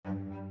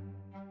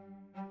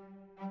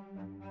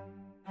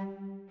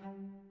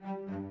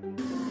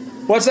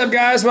What's up,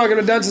 guys? Welcome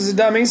to Dunces and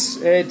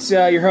Dummies. It's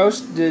your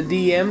host, the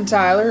DM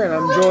Tyler, and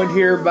I'm joined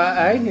here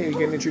by. You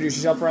can introduce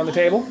yourself around the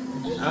table.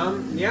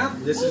 Yeah,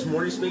 this is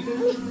Morty speaking.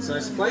 It's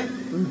nice to play.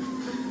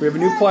 We have a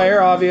new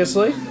player,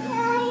 obviously.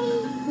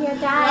 Yeah,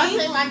 guys.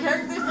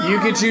 You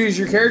can choose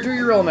your character or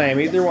your real name,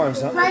 either one.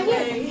 So. Right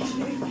here.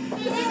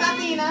 This is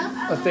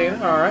Athena. Athena,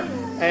 alright.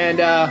 And,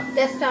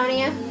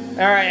 Destonia.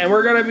 Alright, and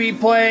we're going to be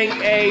playing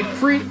a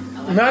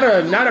not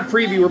a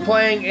preview, we're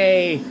playing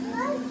a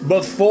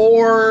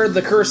before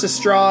the Curse of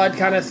Strahd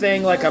kind of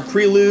thing, like a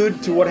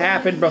prelude to what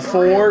happened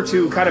before,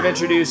 to kind of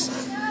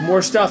introduce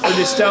more stuff for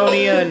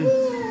Destonia and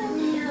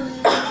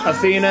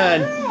Athena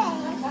and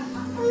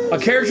a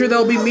character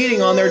they'll be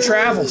meeting on their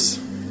travels.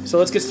 So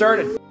let's get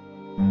started.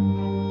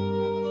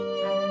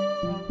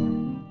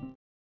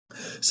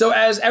 So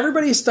as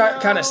everybody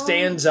kind of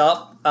stands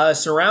up,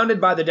 surrounded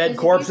by the dead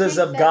corpses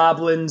of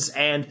goblins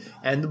and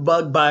the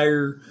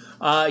bugbear,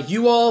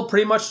 you all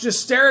pretty much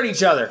just stare at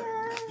each other.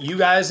 You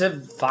guys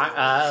have...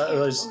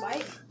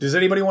 does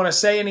anybody want to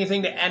say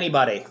anything to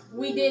anybody?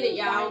 We did it,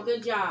 y'all.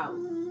 Good job.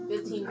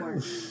 Good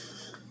teamwork.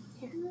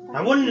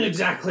 I wouldn't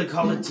exactly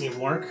call it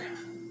teamwork,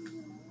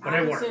 but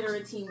I it worked. consider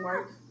it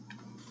teamwork.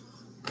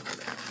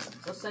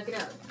 So suck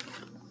it up.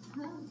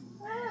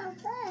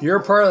 You're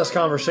a part of this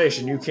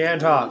conversation. You can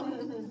talk.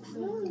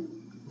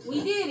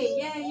 We did it.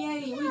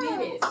 Yay, we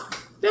did it.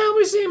 Yeah,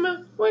 we see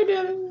him. We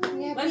did it.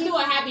 Yeah, Let's do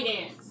a happy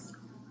dance.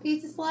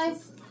 Pizza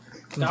slice.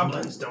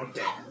 Goblins don't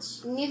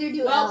dance. Neither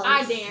do Well, elves.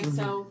 I dance,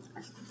 so...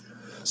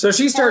 So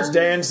she starts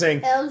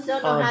dancing. Elves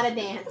don't know how to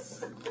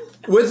dance.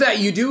 With that,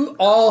 you do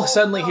all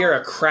suddenly hear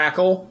a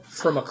crackle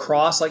from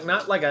across,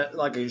 not like a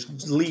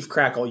leaf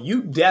crackle.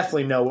 You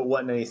definitely know it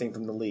wasn't anything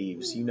from the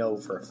leaves. You know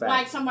for a fact.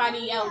 Like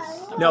somebody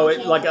else. No,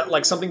 it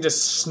like something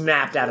just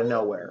snapped out of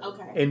nowhere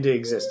into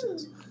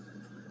existence.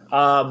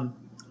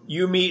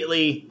 You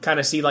immediately kind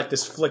of see like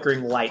this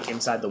flickering light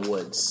inside the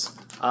woods.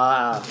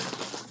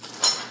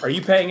 Are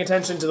you paying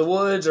attention to the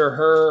woods or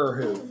her or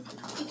who?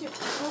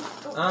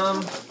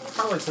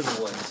 Probably to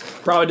the woods.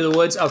 Probably to the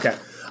woods? Okay.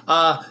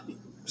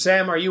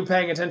 Sam, are you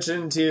paying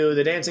attention to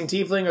the dancing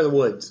tiefling or the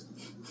woods?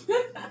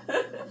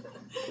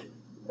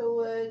 The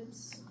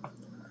woods.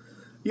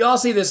 You all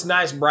see this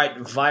nice, bright,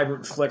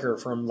 vibrant flicker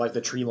from, like,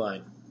 the tree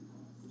line.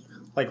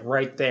 Like,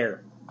 right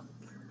there.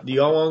 Do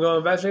you all want to go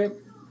investigate?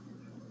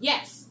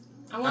 Yes.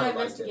 I want to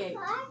investigate.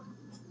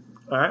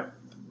 Alright.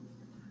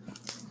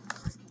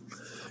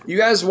 You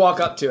guys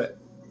walk up to it.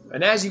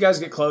 And as you guys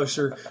get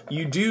closer,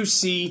 you do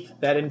see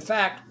that, in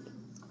fact,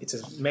 it's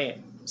a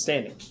man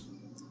standing.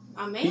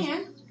 A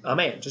man? A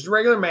man. Just a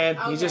regular man.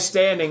 Okay. He's just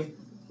standing.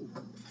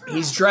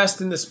 He's dressed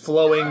in this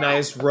flowing,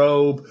 nice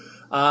robe.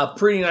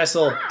 Pretty nice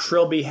little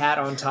trilby hat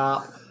on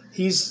top.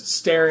 He's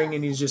staring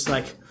and he's just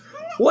like,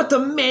 what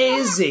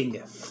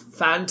amazing,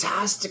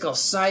 fantastical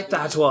sight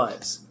that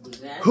was.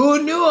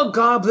 Who knew a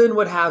goblin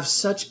would have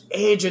such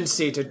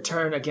agency to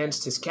turn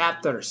against his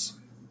captors?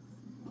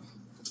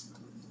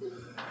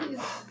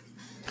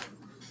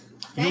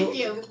 Thank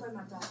you.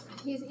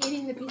 He's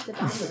eating the pizza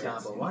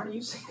box. Why are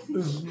you saying?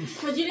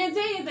 But you didn't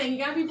say anything. You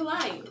gotta be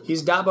polite.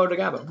 He's Dabo de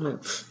Gabo.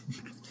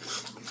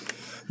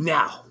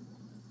 Now,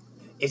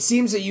 it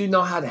seems that you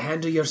know how to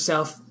handle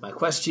yourself. My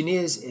question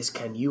is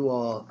can you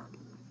all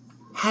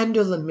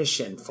handle a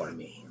mission for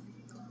me?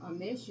 A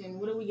mission?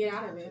 What do we get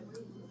out of it?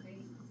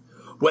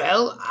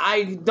 Well,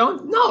 I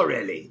don't know,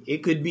 really. It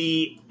could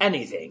be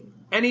anything.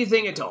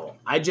 Anything at all.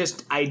 I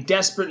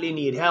desperately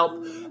need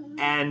help,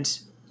 and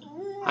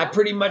I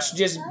pretty much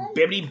just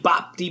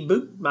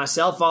bibbidi-boppity-boop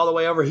myself all the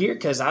way over here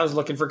because I was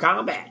looking for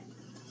combat.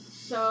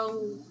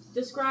 So,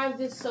 describe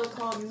this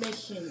so-called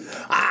mission.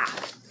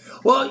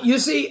 Well, you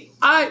see,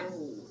 how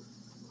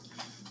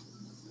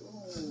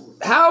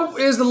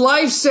is the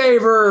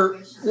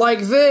lifesaver like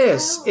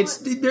this? It's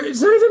not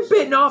even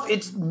bitten off.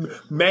 It's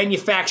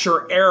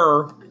manufacturer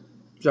error.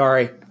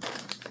 Sorry.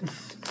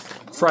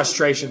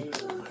 Frustration.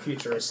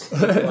 Futurist.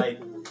 Like,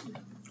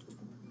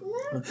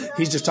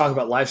 he's just talking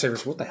about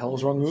lifesavers. What the hell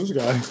is wrong with this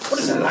guy? what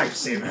is a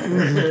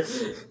lifesaver?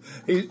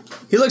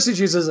 He looks at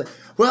you and says,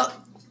 well,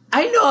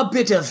 I know a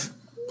bit of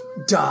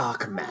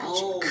dark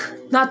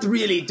magic. Not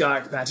really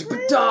dark magic,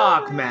 but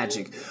dark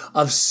magic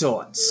of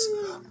sorts.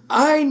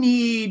 Have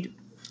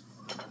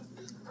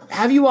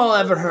you all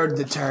ever heard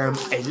the term,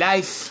 a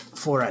life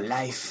for a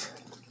life?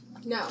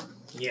 No.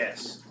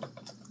 Yes.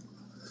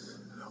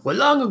 Well,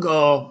 long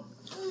ago,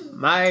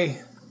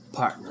 my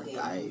partner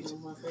died.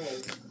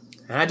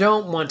 And I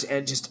don't want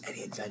just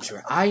any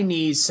adventurer. I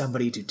need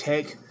somebody to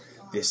take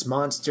this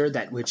monster,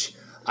 that which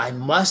I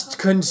must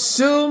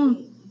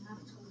consume,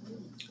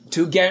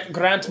 to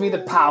grant me the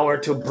power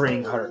to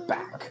bring her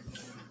back.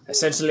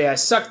 Essentially, I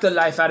suck the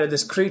life out of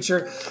this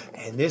creature,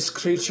 and this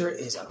creature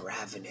is a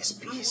ravenous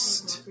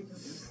beast.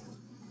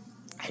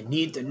 I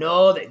need to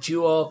know that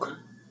you all could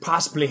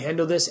possibly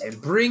handle this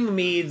and bring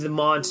me the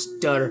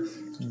monster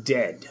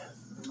dead.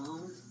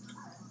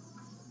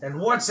 And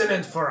what's in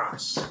it for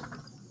us?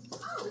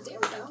 Oh, there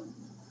we go.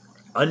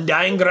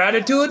 Undying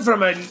gratitude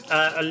from a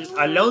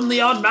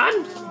lonely old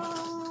man?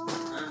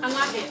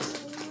 Unlock it.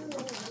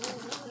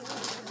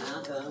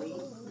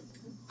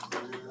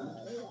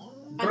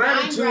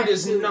 Gratitude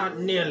is not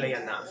nearly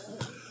enough.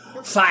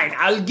 Fine,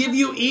 I'll give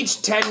you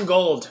each 10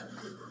 gold.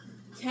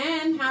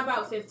 10? How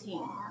about 15?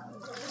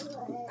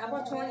 How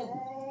about 20?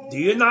 Do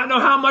you not know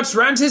how much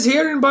rent is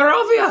here in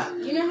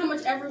Barovia? You know how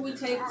much effort we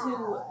take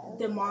to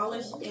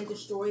demolish and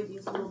destroy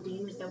these little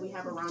demons that we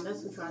have around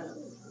us who try to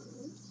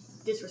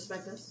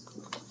disrespect us?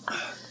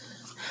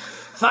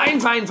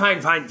 Fine.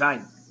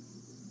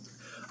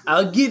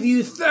 I'll give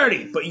you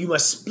 30, but you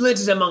must split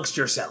it amongst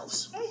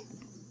yourselves.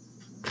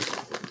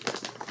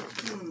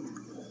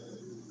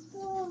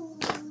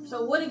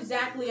 So what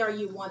exactly are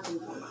you wanting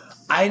from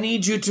us? I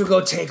need you to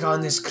go take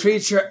on this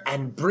creature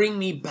and bring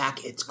me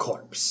back its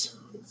corpse.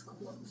 It's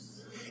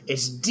close.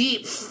 It's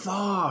deep,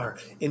 far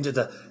into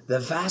the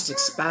vast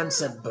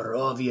expanse of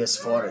Barovia's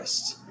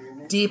forest,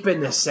 deep in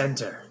the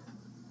center.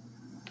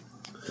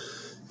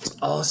 It's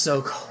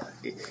also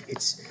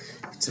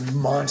it's a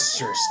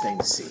monstrous thing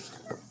to see.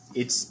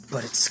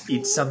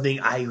 It's something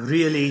I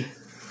really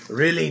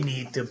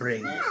need to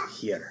bring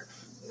here.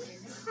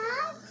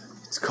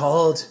 It's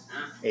called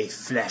a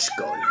flesh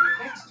golem.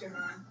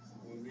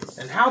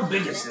 And how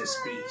big is this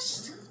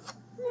beast?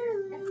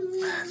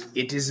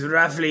 It is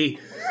roughly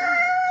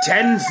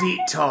 10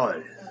 feet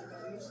tall.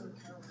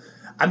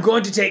 I'm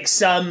going to take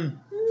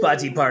some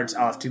body parts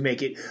off to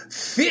make it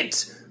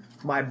fit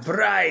my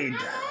bride.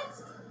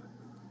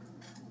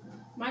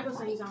 Michael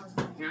said he's on his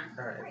way.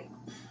 Alright.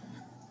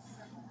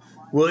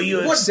 Will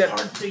you What accept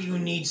part do you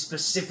need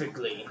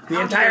specifically? the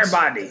How do entire you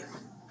body?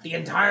 The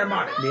entire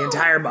body? The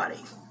entire body.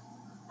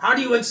 How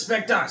do you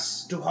expect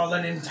us to haul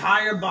an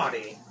entire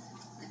body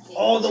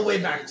all the way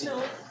back to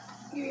you?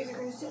 You're either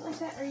going to sit like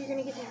that or you're going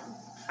to get down.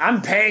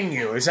 I'm paying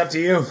you. It's up to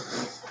you.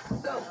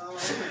 Go.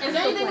 Is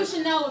there anything we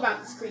should know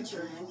about this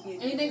creature?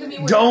 Anything to be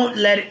aware Don't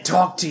let it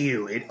talk to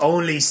you. It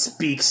only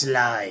speaks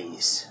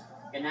lies.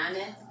 It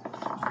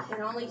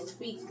only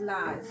speaks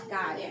lies.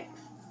 Got it.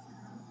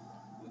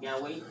 You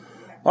gotta wait.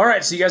 All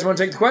right, so you guys want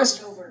to take the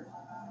quest?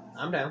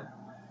 I'm down.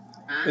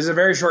 It's a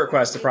very short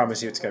quest. I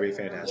promise you it's going to be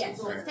fantastic. Yes,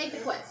 let's take the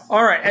quest.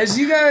 All right, as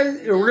you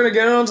guys, we're going to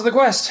get on to the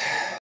quest.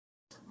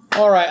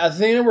 All right,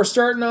 Athena, we're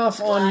starting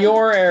off on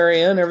your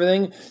area and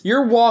everything.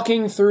 You're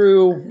walking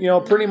through,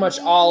 pretty much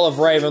all of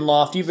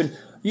Ravenloft.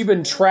 You've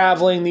been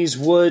traveling these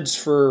woods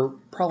for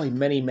probably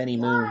many, many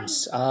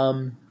moons.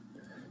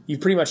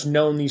 You've pretty much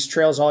known these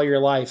trails all your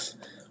life.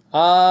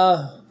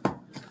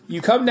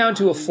 You come down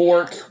to a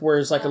fork where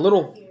it's like a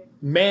little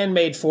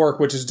man-made fork,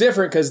 which is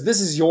different because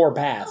this is your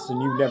path,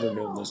 and you've never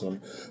known this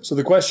one. So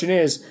the question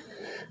is,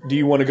 do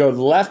you want to go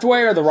the left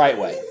way or the right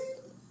way?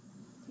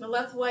 The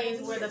left way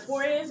is where the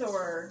fort is,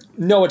 or?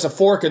 No, it's a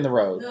fork in the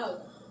road. No.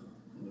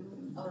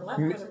 Oh, the left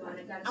or the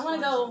right? I want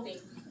to go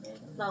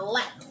the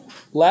left.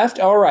 Left?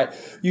 All right.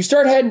 You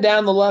start heading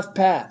down the left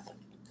path.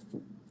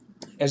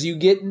 As you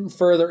get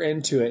further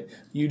into it,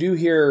 you do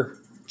hear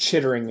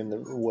chittering in the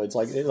woods.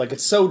 Like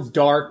it's so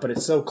dark, but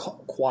it's so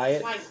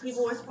quiet. Like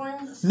people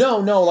whispering?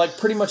 No, like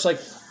pretty much like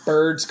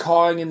birds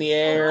cawing in the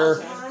air,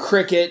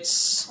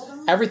 crickets.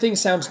 Everything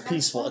sounds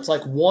peaceful. It's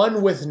like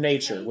one with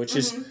nature, which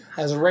is,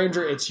 as a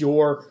ranger, it's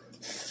your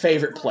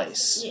favorite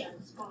place. Yeah.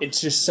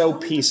 It's just so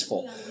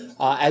peaceful.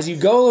 As you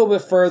go a little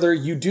bit further,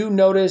 you do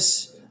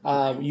notice,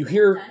 you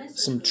hear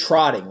some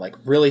trotting, like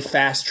really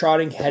fast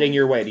trotting, heading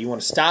your way. Do you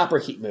want to stop or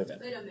keep moving?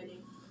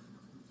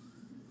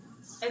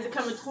 Is it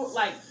coming toward,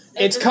 like...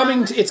 It's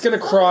coming. It's going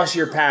to cross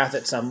your path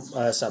at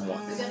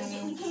somewhat.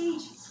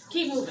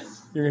 Keep moving.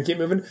 You're going to keep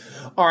moving?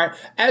 All right.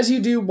 As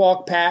you do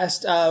walk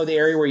past the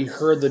area where you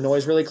heard the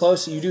noise really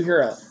close, you do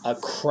hear a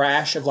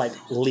crash of, like,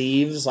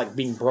 leaves, like,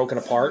 being broken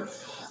apart.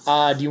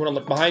 Do you want to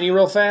look behind you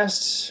real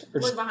fast?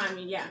 Or Look behind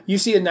me, yeah. You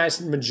see a nice,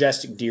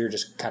 majestic deer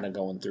just kind of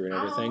going through and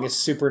everything. It's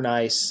super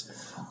nice.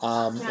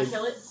 Can I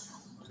kill it?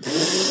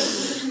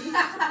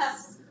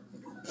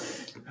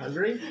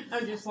 Hungry?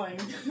 I'm just playing.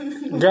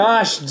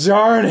 Gosh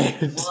darn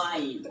it.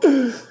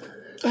 Why?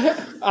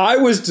 I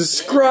was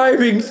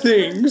describing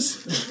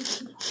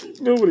things.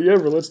 Nobody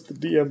ever lets the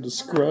DM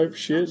describe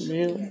shit,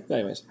 man.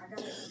 Anyways.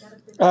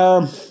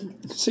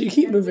 So you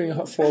keep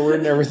moving forward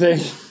and everything.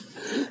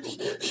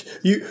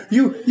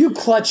 You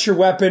clutch your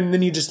weapon, and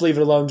then you just leave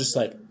it alone, just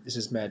like, this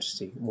is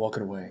Majesty. I'm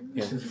walking away.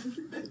 Yeah.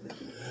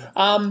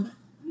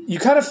 You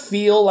kind of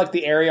feel like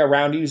the area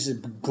around you is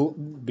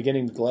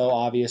beginning to glow,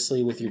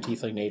 obviously, with your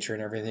tiefling nature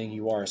and everything.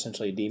 You are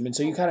essentially a demon,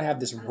 so you kind of have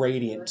this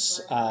radiance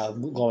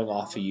glowing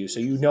off of you. So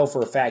you know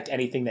for a fact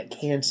anything that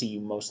can see you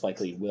most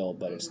likely will,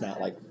 but it's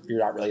not like you're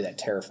not really that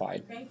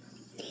terrified.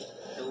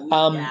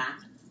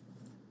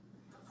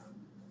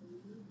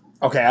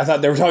 Okay, I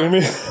thought they were talking to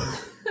me.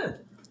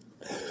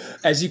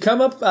 As you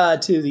come up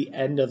to the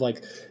end of,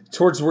 like,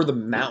 towards where the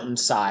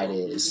mountainside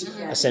is,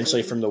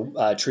 essentially from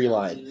the tree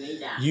line,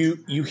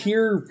 you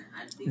hear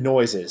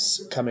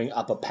noises coming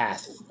up a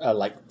path,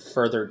 like,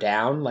 further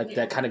down, like,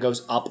 that kind of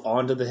goes up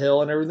onto the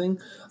hill and everything,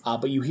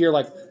 but you hear,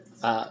 like,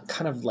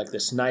 kind of like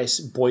this nice,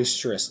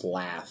 boisterous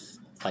laugh,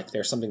 like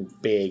there's something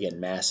big and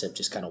massive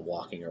just kind of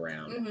walking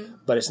around,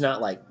 but it's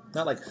not like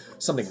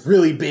something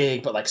really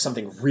big, but like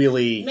something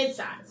really...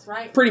 Mid-size,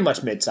 right? Pretty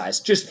much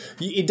mid-size. Just,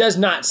 it does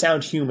not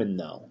sound human,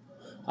 though.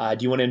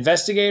 Do you want to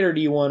investigate, or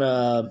do you want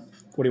to...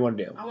 What do you want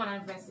to do? I want to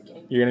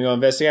investigate. You're going to go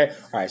investigate?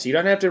 All right, so you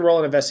don't have to roll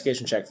an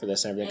investigation check for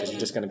this and everything because you're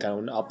just going to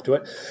come up to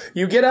it.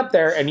 You get up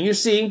there, and you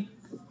see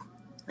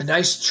a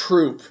nice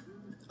troop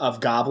of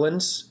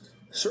goblins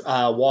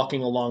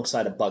walking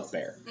alongside a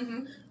bugbear.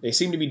 Mm-hmm. They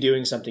seem to be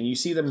doing something. You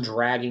see them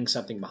dragging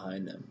something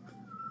behind them.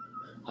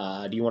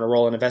 Do you want to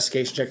roll an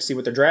investigation check to see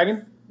what they're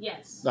dragging?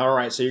 Yes. All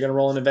right, so you're going to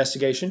roll an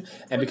investigation.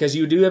 And because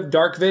you do have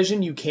dark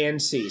vision, you can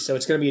see. So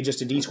it's going to be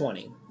just a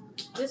D20.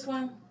 This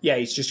one? Yeah,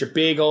 it's just your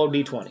big old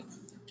D20.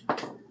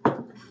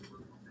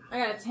 I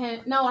got a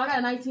 10. No, I got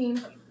a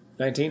 19.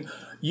 19.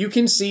 You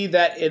can see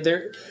that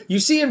there. You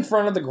see in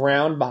front of the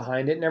ground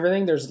behind it and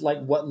everything. There's like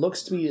what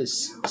looks to be a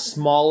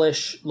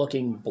smallish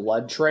looking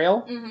blood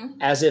trail,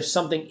 as if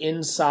something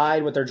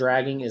inside what they're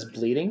dragging is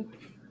bleeding.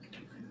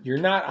 You're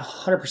not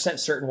 100%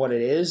 certain what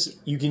it is.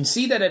 You can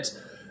see that it's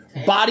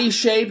body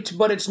shaped,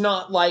 but it's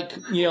not like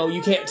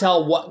you can't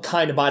tell what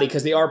kind of body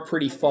because they are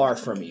pretty far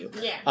from you.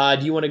 Yeah.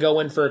 Do you want to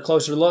go in for a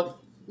closer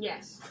look?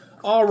 Yes.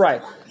 All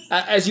right.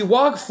 As you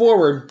walk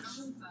forward,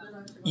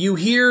 you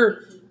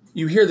hear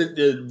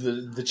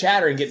the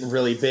chattering getting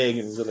really big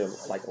and really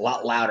like a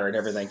lot louder and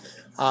everything.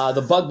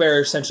 The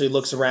bugbear essentially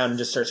looks around and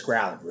just starts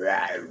growling.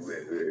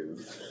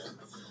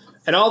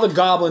 And all the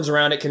goblins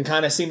around it can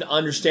kind of seem to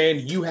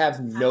understand. You have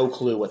no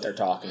clue what they're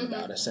talking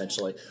about,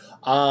 essentially.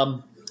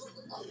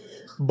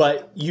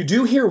 But you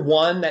do hear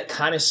one that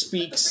kind of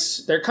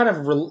speaks. They're kind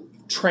of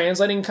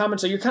translating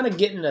comments, so you're kind of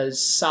getting a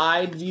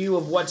side view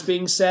of what's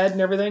being said and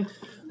everything.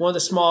 One of the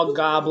small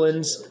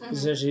goblins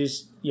is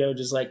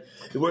just like,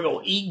 we're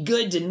going to eat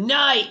good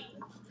tonight.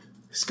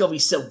 It's going to be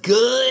so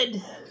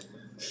good.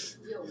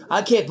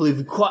 I can't believe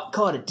we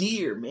caught a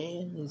deer,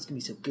 man. It's going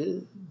to be so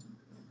good.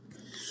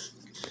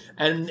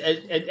 And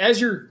as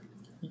you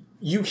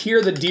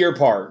hear the deer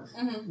part,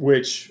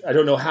 which I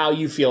don't know how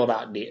you feel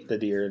about the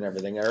deer and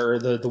everything, or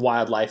the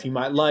wildlife. You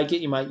might like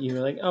it.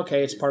 You're like,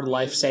 okay, it's part of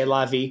life. C'est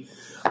la vie.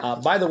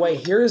 By the way,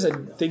 here is a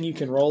thing you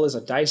can roll as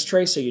a dice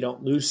tray so you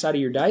don't lose sight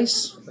of your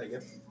dice. Thank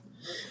you.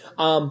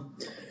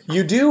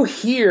 You do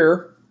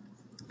hear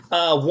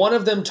one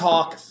of them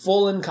talk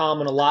full and calm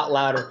and a lot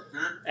louder.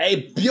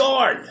 Hey,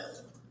 Bjorn!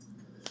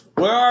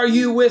 Where are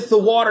you with the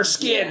water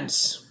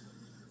skins?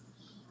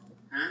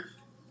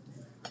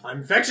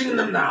 I'm fetching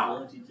them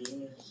now.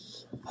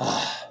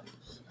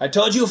 I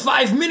told you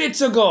 5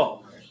 minutes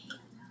ago.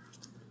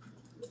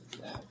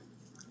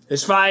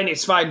 It's fine.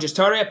 Just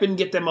hurry up and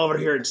get them over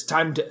here. It's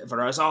time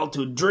for us all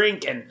to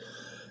drink and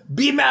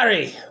be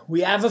merry.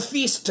 We have a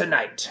feast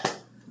tonight.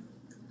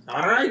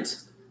 All right.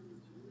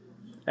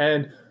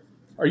 And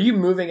are you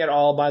moving at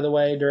all, by the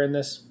way, during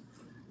this?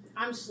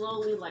 I'm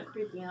slowly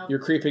creeping up. You're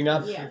creeping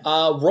up? Yeah.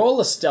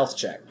 Roll a stealth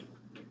check.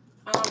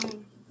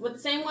 With the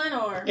same one,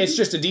 or? It's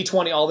just a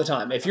D20 all the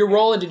time. If you're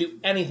rolling to do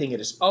anything, it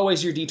is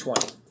always your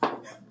D20.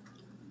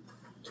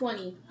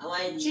 20.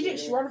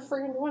 She rolled a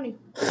freaking 20.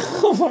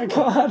 Oh my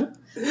god.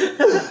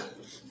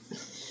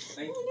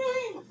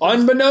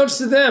 Unbeknownst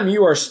to them,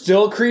 you are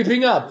still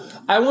creeping up.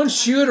 I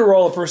want you to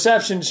roll a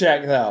perception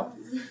check, though.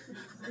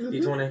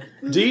 D20.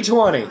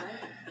 D20.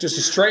 Just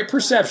a straight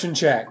perception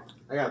check.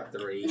 I got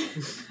 3.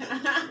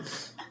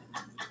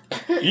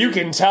 You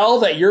can tell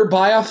that you're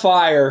by a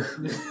fire.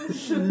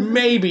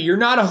 Maybe. You're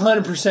not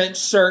 100%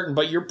 certain,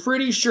 but you're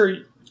pretty sure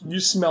you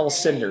smell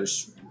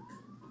cinders.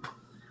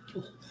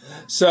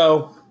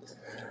 So,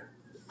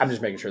 I'm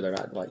just making sure they're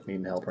not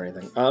needing help or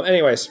anything.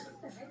 Anyways,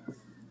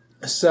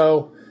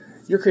 so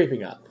you're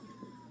creeping up.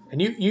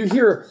 And you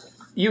hear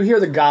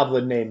the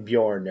goblin named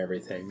Bjorn and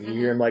everything. You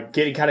hear him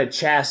getting kind of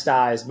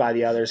chastised by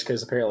the others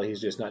because apparently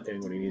he's just not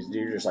doing what he needs to do.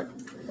 You're just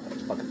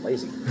fucking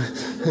lazy.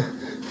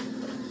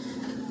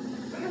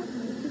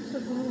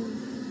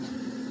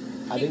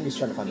 I think he's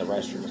trying to find the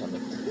restroom or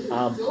something.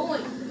 What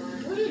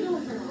are you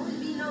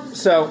doing?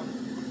 So,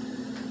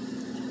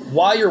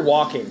 while you're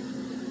walking,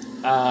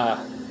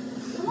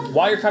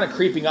 while you're kind of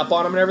creeping up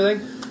on him and everything,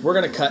 we're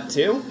going to cut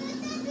to.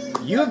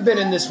 You have been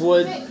in this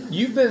wood.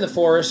 You've been in the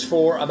forest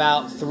for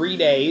about 3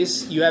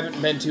 days. You haven't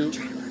been to...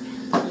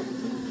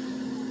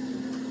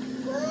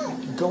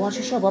 Go watch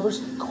your show,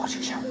 Bubbers. Go watch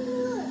your show. I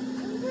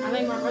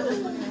think my brother's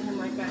looking at him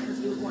like that because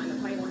he was wanting to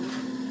play one.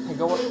 Hey,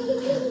 go watch...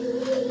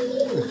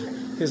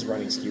 His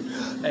running's cute.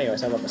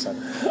 Anyways, I love my son.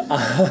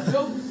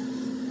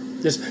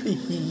 Just...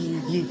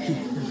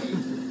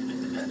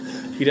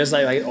 He does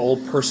like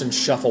old person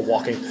shuffle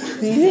walking.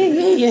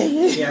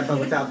 Yeah, but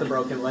without the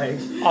broken leg.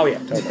 Oh, yeah,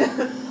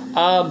 totally.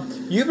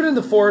 You've been in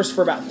the forest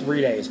for about 3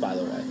 days, by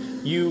the way.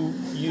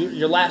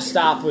 Your last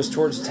stop was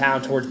towards the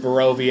town, towards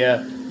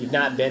Barovia. You've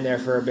not been there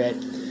for a bit.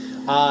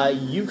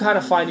 You kind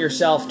of find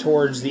yourself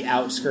towards the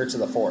outskirts of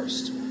the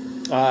forest.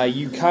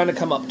 You kind of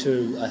come up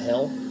to a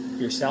hill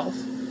yourself.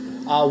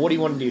 What do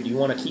you want to do? Do you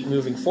want to keep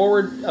moving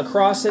forward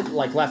across it,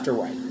 like left or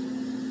right?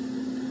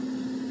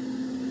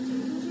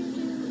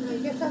 I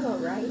guess I'll go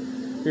right.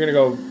 You're going to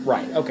go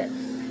right. Okay.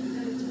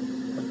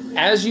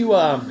 As you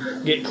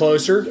get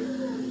closer,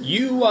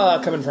 you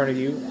come in front of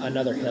you,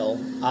 another hill,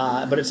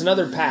 but it's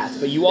another path.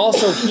 But you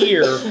also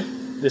hear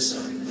this.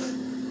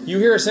 You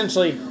hear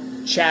essentially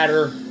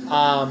chatter.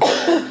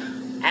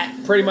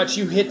 Pretty much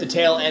you hit the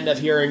tail end of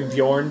hearing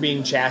Bjorn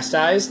being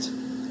chastised.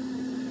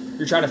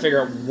 You're trying to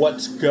figure out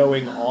what's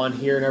going on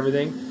here and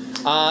everything.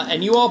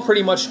 And you all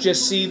pretty much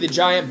just see the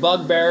giant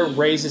bugbear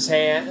raise his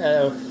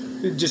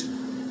hand, just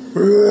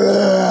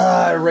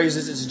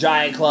raises its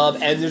giant club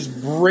and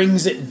just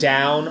brings it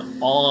down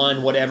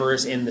on whatever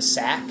is in the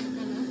sack.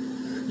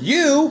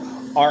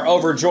 You are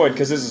overjoyed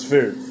because this is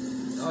food.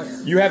 Oh,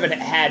 yeah. You haven't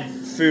had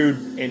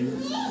food in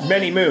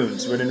many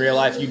moons, when in real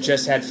life you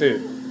just had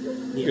food.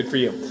 Yeah. Good for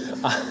you.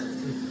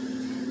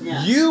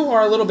 Yeah. You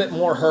are a little bit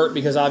more hurt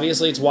because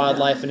obviously it's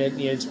wildlife and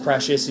it's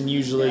precious, and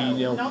usually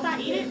Don't I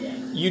eat it?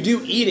 you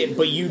do eat it,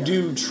 but you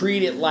do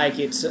treat it like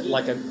it's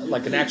like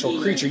an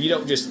actual creature. You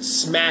don't just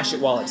smash it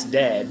while it's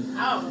dead.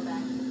 Oh,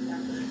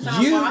 okay. So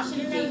You- I wash it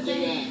and Take it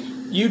everything? in.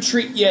 You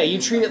treat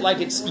it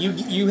like it's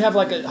you have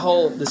like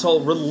this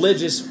whole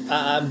religious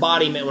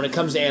embodiment when it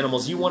comes to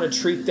animals. You want to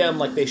treat them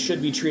like they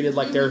should be treated,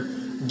 like they're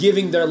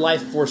giving their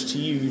life force to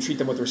you. You treat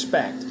them with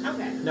respect.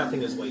 Okay.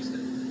 Nothing is wasted.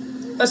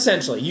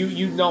 Essentially,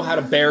 you know how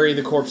to bury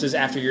the corpses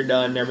after you're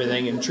done and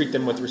everything, and treat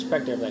them with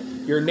respect and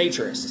everything. You're a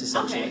naturist,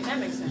 essentially. Okay, that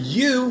makes sense.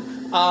 You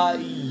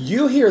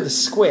hear the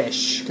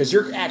squish because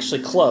you're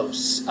actually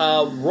close.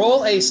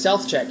 Roll a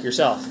stealth check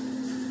yourself.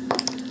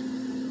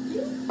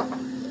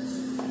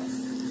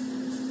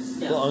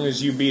 As No. long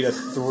as you beat a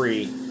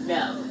 3.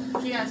 No.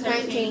 She got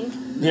 17. 19.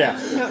 Yeah.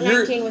 No, You're-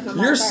 19 with my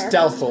You're modifier.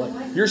 stealthily.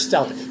 You're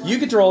stealthy. You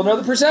get to roll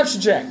another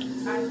perception check.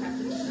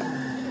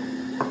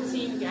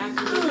 See, you can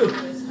actually do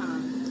this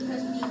time.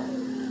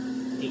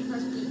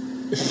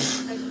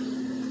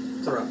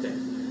 It's a rough day.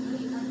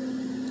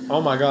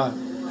 Oh my god.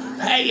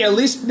 Hey, at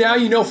least now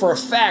you know for a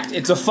fact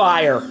it's a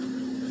fire.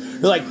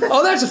 You're like,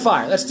 oh, that's a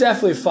fire. That's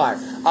definitely a fire.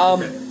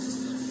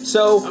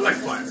 So I like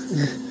fire.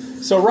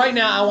 So right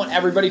now, I want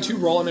everybody to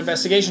roll an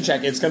investigation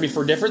check. It's going to be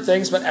for different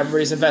things, but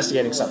everybody's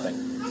investigating something.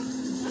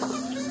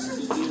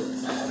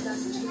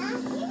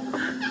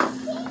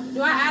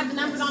 Do I add the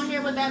numbers on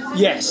here with that? Too?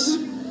 Yes.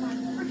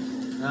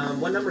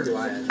 What number do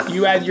I add?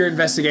 You add your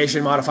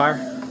investigation modifier.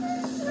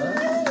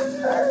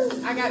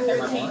 I got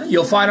 13.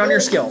 You'll find on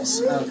your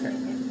skills. Okay.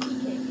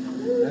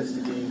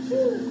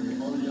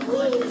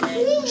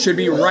 Investigation. Should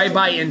be right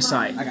by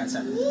insight. I got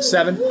 7.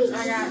 7?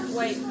 I got,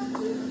 wait.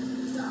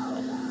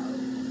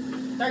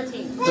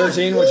 13.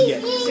 13, what'd you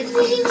get?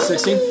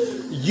 16?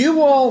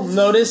 You all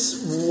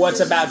notice what's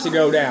about to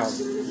go down.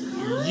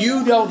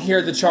 You don't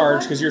hear the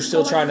charge because you're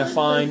still trying to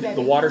find the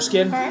water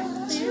skin.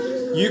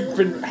 You've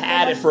been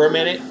at it for a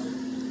minute.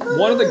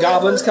 One of the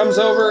goblins comes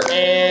over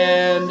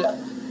and...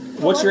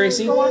 What's your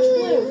AC? Go watch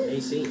Blue.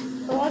 AC.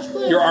 Go watch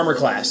Blue. Your armor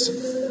class.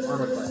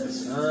 Armor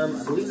class. I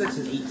believe that's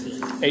an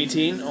 18.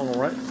 18,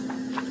 alright.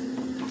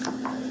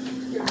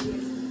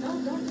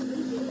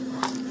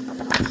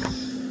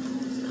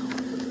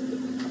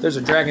 There's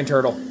a dragon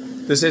turtle.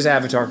 This is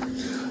Avatar.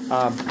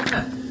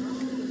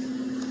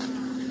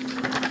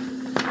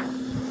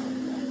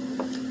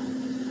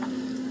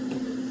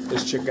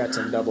 This chick got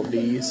some double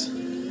D's.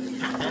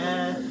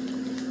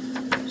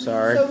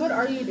 Sorry. So what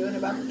are you doing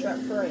about the truck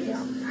for right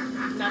now?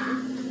 Nothing.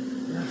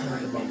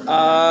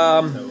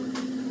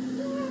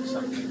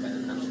 Something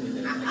that actually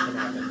that can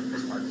happen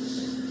as part of this.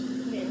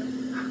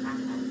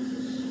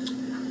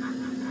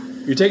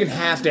 You're taking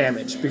half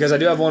damage because I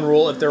do have one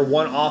rule. If they're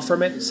one off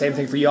from it, same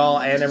thing for y'all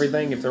and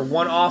everything. If they're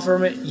one off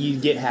from it, you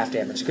get half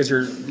damage because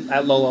you're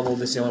at low level.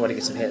 This is the only way to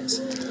get some hits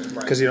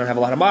because you don't have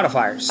a lot of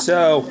modifiers.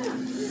 So,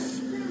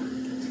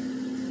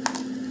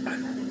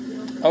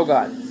 oh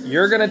god,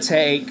 you're gonna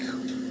take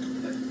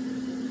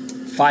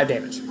 5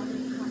 damage.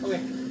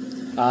 Okay.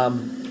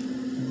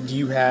 Do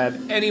you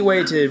have any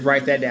way to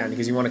write that down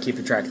because you want to keep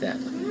a track of that?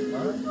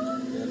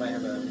 If I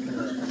have a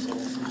pencil.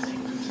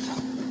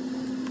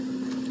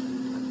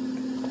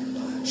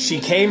 She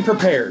came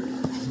prepared.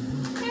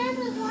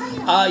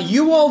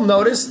 You all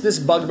notice this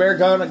bugbear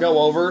gonna go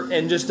over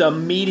and just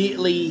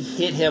immediately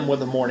hit him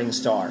with a morning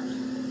star.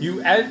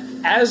 You,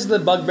 as the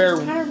bugbear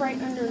Kind of right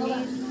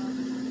underneath.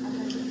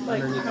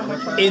 Like how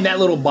much? in that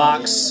little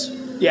box,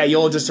 yeah,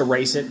 you'll just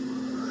erase it.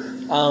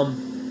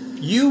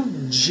 You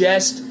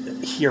just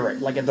hear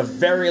it, like at the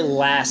very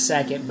last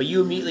second, but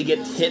you immediately get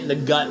hit in the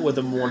gut with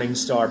a morning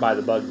star by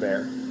the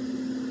bugbear,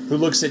 who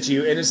looks at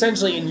you, and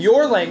essentially in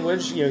your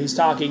language, he's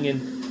talking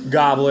in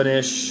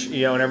goblinish,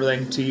 and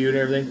everything to you and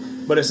everything,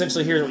 but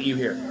essentially here's what you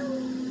hear.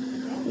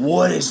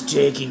 What is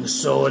taking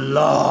so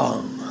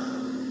long?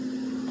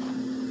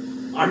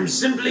 I'm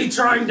simply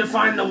trying to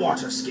find the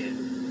water skin.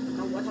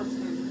 Oh, what else can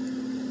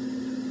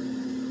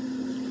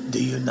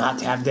Do you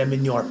not have them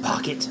in your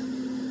pocket?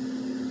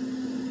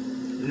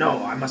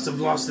 No, I must have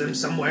lost them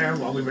somewhere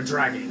while we were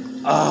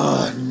dragging.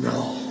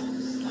 No.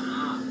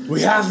 We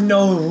have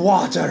no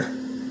water.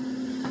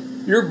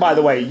 By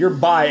the way, you're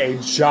by a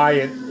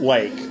giant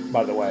lake,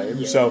 by the way.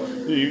 Yeah. So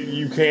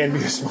you can be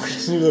smart.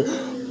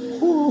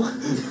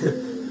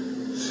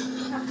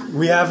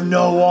 We have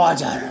no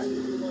water.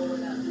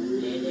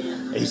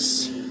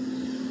 It's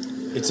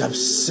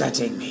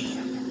upsetting me.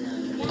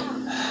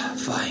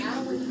 Fine.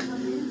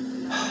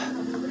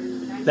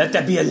 Let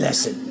that be a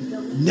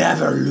lesson.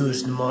 never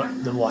lose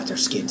the water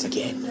skins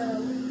again.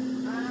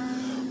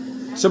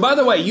 So, by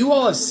the way, you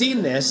all have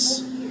seen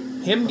this,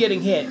 him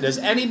getting hit. Does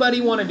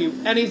anybody want to do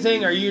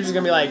anything, or are you just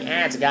going to be like,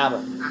 it's a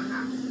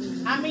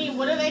goblin? I mean,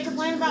 what are they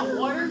complaining about?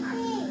 Water?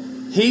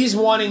 He's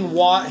wanting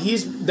water.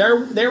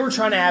 They were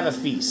trying to have a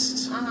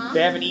feast. Uh-huh.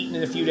 They haven't eaten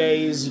in a few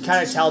days. You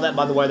kind of tell that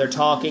by the way they're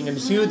talking. And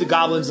two of the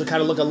goblins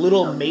kind of look a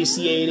little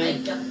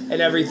emaciated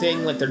and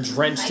everything, like they're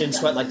drenched in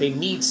sweat, like they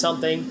need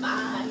something.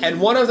 And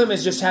one of them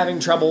is just having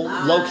trouble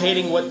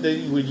locating what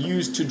they would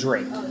use to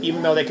drink,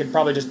 even though they could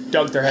probably just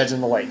dunk their heads in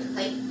the lake.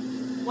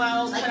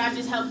 Well, could I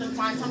just help them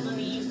find something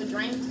to use to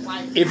drink?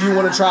 Like, If you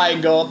want to try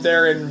and go up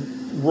there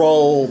and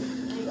roll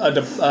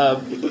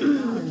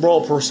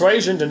roll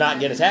persuasion to not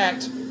get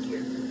attacked.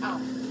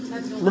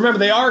 Remember,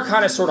 they are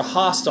kind of sort of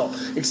hostile,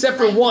 except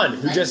for one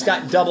who just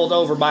got doubled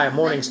over by a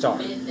morning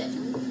star. Yeah,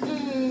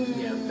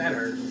 that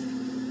hurts.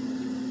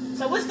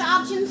 So what's the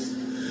options?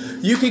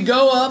 You could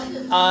go up,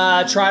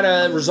 try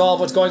to resolve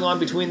what's going on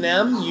between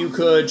them. You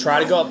could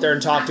try to go up there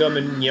and talk to them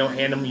and,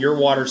 hand them your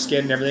water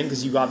skin and everything,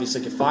 because you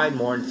obviously could find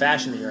more and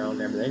fashion your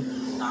own and everything.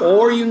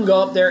 Or you can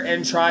go up there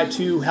and try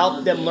to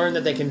help them learn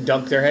that they can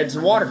dunk their heads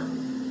in water.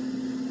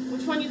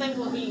 Which one do you think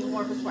will be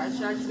more persuasive?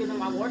 Should I just give them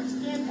my water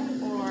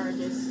skin, or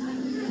just...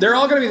 They're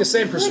all going to be the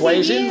same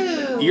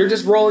persuasion. You're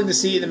just rolling to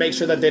see to make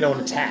sure that they don't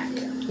attack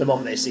the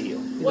moment they see you.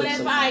 What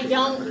if I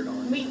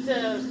don't meet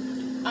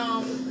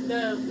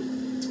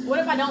what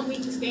if I don't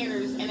meet the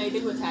standards and they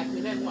do attack me?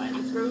 Then what?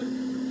 I'm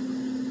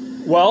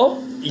screwed?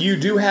 Well, you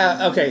do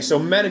have... Okay, so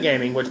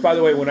metagaming, which, by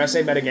the way, when I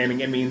say metagaming,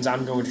 it means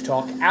I'm going to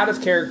talk out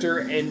of character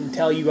and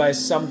tell you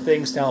guys some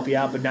things to help you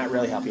out, but not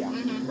really help you out.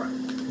 Mm-hmm. Right.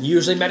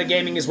 Usually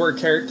metagaming is where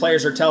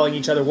players are telling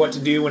each other what to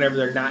do whenever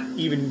they're not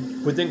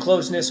even within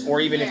closeness,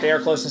 or even if they are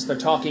closeness, they're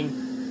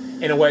talking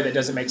in a way that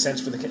doesn't make sense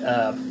for the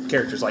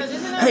characters. Like,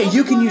 hey,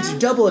 you can use a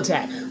double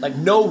attack. Like,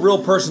 no real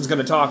person's going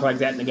to talk like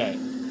that in the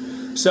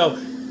game. So,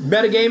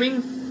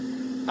 metagaming...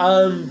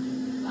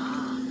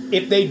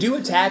 if they do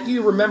attack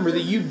you, remember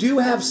that you do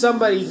have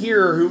somebody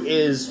here who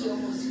is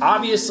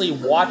obviously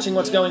watching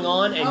what's going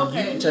on,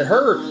 and to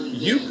her,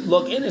 you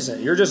look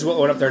innocent. You're just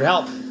going up there to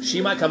help. She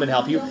might come and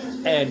help you,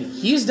 and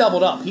he's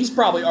doubled up. He's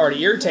probably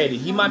already irritated.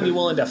 He might be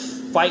willing to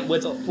fight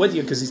with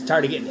you because he's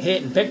tired of getting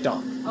hit and picked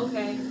on.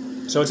 Okay.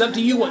 So it's up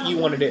to you what you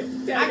want to do.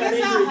 I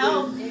guess I'll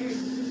help. You're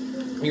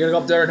going to go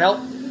up there and help?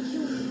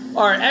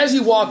 All right, as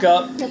you walk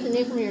up... Nothing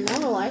new from your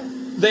normal life.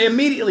 They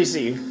immediately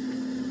see you.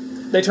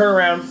 They turn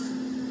around,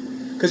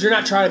 because you're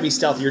not trying to be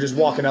stealthy, you're just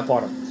walking up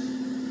on them.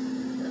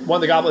 One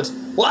of the goblins,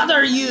 what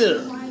are you?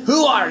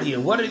 Who are you?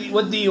 What do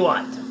you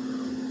want?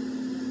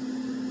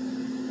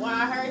 Well,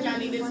 I heard y'all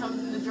needed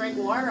something to drink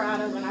water out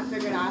of, and I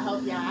figured I'd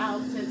help y'all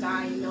out since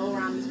I know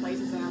around these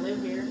places and I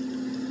live here.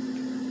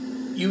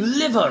 You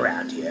live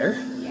around here?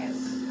 Yes,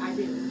 I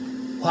do.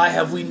 Why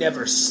have we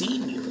never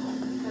seen you?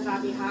 Because I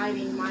be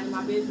hiding, minding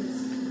my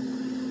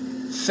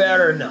business.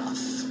 Fair enough.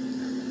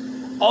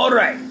 All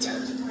right.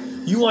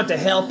 You want to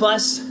help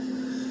us?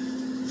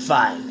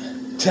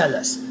 Fine. Tell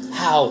us,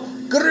 how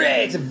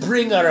great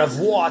bringer of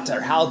water.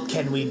 How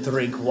can we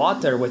drink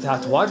water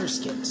without water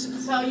skins?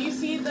 So you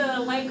see the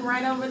lake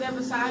right over there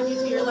beside you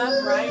to your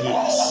left, right?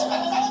 Yes.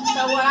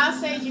 So what I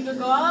say is you could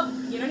go up,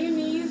 get on your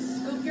knees,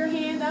 scoop your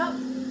hand up,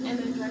 and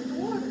then drink the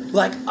water.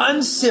 Like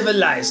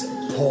uncivilized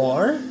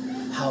poor?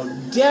 How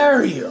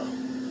dare you?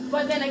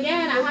 But then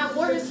again, I have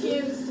water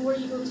skins where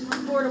you can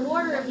pour the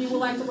water if you would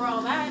like to wear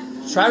all that.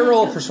 Try to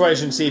roll a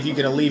persuasion, see if you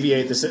can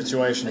alleviate the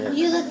situation here.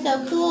 You look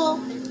so cool.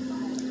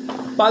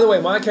 By the way,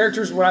 my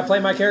characters, when I play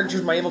my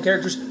characters, my evil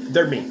characters,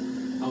 they're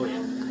mean. Oh, yeah.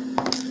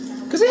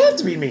 Because they have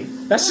to be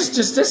mean. That's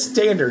just a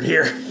standard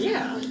here.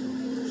 Yeah.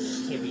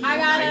 I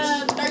got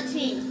a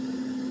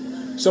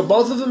 13. So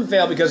both of them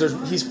fail because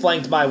he's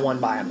flanked by one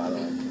by him, by the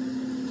way.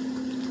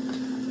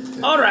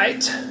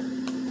 Alright.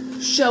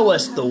 Show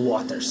us the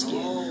water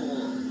skin.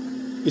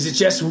 Is it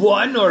just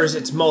one, or is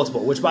it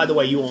multiple? Which, by the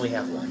way, you only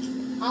have one.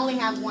 I only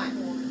have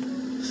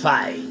one.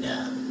 Fine.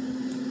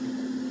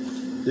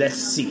 Let's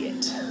see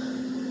it.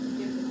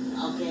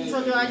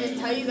 So do I just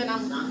tell you that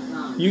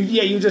I'm...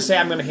 You just say,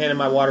 I'm going to hand him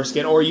my water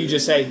skin, or you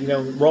just say,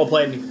 role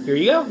play, and here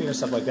you go,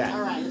 stuff like that.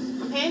 Alright.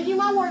 I'm handing you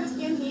my water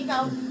skin. Here you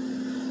go.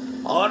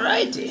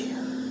 Alrighty.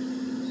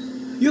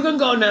 You can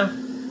go now.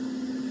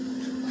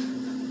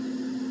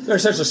 They're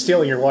essentially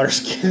stealing your water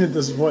skin at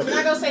this point. Can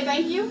I go say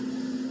thank you?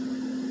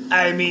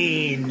 I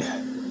mean,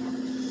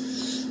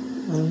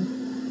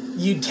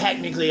 you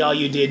technically all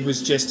you did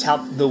was just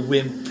help the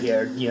wimp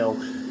here,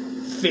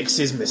 fix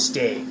his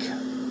mistake.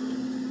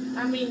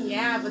 I mean,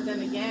 yeah, but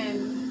then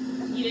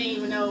again, you didn't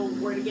even know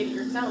where to get it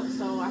yourself,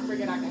 so I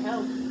figured I could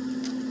help.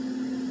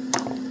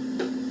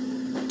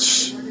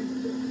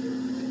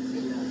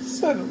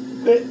 Son of a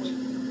bitch.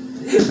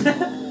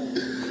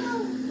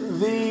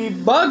 The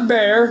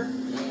bugbear,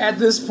 at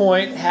this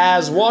point,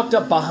 has walked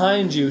up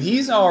behind you.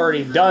 He's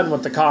already done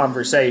with the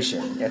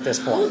conversation at this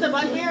point. Who's the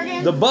bugbear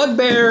again? The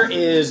bugbear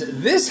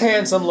is this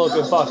handsome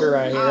looking fucker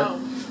right here. Oh.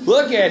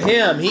 Look at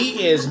him.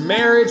 He is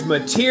marriage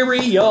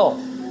material.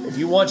 If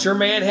you want your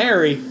man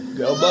Harry,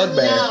 go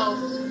bugbear.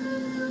 No.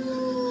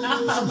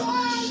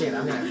 Shit,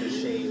 I'm gonna have to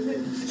shave.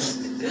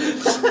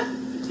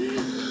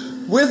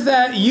 With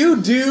that,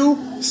 you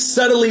do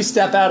subtly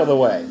step out of the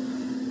way.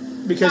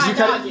 Because you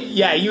kind of...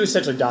 Yeah, you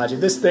essentially dodge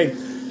it. This thing...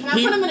 Can I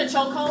put him in a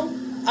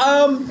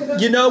chokehold?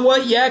 You know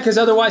what? Yeah, because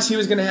otherwise he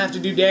was going to have to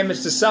do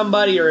damage to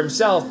somebody or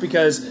himself,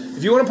 because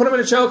if you want to put him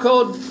in a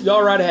chokehold,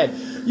 y'all right ahead.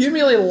 You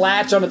immediately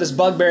latch onto this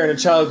bugbear in a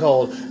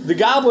chokehold. The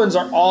goblins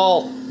are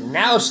all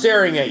now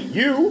staring at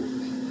you.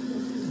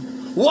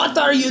 What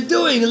are you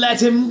doing?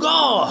 Let him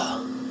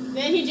go!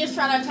 Then he just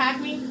tried to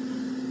attack me?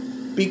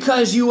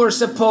 Because you were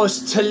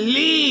supposed to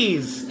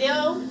leave.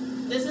 Still,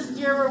 this is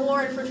your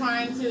reward for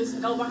trying to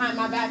go behind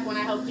my back when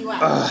I helped you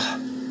out.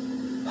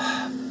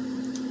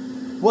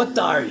 What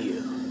are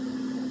you?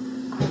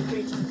 I'm a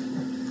creature.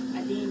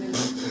 A demon.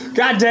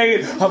 God dang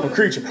it, I'm a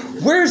creature.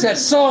 Where's that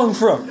song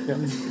from?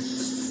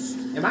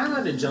 Am I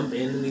allowed to jump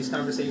in these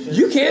conversations?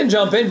 You can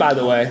jump in, by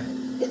the way.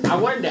 I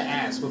wanted to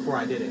ask before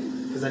I did it.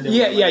 I didn't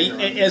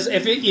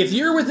If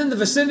you're within the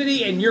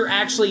vicinity and you're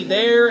actually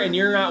there and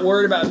you're not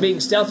worried about being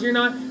stealthy or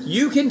not,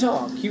 you can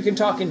talk. You can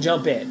talk and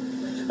jump in.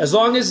 As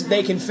long as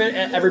they can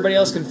everybody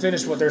else can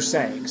finish what they're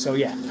saying. So,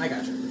 yeah. I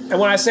got you. And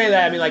when I say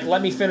that, I mean, like,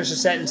 let me finish a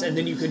sentence, and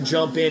then you can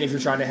jump in if you're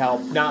trying to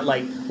help, not,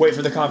 like, wait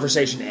for the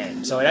conversation to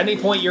end. So at any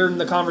point you're in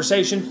the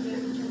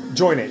conversation,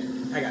 join it.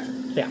 I got you.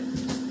 Yeah.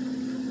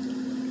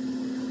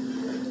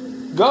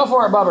 Go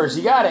for it, Bubbers.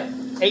 You got it.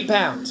 8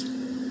 pounds.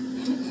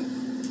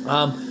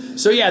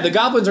 So, yeah, the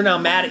goblins are now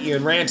mad at you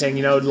and ranting,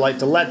 you know, like,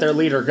 to let their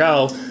leader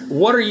go.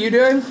 What are you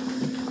doing?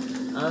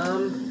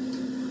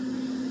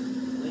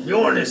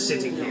 Bjorn is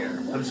sitting here,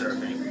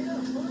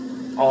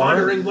 observing.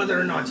 Wondering whether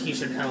or not he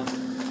should help.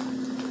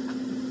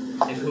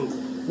 And who?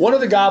 One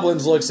of the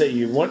goblins looks at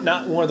you.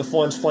 Not one of the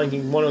ones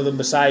flanking, one of them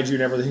beside you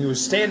and everything. He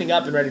was standing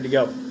up and ready to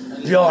go.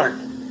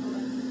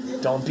 Bjorn,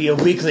 don't be a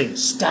weakling.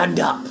 Stand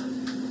up.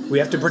 We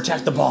have to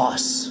protect the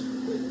boss.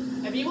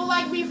 If you would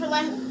like me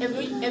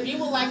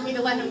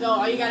to let him go,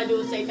 all you gotta do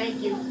is say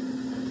thank you.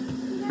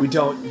 We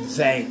don't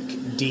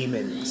thank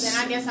demons. Then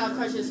I guess I'll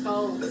crush his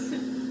skull.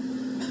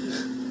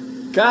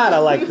 God, I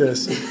like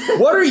this.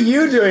 What are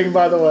you doing,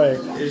 by the way?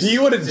 Do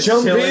you want to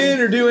jump in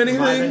or do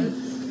anything?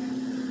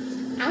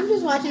 I'm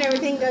just watching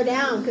everything go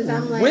down because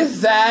I'm like...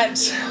 With that,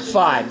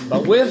 fine.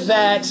 But with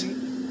that,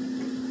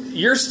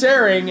 you're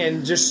staring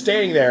and just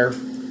standing there,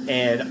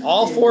 and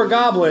all 4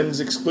 goblins,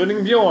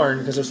 excluding Bjorn,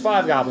 because there's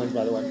 5 goblins,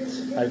 by the way,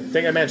 I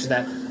think I mentioned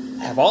that,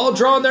 have all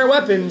drawn their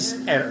weapons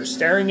and are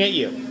staring at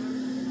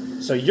you.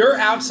 So you're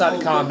outside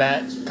of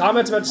combat.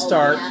 Combat's about to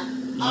start.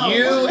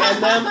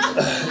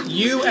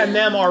 You and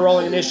them are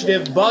rolling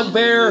initiative.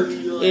 Bugbear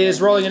is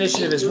rolling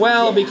initiative as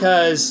well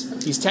because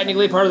he's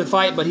technically part of the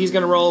fight, but he's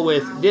going to roll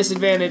with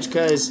disadvantage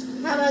because...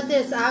 How about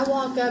this? I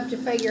walk up to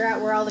figure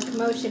out where all the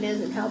commotion is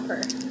and help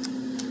her.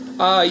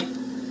 I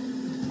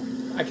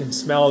can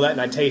smell that and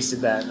I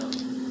tasted that.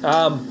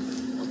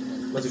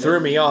 It threw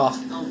me off.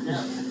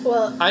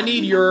 Well, I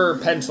need your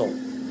pencil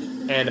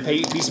and a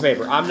piece of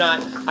paper. I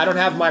don't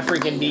have my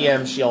freaking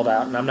DM shield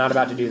out, and I'm not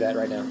about to do that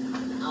right now.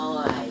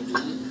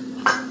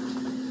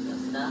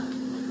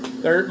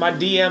 My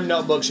DM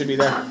notebook should be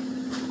there.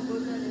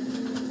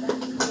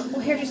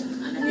 well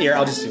Here,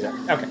 I'll just do that.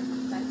 Okay.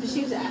 Just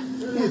use that.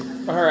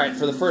 Alright,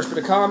 for the first bit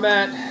of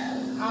combat.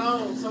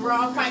 Oh, so we're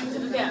all fighting to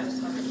the death.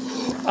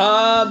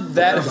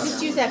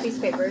 Just use that piece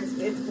of paper.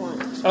 It's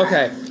blunt.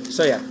 Okay,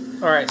 so yeah.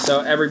 Alright,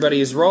 so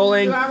everybody is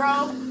rolling. Do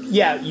I roll?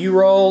 Yeah, you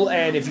roll,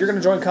 and if you're going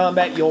to join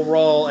combat, you'll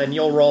roll, and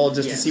you'll roll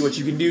just to see what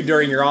you can do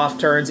during your off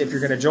turns if you're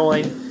going to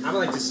join. I would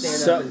like to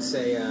stand up and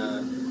say,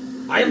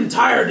 I am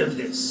tired of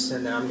this.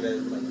 And then I'm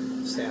going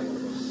to, stab one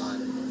of them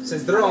behind them.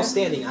 Since they're all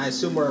standing, I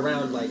assume we're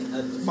around,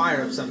 a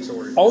fire of some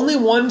sort. Only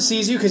one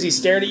sees you because he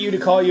stared at you to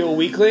call you a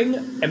weakling,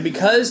 and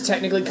because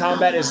technically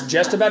combat is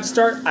just about to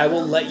start, I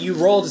will let you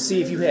roll to see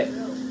if you hit.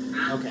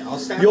 Okay, I'll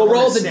stab You'll the one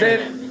roll that's with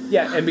staring advantage. at me.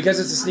 Yeah, and because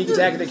it's a sneak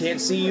attack and they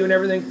can't see you and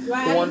everything. Do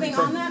I have anything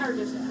on that or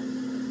just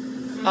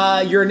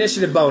that? Your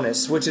initiative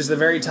bonus, which is the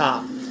very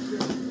top.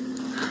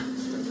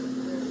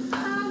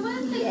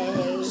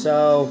 Yay.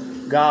 So,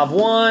 Gob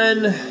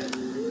 1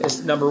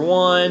 is number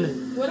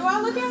 1. What do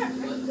I look at?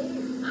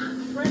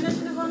 For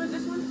initiative on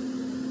this one?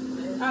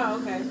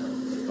 Oh, okay.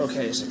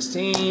 Okay,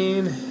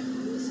 16.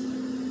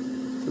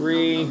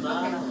 3.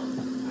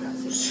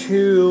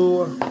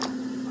 2.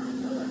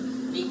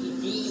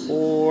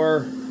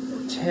 4.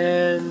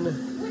 10.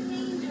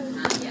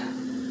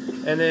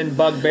 And then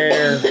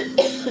Bugbear.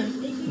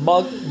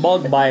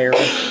 Bugbear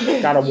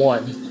got a 1.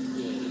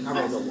 I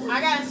rolled a 1. I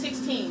got a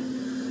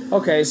 16.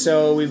 Okay,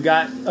 so we've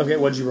got... Okay,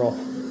 what'd you roll?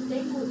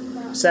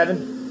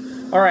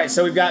 7? Alright,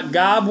 so we've got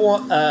Gob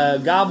 1. We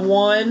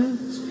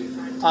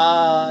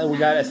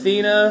got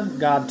Athena.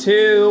 Gob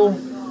 2.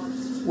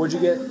 What'd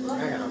you get?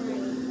 I got a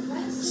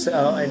 1.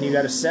 So, and you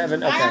got a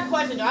 7. I got a Okay.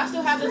 question. Do I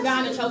still have this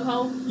guy in a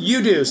chokehold?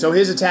 You do, so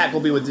his attack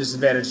will be with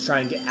disadvantage to try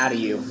and get out of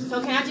you.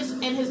 So can I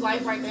just end his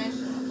life right then?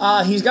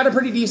 He's got a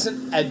pretty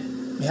decent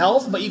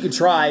health, but you could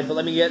try. But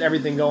let me get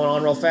everything going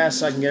on real fast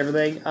so I can get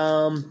everything.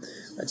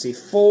 Let's see.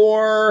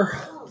 4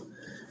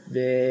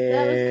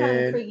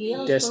 Then freaky.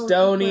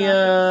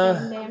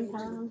 Destonia.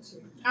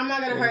 I'm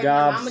not gonna hurt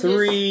Gob him.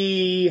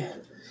 3.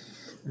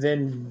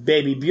 Then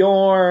Baby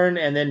Bjorn,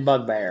 and then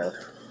Bugbear.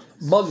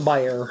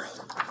 Bugbear.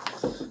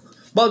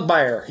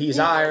 He's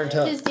Iron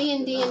Toe. His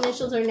D&D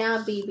initials are now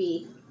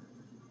BB.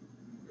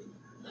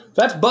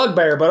 That's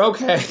Bugbear, but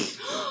okay.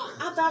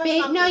 I thought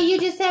it was No, you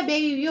just said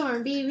Baby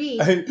Bjorn, BB.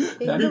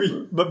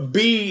 BB. But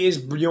B is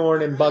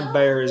Bjorn and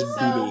Bugbear is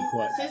BB.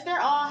 What? Since they're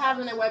all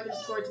having their weapons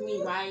towards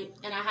me, right,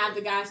 and I have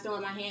the guy still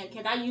in my hand,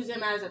 can I use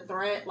him as a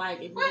threat?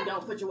 Like, if you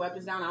don't put your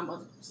weapons down, I'm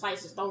gonna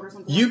slice his throat or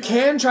something. You like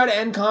can try to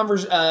end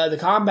the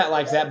combat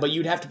like that, but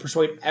you'd have to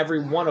persuade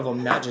every one of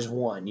them, not just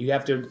one. You'd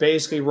have to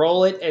basically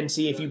roll it and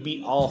see if you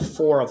beat all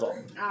 4 of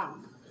them. that? Oh.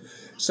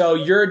 So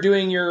you're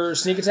doing your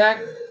sneak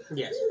attack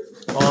Yes.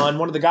 on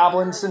one of the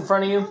goblins in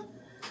front of you?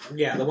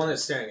 Yeah, the one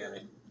that's staring at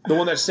me. The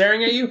one that's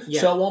staring at you?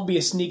 Yeah. So it won't be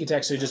a sneak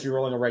attack, so you'll just be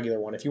rolling a regular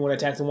one. If you want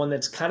to attack the one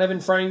that's kind of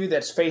in front of you,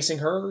 that's facing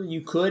her,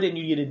 you could, and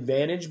you get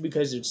advantage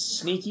because it's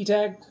sneaky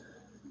attack.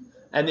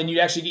 And then you'd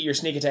actually get your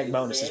sneak attack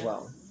bonus as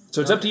well.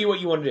 So it's up to you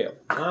what you want to do.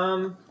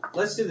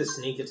 Let's do the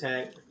sneak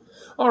attack.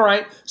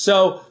 Alright,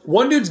 so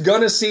one dude's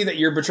gonna see that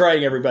you're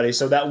betraying everybody,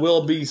 so that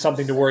will be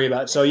something to worry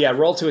about. So yeah,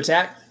 roll to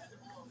attack.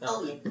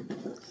 Oh, yeah.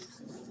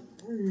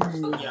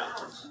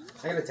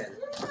 I got a 10.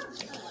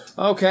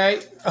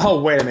 Okay.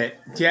 Oh, wait a minute.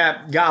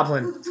 Yeah,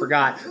 Goblin.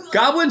 Forgot.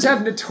 Goblins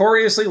have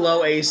notoriously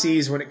low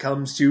ACs when it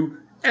comes to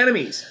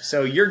enemies,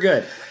 so you're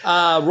good.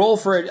 Roll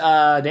for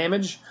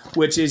damage,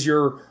 which is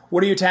your...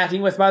 What are you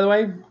attacking with, by the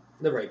way?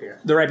 The rapier.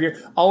 The rapier.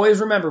 Always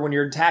remember, when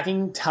you're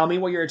attacking, tell me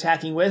what you're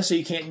attacking with, so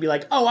you can't be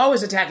like, oh, I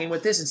was attacking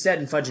with this instead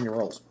and fudging your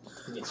rolls.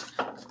 Yes.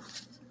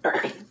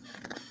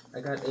 I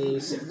got a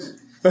 6.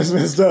 That's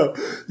messed up.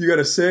 You got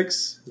a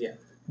 6? Yeah.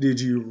 Did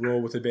you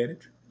roll with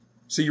advantage?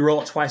 So you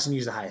roll it twice and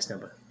use the highest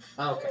number.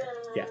 Oh, okay.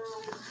 Yeah.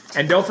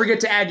 And don't forget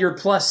to add your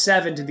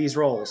 +7 to these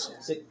rolls.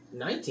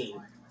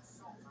 19.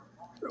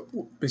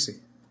 Let me see.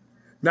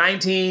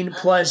 19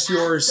 plus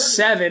your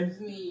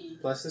 7.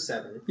 Plus the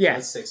 7. Yeah.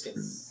 That's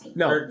 16.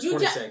 No. Or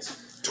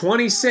 26.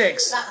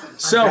 26.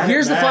 So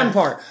here's the fun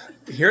part.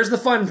 Here's the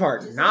fun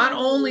part. Not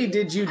only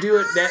did you do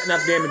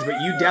enough damage,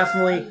 but you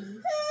definitely...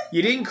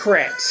 You didn't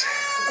crit.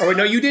 Oh,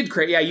 no, you did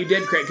crit. Yeah, you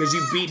did crit because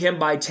you beat him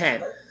by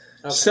 10.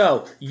 Okay.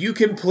 So, you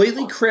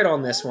completely crit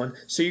on this one.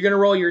 So, you're going to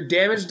roll your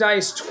damage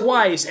dice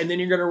twice, and then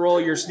you're going to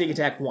roll your sneak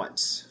attack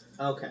once.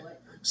 Okay.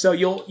 So,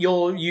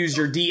 you'll use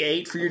your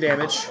D8 for your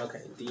damage.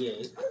 Okay,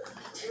 D8.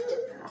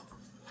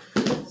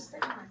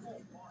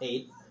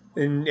 8.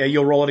 And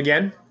you'll roll it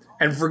again.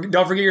 And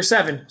don't forget your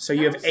 7. So,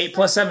 you have 8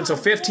 plus 7. So,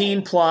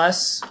 15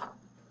 plus...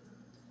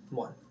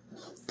 1.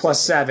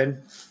 Plus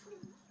 7.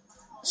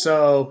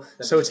 So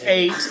it's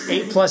 8.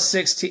 8 plus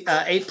 16.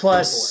 8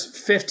 plus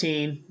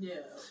 15. Yeah.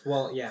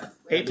 Well, yeah.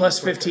 8 plus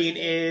 15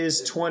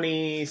 is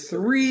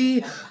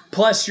 23,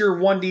 plus your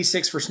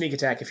 1d6 for sneak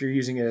attack if you're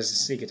using it as a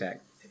sneak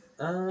attack.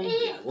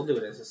 Yeah, we'll do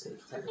it as a sneak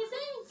attack.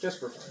 Just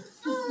for fun.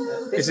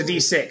 It's a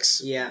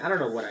d6. Yeah, I don't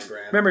know what I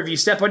grabbed. Remember, if you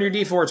step on your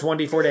d4, it's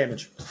 1d4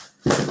 damage.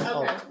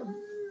 Okay.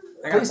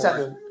 I got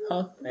 4.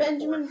 Huh?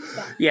 Benjamin.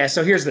 Yeah,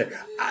 so here's the...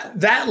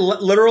 that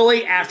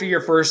literally, after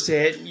your first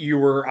hit,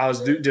 I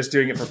was just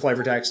doing it for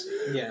flavor text.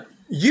 Yeah.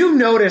 You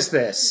notice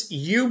this.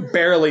 You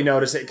barely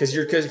notice it because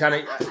you're kind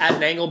of at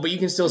an angle, but you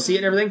can still see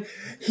it and everything.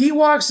 He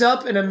walks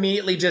up and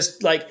immediately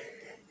just, like,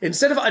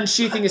 instead of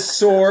unsheathing his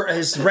sword,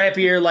 his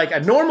rapier like a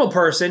normal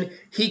person,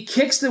 he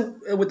kicks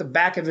with the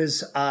back of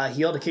his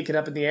heel to kick it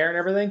up in the air and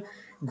everything,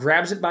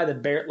 grabs it by the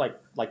bear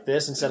like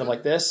this instead of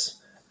like this,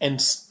 and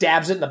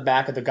stabs it in the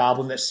back of the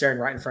goblin that's staring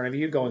right in front of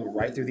you, going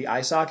right through the eye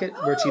socket,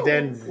 which he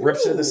then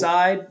rips to the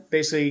side,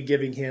 basically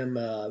giving him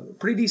a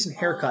pretty decent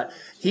haircut.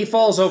 He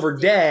falls over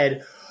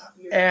dead,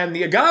 and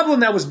the goblin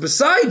that was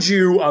beside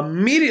you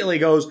immediately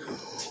goes,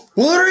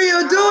 "What are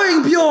you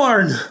doing,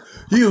 Bjorn?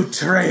 You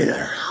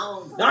traitor!"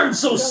 I'm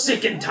so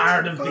sick and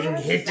tired of being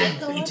hit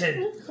and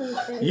beaten.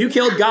 You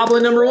killed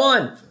goblin number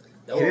 1.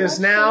 It is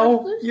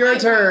now your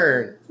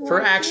turn for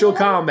actual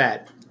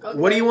combat.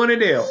 What do you want to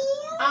do?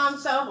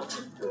 So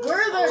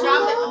where are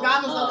the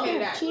goblins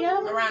located at?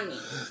 Around me.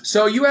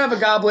 So you have a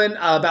goblin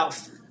about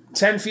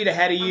 10 feet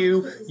ahead of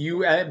you.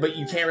 But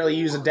you can't really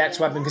use a dex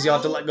weapon because you'll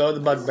have to let go of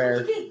the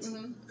bugbear.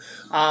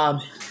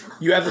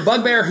 You have the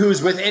bugbear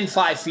who's within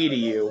 5 feet of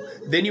you.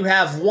 Then you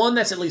have one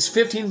that's at least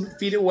 15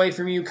 feet away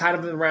from you, kind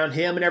of around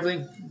him and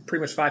everything.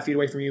 Pretty much 5 feet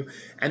away from you.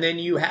 And then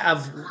you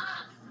have...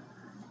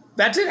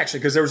 That's it,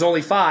 actually, because there was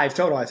only 5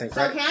 total, I think,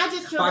 So right? can I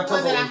just kill the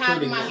one that I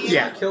have in my hand?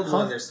 Yeah. I killed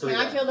one, there's 3.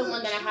 Can I kill the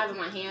one that I have in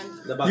my hand?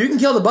 You can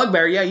kill the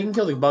bugbear. Yeah, you can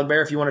kill the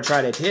bugbear if you want to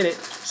try to hit it.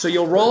 So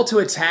you'll roll to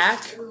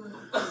attack.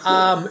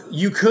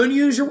 You can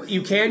use your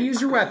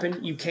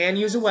weapon. You can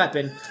use a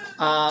weapon,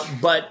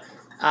 but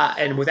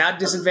and without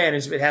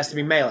disadvantage, it has to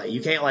be melee.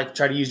 You can't like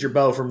try to use your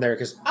bow from there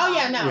because. Oh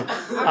yeah, no.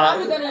 I'm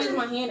probably gonna use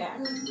my hand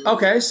axe.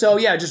 Okay, so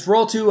yeah, just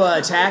roll to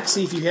attack.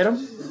 See if you hit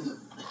him.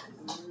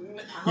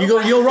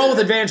 You'll roll with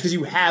advantage because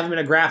you have him in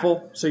a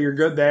grapple, so you're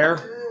good there.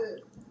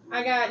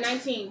 I got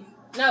 19.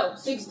 No,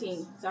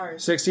 16. Sorry.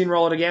 16.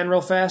 Roll it again,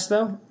 real fast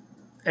though,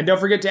 and don't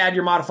forget to add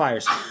your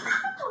modifiers.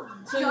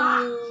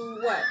 to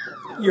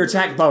what? Your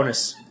attack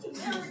bonus.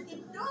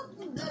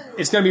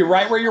 It's going to be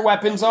right where your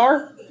weapons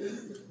are,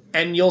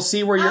 and you'll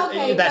see where your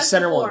Okay, that plus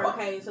center 4. one.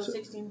 Okay, so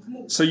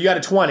 16. So you got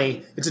a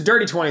 20. It's a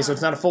dirty 20, so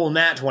it's not a full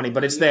nat 20,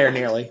 but it's there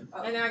nearly.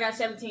 And then I got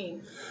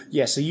 17.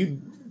 Yeah, so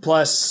you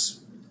plus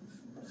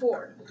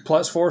 4.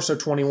 4, so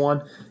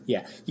 21.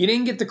 Yeah, you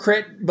didn't get the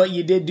crit, but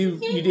you did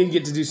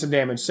get to do some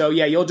damage. So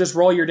yeah, you'll just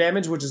roll your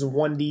damage, which is a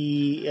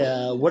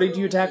 1d. What did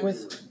you attack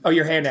with? Oh,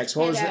 your hand axe.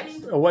 What was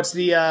it? What's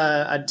the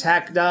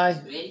attack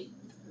die?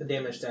 The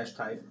damage dash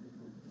type.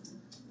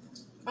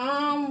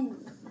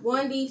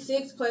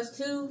 1d6 plus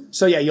 2.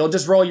 So yeah, you'll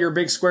just roll your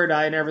big square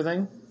die and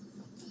everything.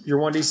 Your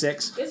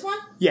 1d6. This one?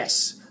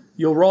 Yes,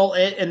 you'll roll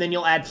it, and then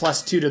you'll add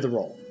plus 2 to the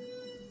roll.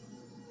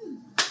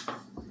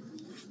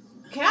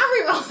 Can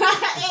I reroll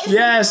that?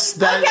 Yes,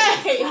 that.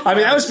 Okay. I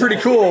mean, that was pretty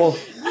cool.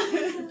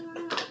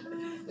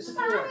 It's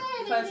 4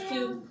 plus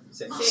 2.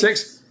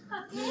 6.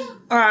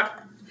 All right.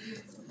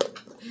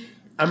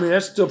 I mean,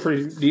 that's still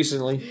pretty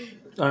decently.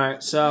 All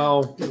right,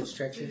 so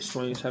Stretches.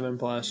 27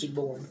 plus Big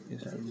boy.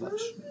 27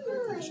 plus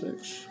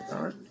 6.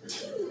 All right.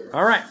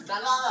 All right.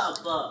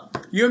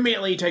 You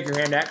immediately take your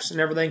hand axe and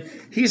everything.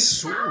 He's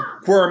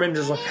squirming,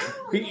 just like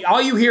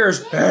all you hear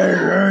is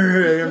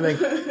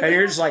everything, and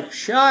you're just like,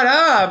 "Shut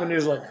up!" And you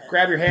just like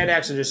grab your hand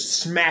axe and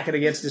just smack it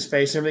against his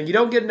face and everything. You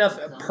don't get enough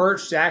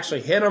perch to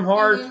actually hit him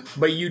hard,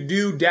 but you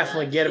do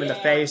definitely get him in the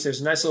face.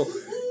 There's a nice little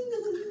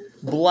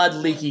blood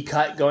leaky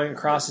cut going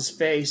across his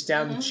face,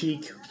 down the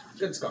cheek.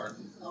 Good scar.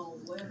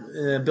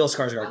 Bill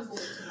Skarsgård.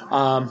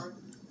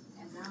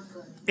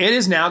 It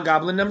is now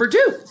Goblin number 2.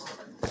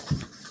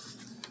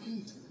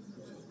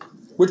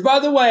 Which, by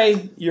the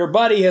way, your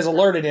buddy has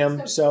alerted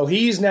him, so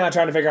he's now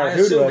trying to figure out I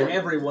who assume to.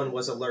 everyone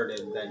was alerted.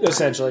 Then.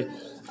 Essentially.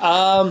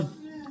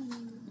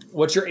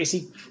 What's your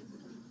AC?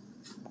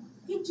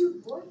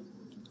 What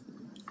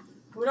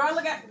do I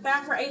look at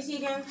back for AC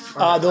again?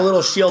 The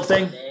little shield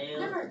thing.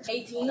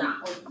 18.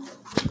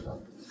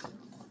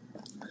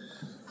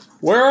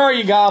 Where are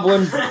you,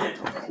 Goblin?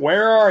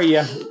 Where are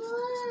you?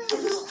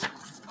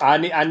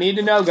 I need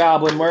to know,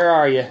 Goblin. Where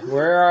are you?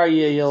 Where are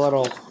you, you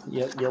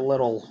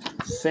little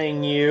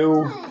thing,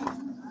 you?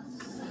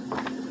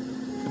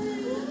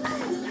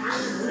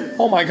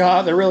 Oh my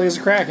God! There really is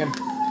a kraken.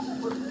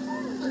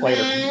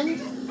 Later.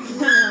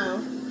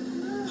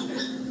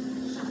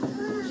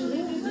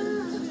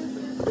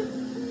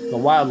 The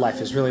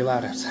wildlife is really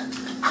loud outside.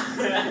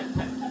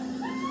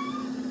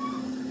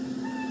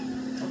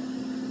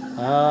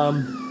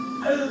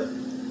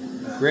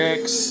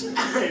 Grix.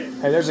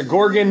 Hey, there's a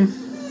Gorgon,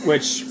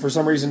 which for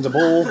some reason is a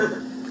bull.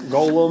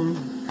 Golem.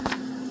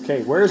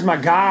 Okay, where's my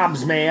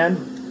gobs, man?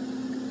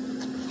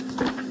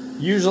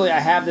 Usually I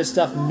have this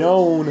stuff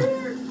known.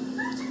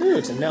 Ooh,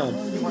 it's a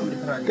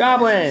gnome.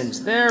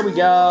 Goblins. There we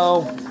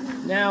go.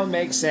 Now it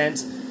makes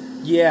sense.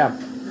 Yeah.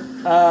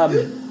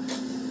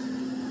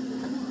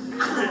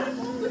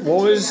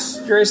 What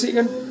was your AC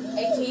again?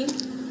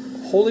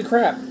 18. Holy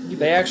crap.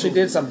 They actually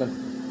did something.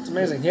 It's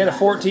amazing. He had a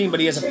 14, but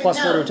he has a plus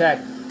 4 to attack.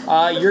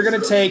 You're going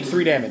to take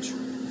 3 damage.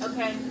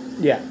 Okay.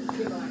 Yeah.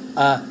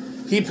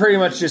 He pretty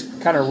much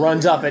just kind of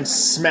runs up and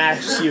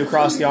smacks you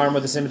across the arm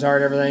with the scimitar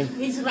and everything.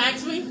 He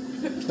smacks me?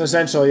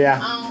 Essentially, yeah.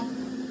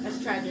 That's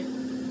tragic.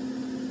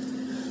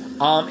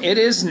 It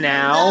is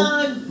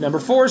now number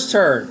 4's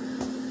turn.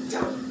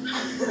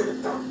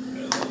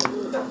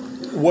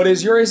 What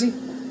is your AC?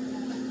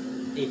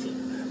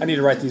 18. I need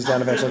to write these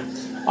down eventually.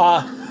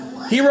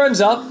 He runs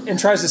up and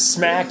tries to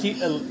smack you.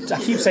 I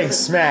keep saying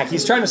smack.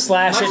 He's trying to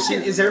slash at you.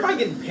 Is everybody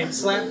getting pimp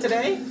slapped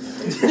today?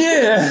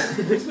 Yeah.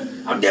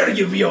 How dare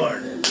you,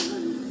 Bjorn?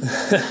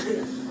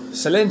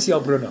 Silenzio,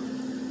 Bruno.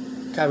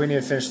 God, we need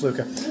to finish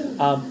Luca.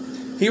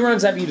 He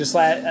runs up you to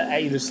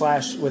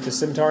slash with the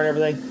scimitar and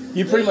everything.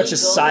 You pretty much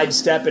just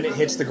sidestep and it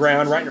hits the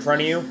ground right in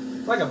front of you.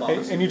 Like a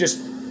boss. And you just,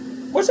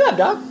 what's up,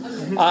 Doc?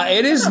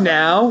 It is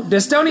now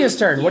Destonia's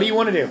turn. What do you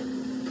want to do?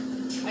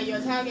 Are you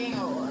attacking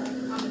or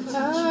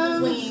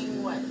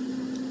fleeing what?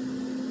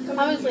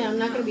 Obviously, I'm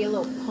not going to be a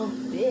little punk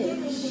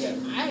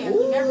bitch. I am.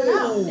 You never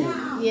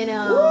know. You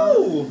know,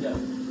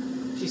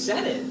 Ooh. She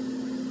said it.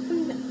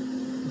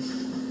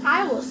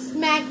 I will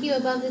smack you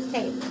above this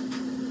table.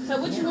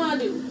 So what you want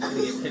to do? I'm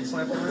gonna get pimp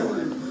slapped in real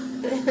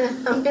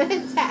life. I'm going to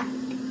attack.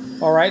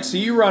 All right, so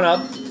you run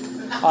up.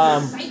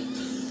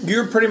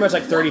 You're pretty much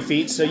like 30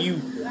 feet, so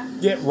you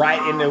get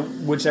right into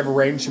whichever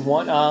range you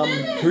want.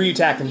 Who are you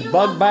attacking, the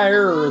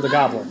bugbear or the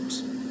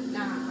goblins?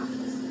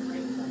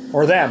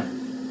 Or them?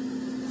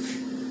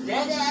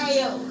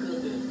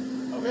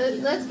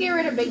 Let's get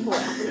rid of Big Boy.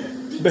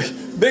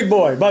 Big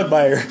boy,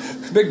 bugbear.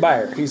 Big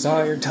bear. He's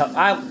iron tough.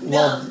 I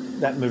love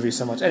that movie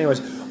so much. Anyways,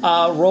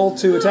 roll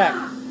to attack.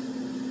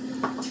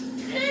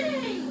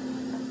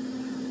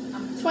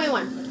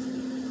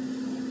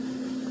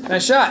 21.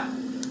 Nice shot.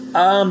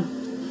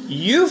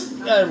 You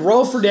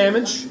roll for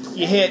damage.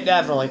 You hit,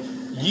 definitely.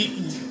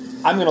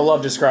 I'm going to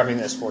love describing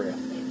this for you.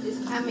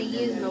 I'm going to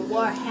use my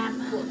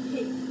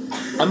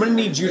warhammer. I'm going to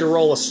need you to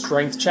roll a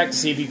strength check to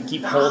see if you can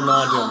keep holding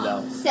on to him,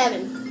 though.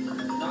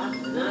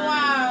 7.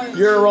 Wow.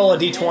 You're gonna roll a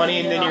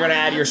d20, and then you're gonna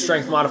add your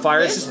strength modifier.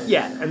 It's just,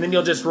 yeah, and then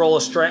you'll just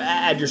roll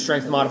add your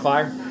strength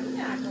modifier.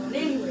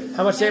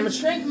 How much damage?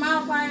 Strength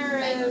modifier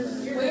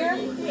is where?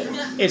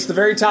 It's the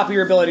very top of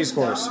your ability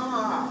scores.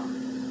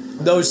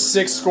 Those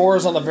 6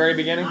 scores on the very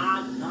beginning.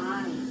 I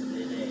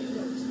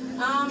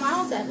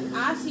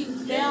see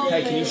spells.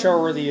 Hey, can you show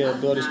her where the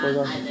ability scores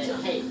are?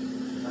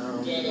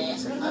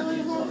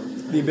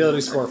 The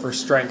ability score for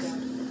strength.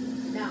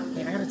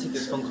 Hey, I gotta take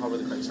this phone call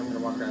really quick, so I'm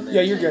gonna walk around there.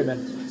 Yeah, you're good,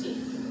 man.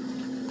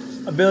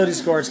 Ability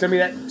score. It's gonna be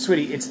that,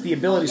 sweetie. It's the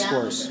ability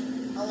scores.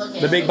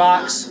 The big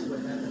box.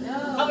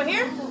 Over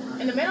here?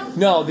 In the middle?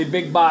 No, the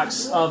big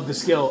box of the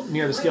skill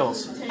near the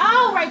skills.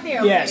 Oh, right there.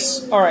 Okay.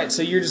 Yes. All right.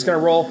 So you're just gonna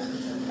roll,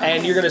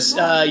 and you're gonna just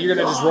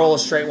roll a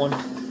straight one.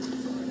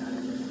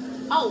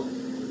 Oh.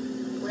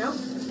 Well,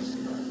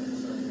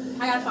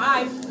 I got a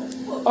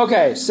 5.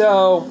 Okay. So,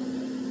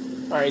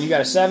 all right, you got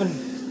a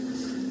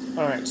 7.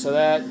 All right. So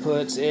that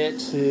puts it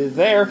to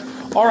there.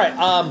 All right.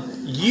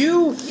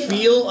 You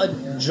feel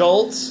a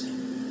jolt.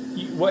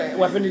 What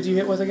weapon did you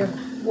hit with again?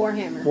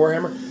 Warhammer.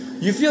 Warhammer.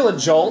 You feel a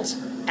jolt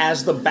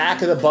as the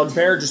back of the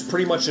bugbear just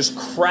pretty much just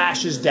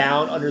crashes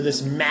down under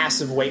this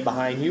massive weight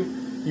behind you.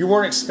 You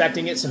weren't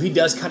expecting it, so he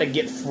does kind of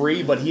get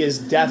free, but he is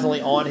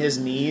definitely on his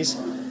knees,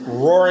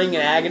 roaring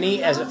in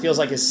agony as it feels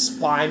like his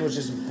spine was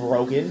just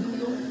broken.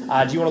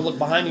 Do you want to look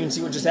behind you and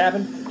see what just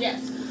happened?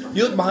 Yes.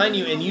 You look behind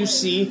you and you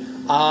see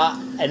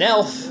an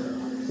elf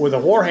with a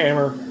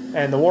warhammer,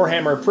 and the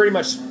warhammer pretty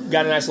much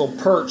got a nice little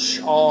perch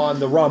on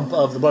the rump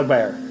of the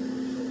bugbear.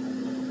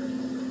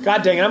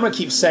 God dang it, I'm going to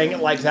keep saying it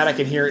like that. I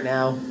can hear it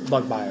now.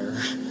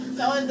 Bugbear.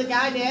 So is the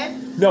guy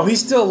dead? No,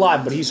 he's still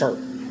alive, but he's hurt.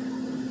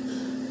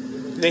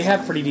 They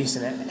have pretty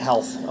decent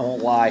health, I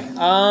won't lie.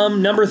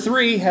 Number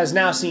 3 has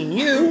now seen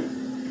you.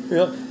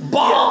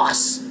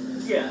 Boss!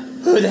 Yeah.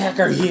 Who the heck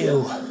are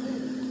you?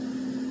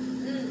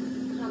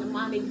 Trying to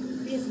mind their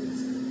business.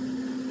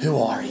 Who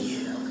are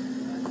you?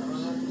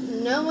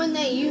 No one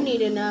that you need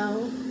to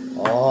know.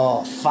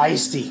 Oh,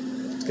 feisty.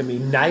 It's going to be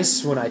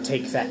nice when I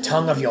take that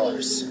tongue of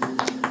yours.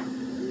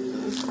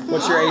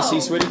 What's your AC,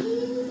 sweetie?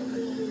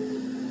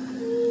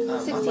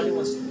 My buddy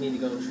wants me to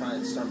go try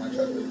and start my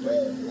truck real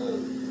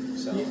quick.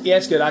 So. Yeah,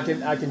 it's good. I can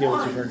deal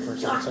with your turn for a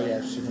second. So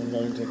yeah, she can go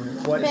and take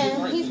it. What?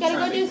 Ben, he's gotta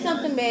go do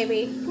something,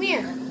 baby. Come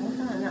here.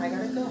 I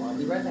gotta go. I'll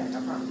be right back.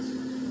 I promise.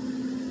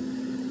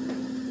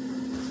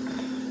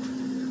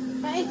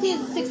 My AC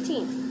is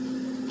 16.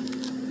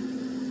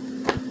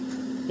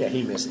 Yeah,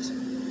 he misses.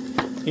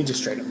 He just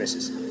straight up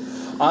misses.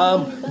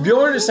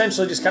 Bjorn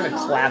essentially just kind of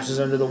collapses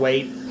under the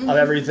weight of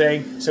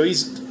everything. So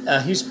he's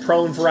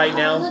prone for right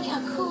now.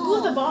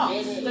 Who's the boss?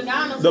 The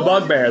guy on the The floor?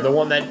 bugbear, the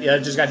one that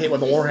just got hit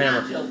with the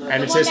warhammer,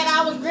 and The it's one his, that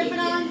I was gripping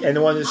on? and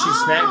the one that she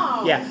Oh.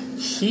 smacked. Yeah,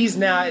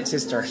 it's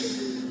his turn,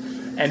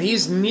 and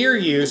he's near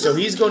you, so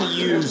he's going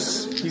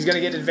to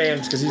get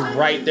advantage because he's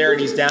right there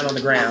and he's down on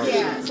the ground.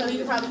 Yeah, so he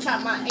could probably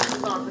chop my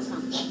ankles off or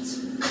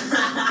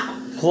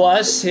something.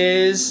 Plus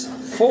his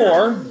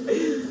 4.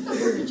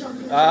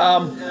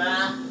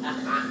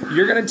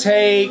 You're gonna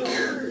take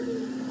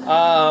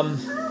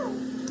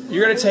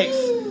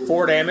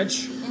 4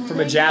 damage from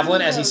a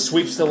javelin as he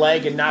sweeps the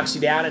leg and knocks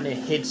you down, and it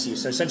hits you.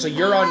 So essentially,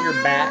 you're on your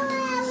back.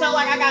 So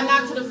like I got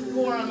knocked to the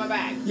floor on my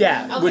back.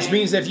 Yeah, Okay. which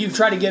means that if you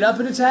try to get up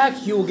and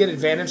attack, you will get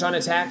advantage on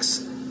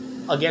attacks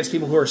against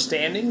people who are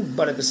standing.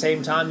 But at the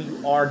same time,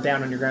 you are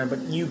down on your ground.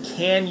 But you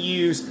can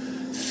use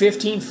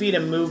 15 feet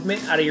of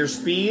movement out of your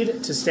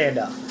speed to stand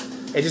up.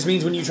 It just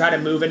means when you try to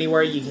move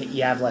anywhere,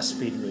 you have less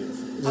speed to move.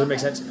 Does that make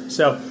sense?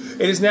 So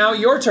it is now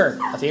your turn,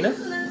 Athena.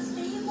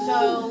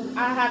 So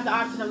I have the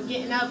option of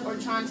getting up or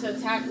trying to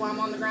attack while I'm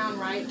on the ground,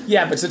 right?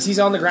 Yeah, but since he's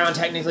on the ground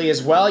technically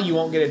as well, you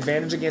won't get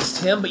advantage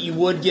against him, but you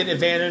would get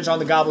advantage on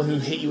the goblin who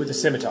hit you with the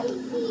scimitar.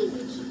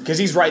 Because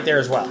he's right there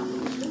as well.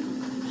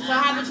 So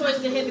I have the choice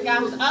to hit the guy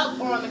who's up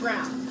or on the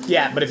ground.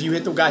 Yeah, but if you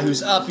hit the guy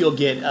who's up, you'll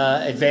get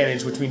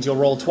advantage, which means you'll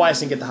roll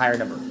twice and get the higher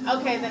number.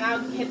 Okay, then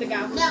I'll hit the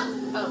guy who's up.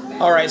 Okay.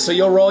 All right, so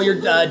you'll roll your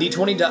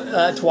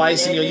d20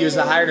 twice, and you'll use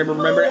the higher number.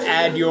 Remember,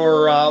 add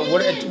your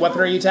what weapon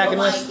are you attacking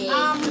with?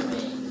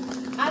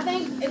 I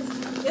think it's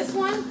this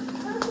one.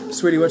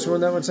 Sweetie, which one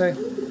that would say?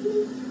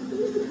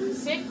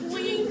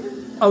 Sickly.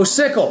 Oh,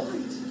 sickle.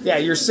 Yeah,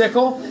 your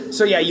sickle.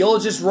 So yeah, you'll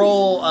just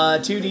roll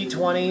 2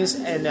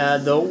 d20s, and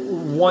the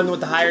one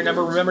with the higher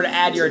number. Remember to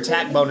add your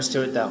attack bonus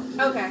to it, though.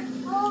 Okay.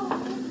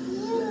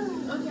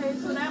 Okay,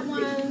 so that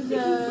one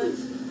does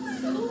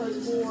 7 plus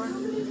 4.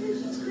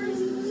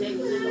 6.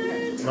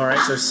 Okay. All right,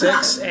 so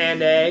 6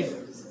 and a.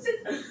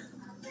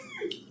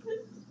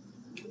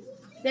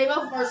 They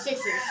both are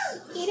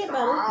 6s. Eat it,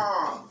 buddy.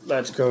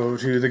 Let's go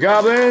to the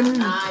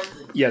goblin.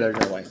 Yeah, there's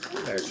no way.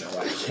 There's no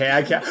way.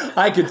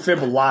 I could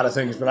fib a lot of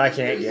things, but I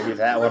can't give you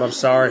that one. I'm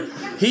sorry.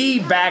 He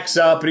backs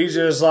up, and he's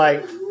just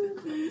like,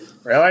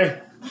 really?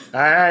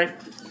 All right.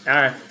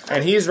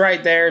 And he's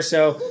right there,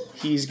 so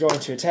he's going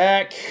to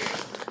attack,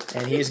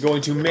 and he is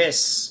going to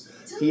miss.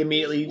 He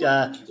immediately,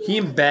 he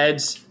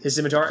embeds his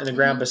scimitar in the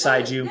ground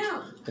beside you,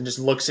 and just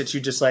looks at you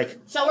just like,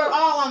 So we're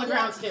all on the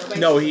ground still.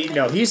 No,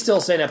 he's still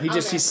staying up. He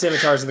just sees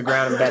scimitars in the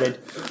ground embedded.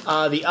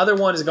 The other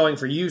one is going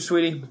for you,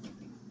 sweetie.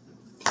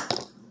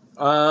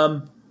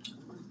 Nope.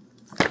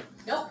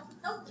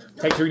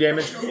 Take 3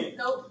 damage.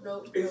 Nope.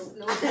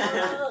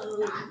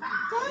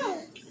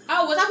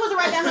 Oh, was I supposed to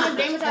write down how much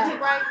damage I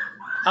take, right?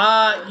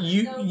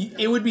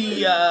 It would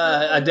be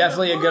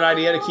definitely a good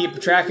idea to keep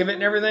track of it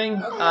and everything.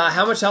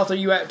 How much health are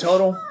you at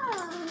total?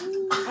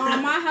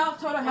 My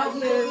total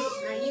health is.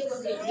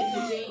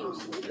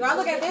 Do I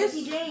look at this?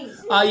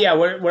 Yeah,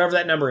 whatever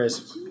that number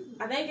is.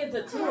 I think it's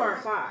a 2 or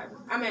a 5.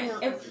 I mean,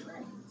 if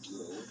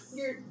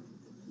you're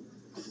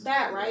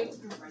that right?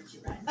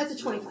 That's a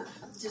 25.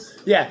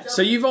 Yeah,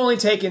 so you've only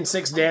taken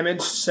 6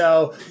 damage,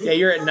 so yeah,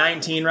 you're at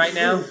 19 right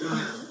now.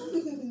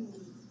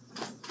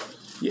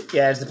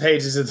 Yeah, it's the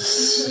pages of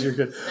this. You're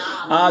good.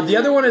 The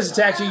other one has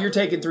attacked you. You're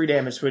taking 3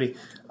 damage, sweetie.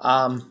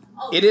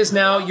 It is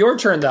now your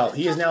turn, though.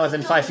 He is now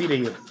within 5 feet of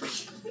you.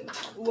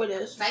 What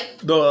is?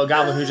 The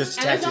goblin who just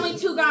attacked and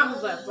there's you. only 2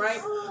 goblins left,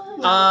 right?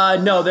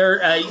 No,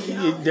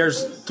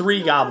 there's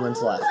 3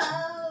 goblins left.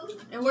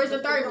 And where's the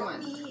third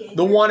one?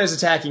 The one is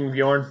attacking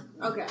Bjorn.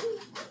 Okay.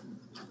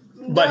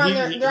 But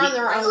they're on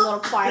their own little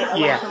fight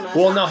away from us.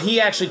 Well, no, he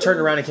actually turned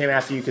around and came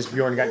after you because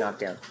Bjorn got knocked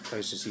down. So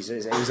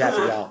he's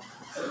after y'all.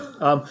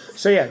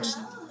 So yeah, just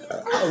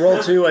roll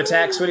to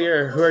attack, sweetie.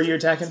 Or who are you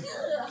attacking?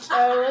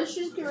 Let's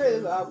just get rid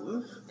of the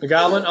goblin. The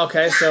goblin.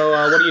 Okay, so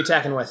what are you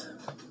attacking with?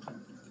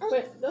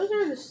 Wait, those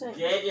aren't the same.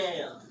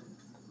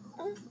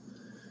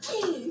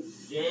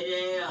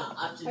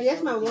 I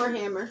guess my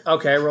warhammer.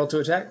 Okay, roll to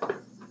attack.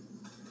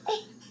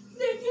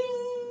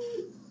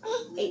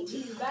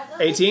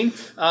 18.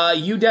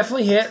 You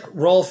definitely hit.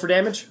 Roll for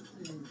damage.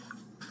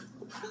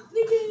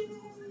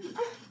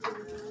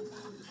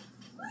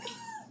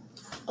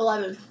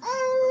 $11.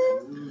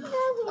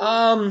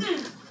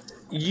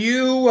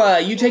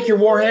 You take your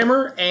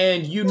warhammer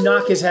and you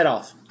knock his head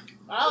off.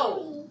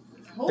 Oh.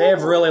 They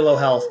have really low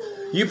health.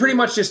 You pretty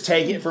much just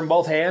take it from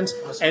both hands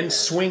and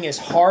swing as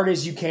hard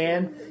as you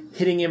can,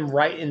 hitting him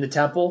right in the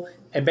temple.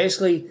 And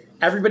basically,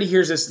 everybody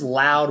hears this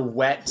loud,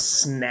 wet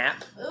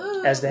snap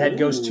as the head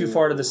goes too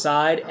far to the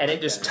side, and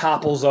it just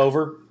topples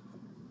over.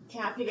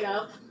 Can I pick it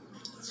up?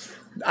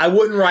 I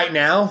wouldn't right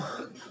now.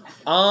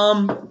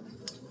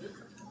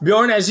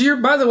 Bjorn,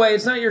 by the way,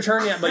 it's not your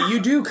turn yet, but you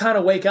do kind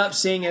of wake up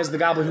seeing as the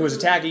goblin who was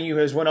attacking you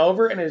has went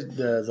over, and as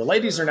the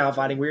ladies are now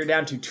fighting. We are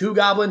down to 2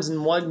 goblins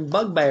and 1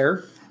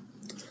 bugbear.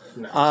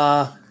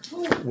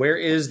 Where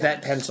is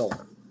that pencil?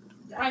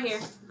 Right here.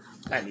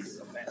 I need to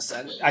go fast.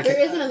 There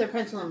is another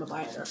pencil on the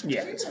binder.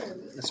 Yeah, it's fine.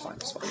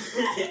 It's fine.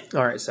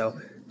 All right, so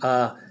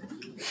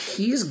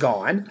he's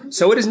gone.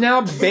 So it is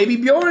now Baby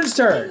Bjorn's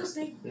turn.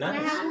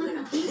 Nice.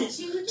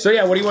 So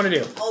yeah, what do you want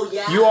to do? Oh,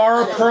 yeah. You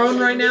are prone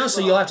right now,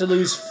 so you'll have to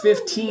lose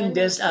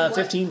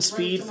 15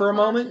 speed for a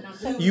moment.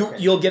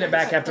 You'll get it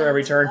back after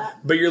every turn,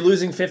 but you're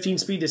losing 15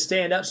 speed to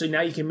stand up, so now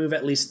you can move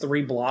at least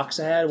 3 blocks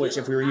ahead, which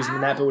if we were using the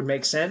map, it would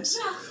make sense.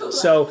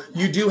 So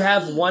you do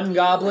have 1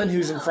 goblin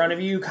who's in front of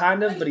you,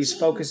 kind of, but he's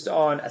focused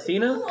on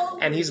Athena,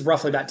 and he's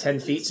roughly about 10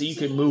 feet, so you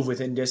can move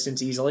within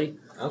distance easily.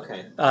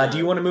 Okay. Do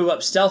you want to move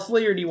up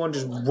stealthily, or do you want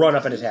to just run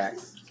up and attack?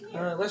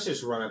 Let's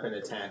just run up and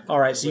attack. All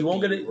right, so you won't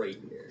get it. Right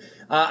here.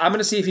 I'm going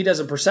to see if he does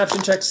a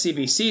perception check to see if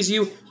he sees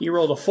you. He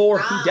rolled a 4.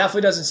 He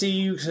definitely doesn't see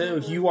you, so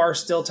you are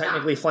still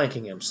technically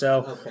flanking him.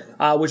 So,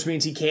 which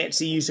means he can't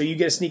see you, so you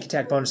get a sneak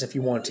attack bonus if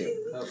you want to.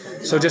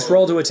 Okay. So just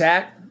roll to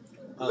attack.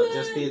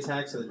 Just the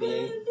attacks of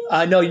the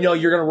D8? No,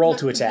 you're going to roll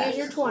to attack. Use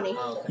your 20.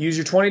 Okay. Use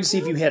your 20 to see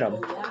if you hit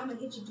him.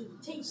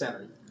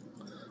 7.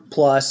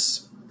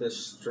 Plus... The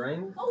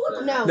string?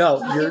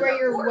 No, you see where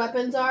your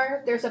weapons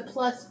are? There's a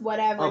plus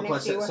whatever next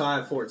plus to you. so I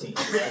have 14.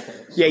 Okay.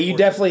 Yeah, you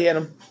definitely hit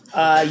him.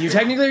 You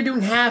technically are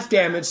doing half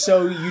damage,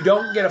 so you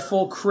don't get a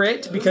full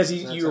crit because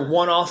you're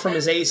 1 off from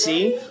his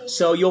AC.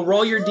 So you'll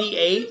roll your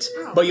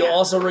D8, but you'll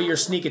also roll your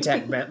sneak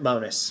attack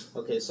bonus.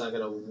 Okay, so I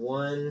got a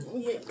 1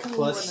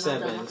 plus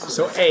 7.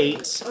 So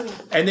 8,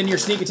 and then your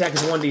sneak attack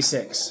is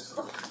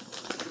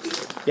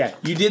 1d6. Yeah,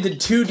 you did the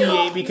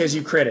 2d8 because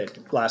you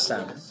critted last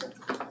time.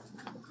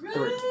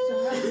 3.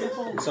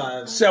 So I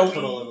have a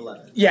total of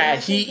 11. Yeah,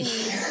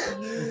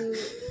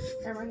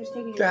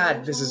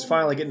 God, this is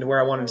finally getting to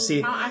where I wanted to see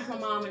it. I'll ask my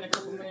mom in a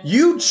couple minutes.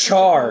 You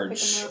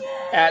charge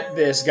at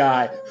this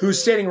guy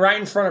who's standing right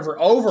in front of her,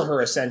 over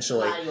her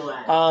essentially.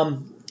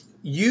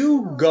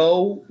 You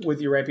go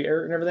with your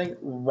rapier and everything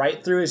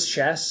right through his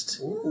chest,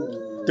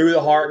 through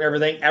the heart and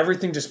everything.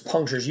 Everything just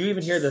punctures. You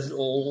even hear the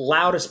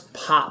loudest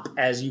pop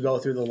as you go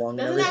through the lung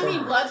and Doesn't everything. that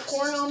mean blood's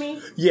pouring on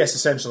me? Yes,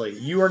 essentially.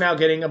 You are now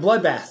getting a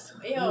bloodbath.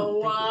 Ew,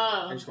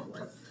 wow. I just want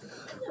one.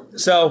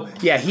 So,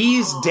 yeah,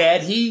 he's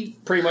dead. He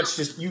pretty much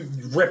just, you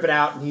rip it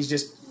out and he's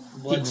just...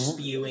 Blood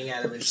spewing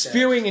out of his chest.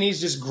 Spewing and he's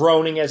just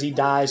groaning as he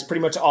dies. Pretty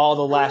much all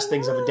the last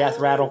things of a death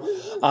rattle.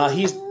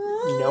 He's...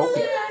 Nope.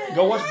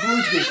 Go watch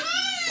Bluesby.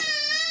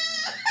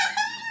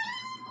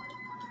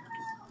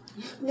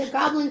 The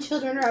goblin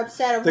children are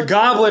upset. The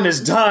goblin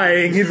is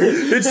dying.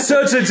 It's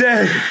such a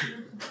day.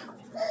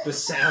 The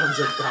sounds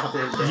of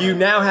goblin death. You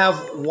now have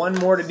 1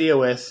 more to deal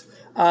with.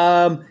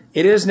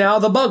 It is now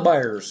the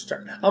Bugbear's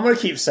turn. I'm going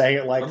to keep saying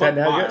it like that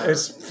now. Bugbear.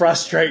 It's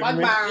frustrating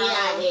me.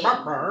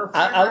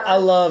 I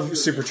love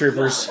Super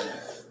Troopers,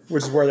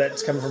 which is where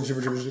that's coming from,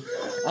 Super Troopers.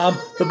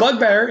 The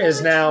Bugbear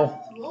is now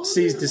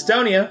sees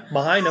Destonia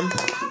behind him.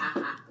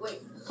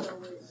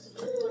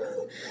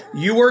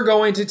 You were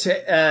going to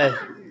take...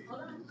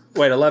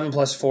 wait, 11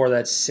 plus 4,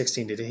 that's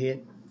 16. Did it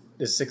hit?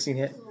 Does 16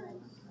 hit?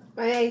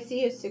 My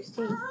AC is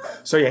 16.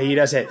 So yeah, he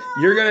does hit.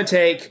 You're going to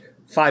take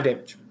 5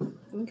 damage.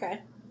 Okay.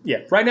 Yeah,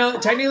 right now,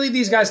 technically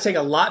these guys take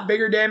a lot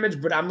bigger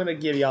damage, but I'm going to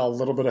give y'all a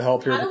little bit of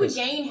help here. How do we because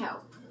gain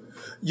health?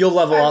 you'll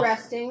level By up.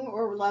 resting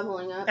or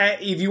leveling up.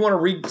 If you want to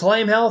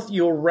reclaim health,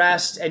 you'll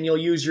rest and you'll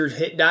use your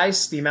hit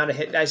dice, the amount of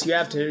hit dice you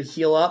have to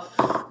heal up.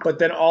 But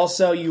then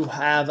also you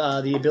have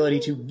the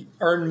ability to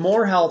earn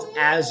more health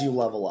as you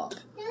level up.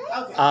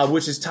 Okay.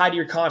 Which is tied to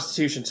your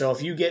constitution. So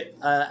if you get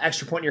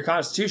extra point in your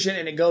constitution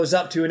and it goes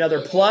up to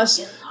another plus,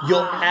 you'll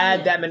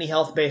add that many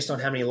health based on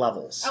how many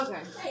levels. Okay.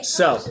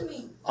 So,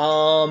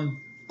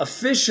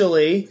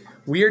 officially,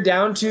 we are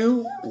down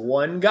to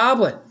 1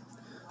 goblin.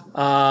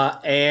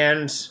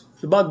 And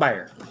the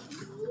Bugbear.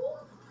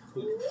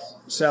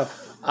 So,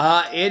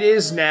 it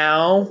is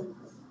now...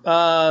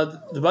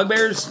 the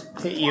Bugbear's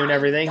hit you and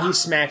everything. He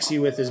smacks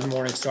you with his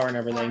Morning Star and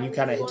everything. You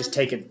kind of just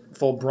take it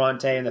full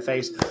Bronte in the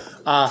face.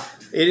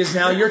 It is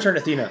now your turn,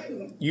 Athena.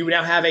 You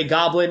now have a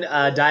goblin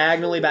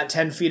diagonally about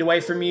 10 feet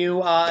away from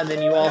you, and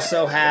then you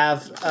also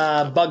have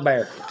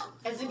Bugbear.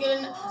 Is it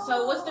good?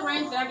 So what's the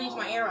range that I can use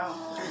my arrow?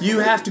 You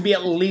have to be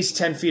at least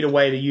 10 feet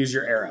away to use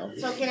your arrow.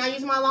 So can I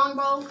use my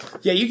longbow?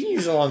 Yeah, you can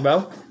use a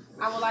longbow.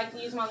 I would like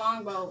to use my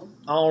longbow.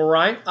 All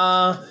right.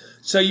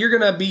 So you're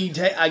going to be,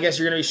 I guess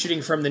you're going to be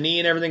shooting from the knee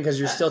and everything because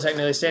you're still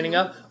technically standing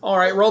up. All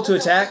right, roll to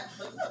attack.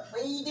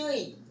 What are you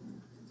doing?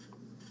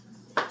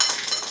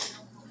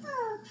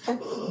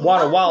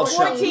 What a wild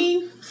shot.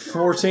 14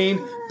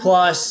 14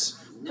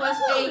 plus... plus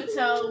 8,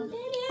 so...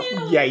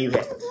 Yeah, you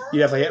hit. You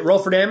definitely hit. Roll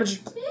for damage.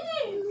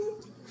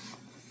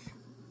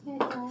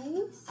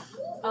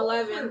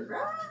 11.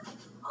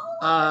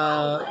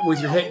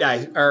 With your hit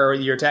dice, or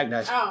your attack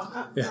dice.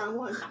 Oh, Yeah. Wrong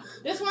one.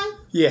 this one?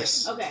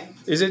 Yes. Okay.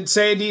 Is it,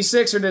 say, a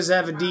D6, or does it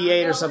have a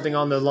D8 or something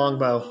on the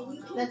longbow?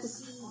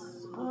 That's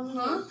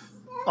Huh?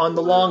 On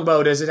the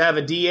longbow, does it have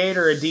a D8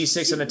 or a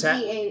D6 in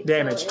attack D8,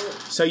 damage?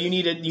 So you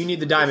need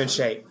the diamond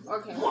shape.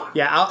 Okay.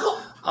 Yeah,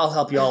 I'll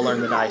help you all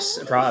learn the dice.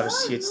 I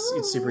promise.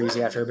 It's super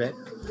easy after a bit.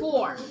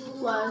 4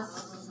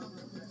 plus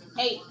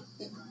 8.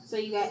 So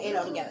you got 8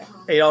 altogether.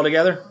 8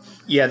 altogether?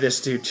 Yeah,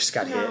 this dude just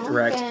got hit.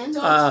 Wrecked. Ben.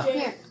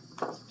 Here.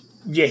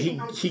 Yeah,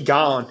 he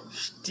gone.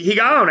 He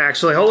gone,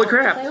 actually. Holy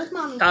crap. Play with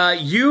mommy.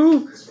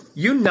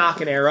 You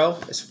knock an arrow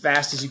as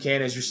fast as you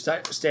can as you're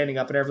standing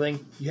up and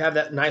everything. You have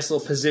that nice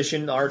little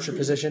position, the archer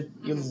position.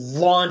 You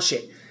launch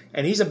it.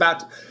 And he's about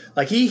to...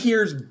 Like, he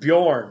hears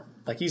Bjorn.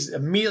 Like, he's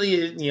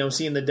immediately,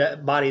 seeing the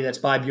body that's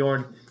by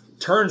Bjorn.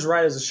 Turns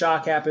right as the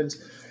shock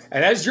happens.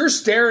 And as you're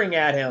staring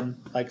at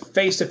him, like,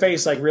 face to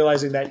face, like,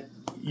 realizing that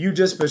you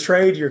just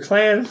betrayed your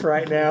clan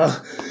right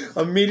now,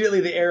 immediately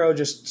the arrow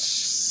just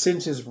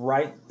cinches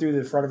right through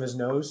the front of his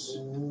nose,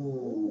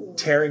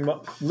 tearing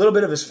a little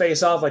bit of his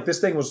face off. Like, this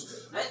thing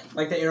was...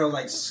 Like the arrow,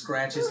 like,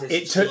 scratches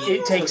his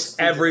It takes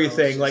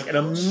everything, like, and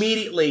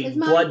immediately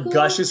blood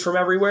gushes from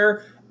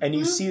everywhere, and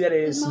you see that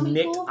it is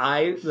nicked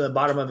the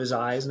bottom of his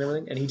eyes and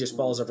everything, and he just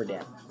falls over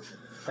dead.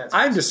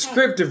 I'm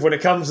descriptive when it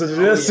comes to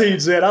the death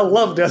scenes, man. I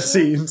love death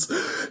scenes.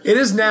 It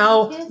is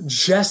now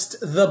just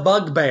the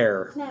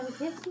Bugbear.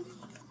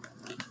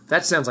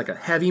 That sounds like a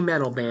heavy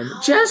metal band.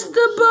 Just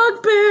the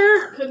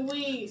Bugbear. Could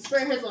we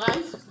spare his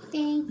life?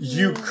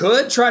 You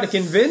could try to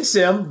convince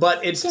him,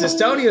 but it's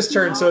Destonia's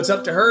turn, so it's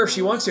up to her if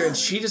she wants to, and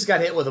she just got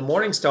hit with a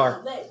Morning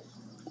Star.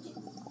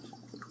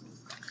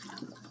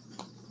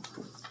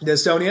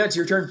 Destonia, it's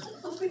your turn.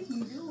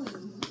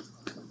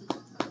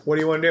 What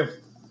do you want to do?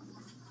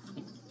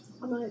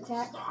 I'm going to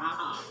attack.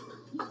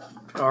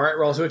 All right,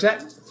 roll to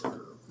attack.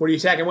 What are you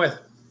attacking with?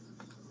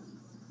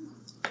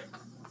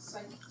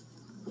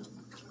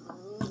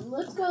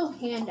 Let's go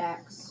hand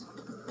axe.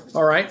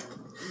 All right.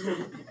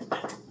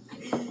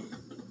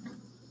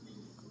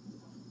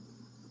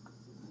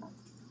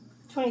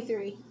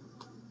 23.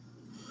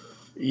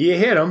 You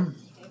hit him.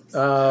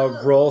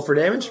 Roll for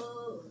damage.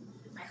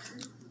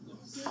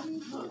 I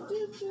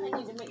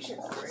need to make sure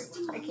it's correct.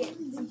 I can't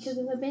see because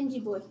of a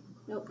Benji boy.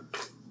 Nope.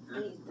 I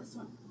need this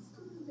one.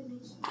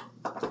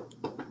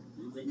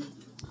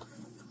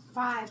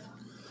 5.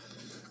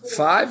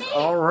 5.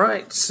 All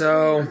right.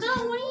 So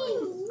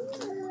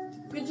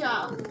Good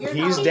job.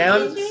 he's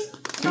down.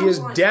 He is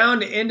down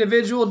to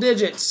individual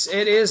digits.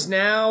 It is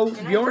now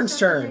Bjorn's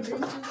turn.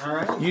 All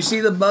right. You see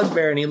the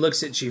Bugbear, and he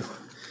looks at you.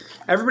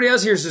 Everybody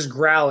else here is just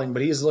growling,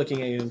 but he's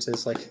looking at you and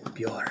says, like,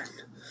 Bjorn,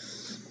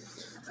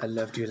 I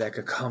loved you like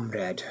a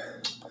comrade.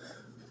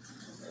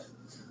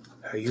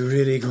 Are you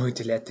really going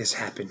to let this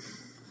happen?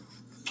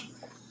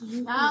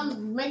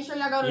 Make sure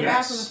y'all go to the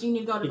Yes. bathroom if you need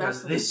to go to the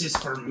Because bathroom. this is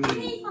for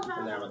me.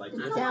 And I would like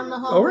to. Down the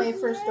hallway,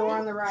 first door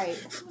on the right.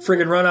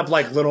 Friggin' run up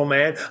like little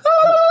man.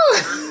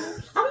 Ah!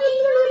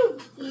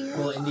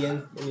 Little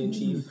Indian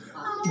chief.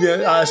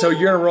 Yeah. So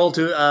you're gonna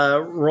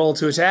roll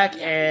to attack,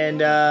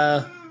 and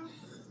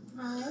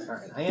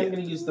Alright, I am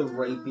going to use the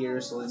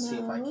rapier, so let's see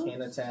if I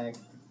can attack.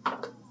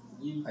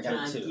 I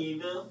got a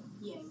 2.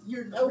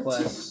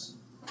 Plus...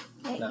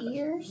 nothing.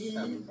 Ears?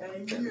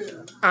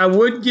 I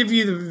would give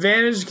you the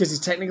advantage because he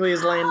technically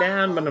is laying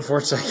down, but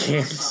unfortunately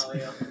I can't.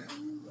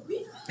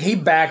 He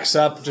backs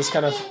up, just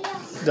kind of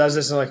does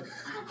this and like,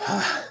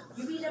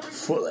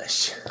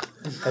 foolish,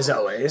 as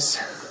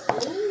always.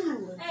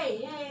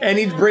 And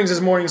he brings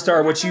his Morning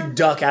Star, which you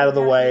duck out of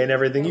the way and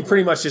everything. You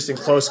pretty much just in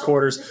close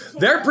quarters.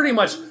 They're pretty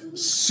much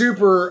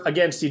super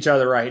against each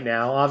other right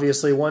now.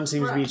 Obviously, one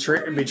seems to be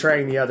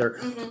betraying the other.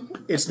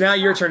 It's now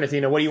your turn,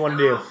 Athena. What do you want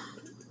to do?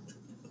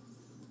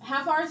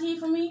 How far is he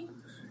from me?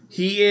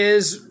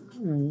 He's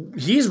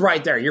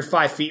right there. You're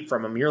 5 feet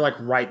from him. You're like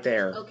right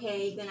there.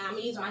 Okay, then I'm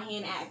going to use my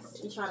hand axe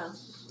and try to...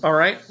 All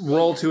right,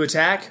 roll to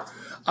attack.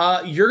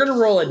 You're going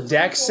to roll a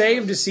dex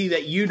save to see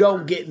that you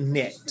don't get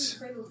nicked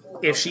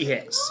if she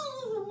hits.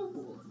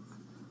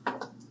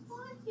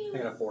 I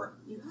got a 4.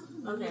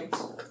 Okay.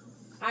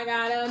 I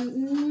got a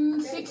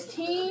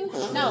 16.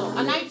 No,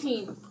 a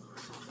 19.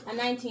 A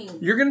 19.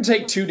 You're going to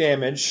take 2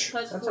 damage.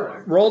 Plus That's 4.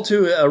 alright.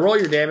 Roll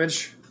your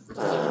damage.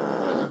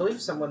 I believe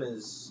someone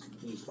has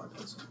used my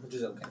pencil, which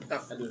is okay.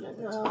 I do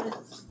know.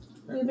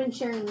 We've been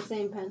sharing the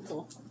same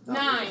pencil.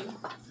 9.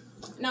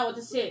 No, it's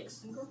a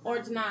 6. Or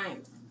it's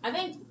 9. I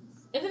think...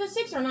 Is it a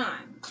 6 or 9?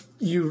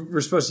 You were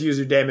supposed to use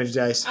your damage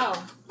dice.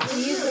 Oh. I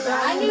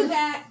knew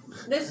that.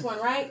 This one,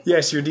 right?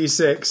 Yes, your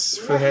D6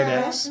 for the hand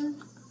axe.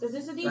 Is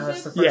this a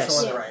That's the D6? first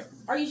Yes. one, right?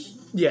 Are you...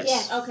 Yes.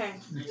 Yes. Okay.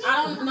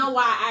 I don't know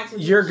why I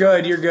actually... You're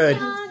good. You're good.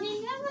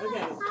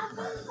 Okay.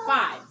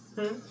 5.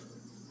 Go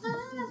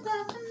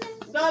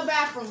to the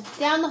bathroom.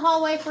 Down the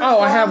hallway for Oh,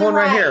 I have one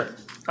right here.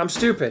 I'm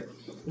stupid.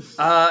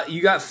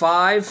 You got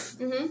 5.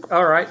 Mm-hmm.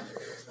 All right.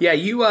 Yeah,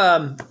 you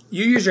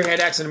use your hand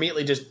axe and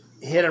immediately just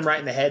hit him right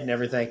in the head and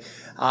everything.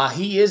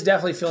 He is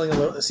definitely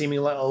seeming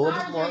a little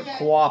bit more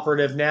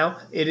cooperative now.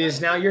 It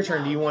is now your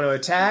turn. Do you want to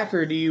attack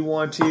or do you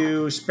want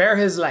to spare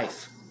his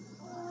life?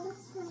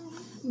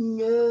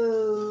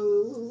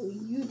 No,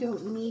 you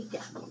don't need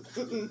that.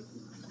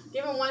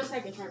 Give him 1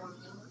 second, Trevor.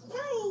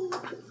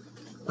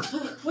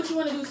 What you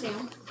want to do,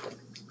 Sam?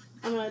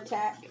 I'm gonna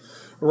attack.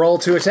 Roll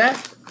to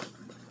attack.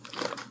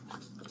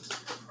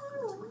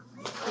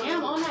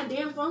 Damn, on that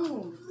damn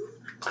phone.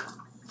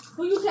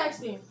 Who you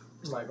texting?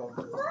 Michael.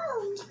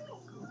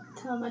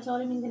 Tell him I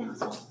told him he's an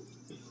asshole.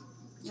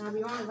 I'll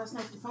be honest, I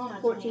snatched the phone out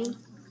of 14.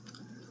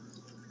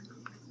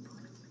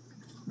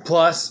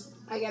 Plus,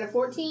 I got a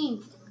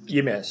 14.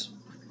 you miss.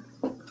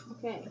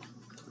 Okay.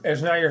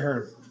 It's now your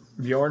turn.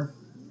 Bjorn?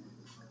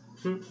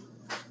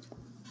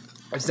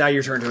 It's now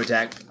your turn to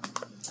attack.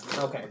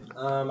 Okay.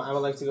 I would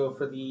like to go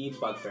for the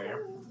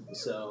bugbear.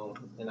 So,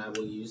 and I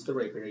will use the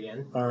rapier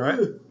again. All right.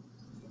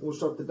 We'll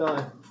start the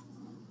die.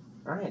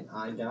 Alright,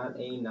 I got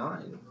a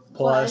 9.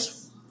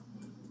 Plus.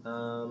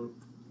 Oh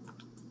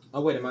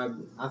wait, I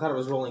thought I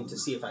was rolling to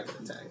see if I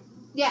could attack.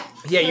 Yeah.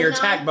 Yeah, So your now,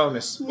 attack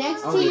bonus.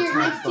 Next Oh, to the your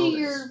attack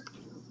bonus.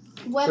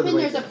 weapon,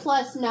 there's a rapier.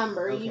 plus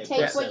number. Okay, You take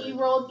plus what 7. you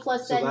rolled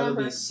plus So that that'll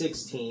number. be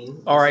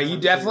 16. All right, you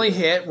definitely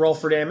hit. Roll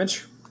for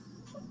damage.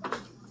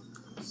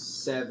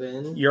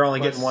 7. You're only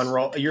plus- getting one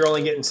roll. You're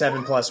only getting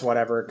 7 plus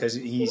whatever because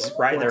he's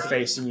right there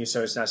facing you,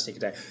 so it's not a sneak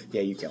attack.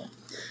 Yeah, you kill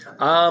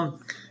him.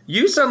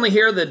 You suddenly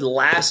hear the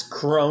last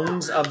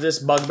crones of this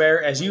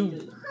bugbear as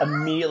you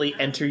immediately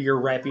enter your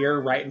rapier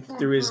right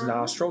through his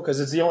nostril because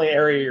it's the only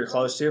area you're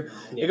close to.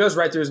 It goes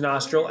right through his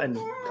nostril and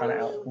kind of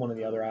out one of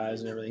the other eyes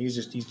and everything.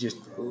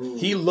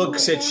 He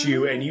looks at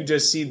you and you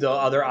just see the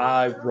other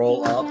eye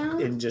roll up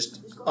in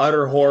just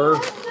utter horror,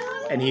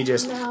 and he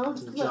just No.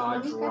 Jaw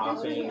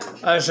dropping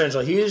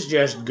essentially he is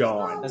just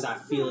gone. as I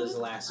feel his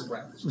last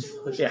breath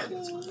just push Yeah.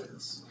 against my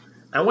face.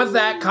 And with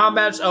that,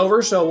 combat's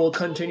over, so we'll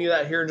continue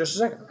that here in just a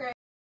second. Okay.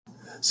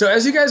 So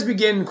as you guys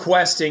begin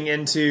questing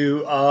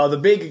into the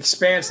big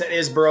expanse that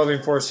is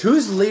Barovian Forest,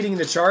 who's leading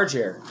the charge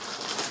here?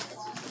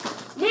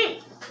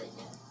 Me.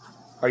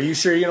 Are you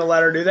sure you're going to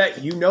let her do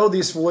that? You know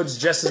these woods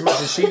just as much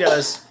as she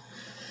does.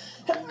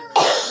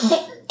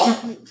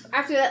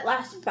 After that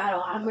last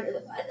battle, I'm gonna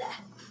divide that.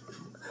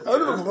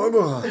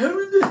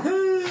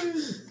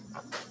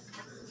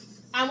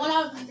 I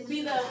want to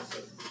be the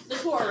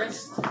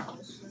tourist.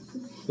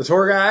 The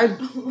tour guide?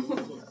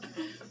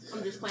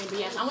 I'm just playing, but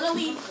yes, I want to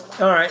lead.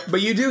 All right, but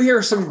you do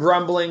hear some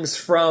grumblings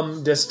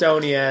from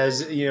Destonia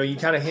as you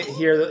kind of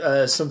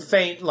hear some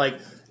faint, like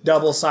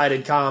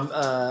double-sided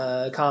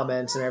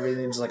comments and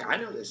everything. It's like, I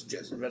know this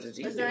just as much as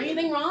you. Is there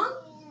anything wrong?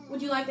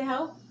 Would you like to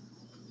help?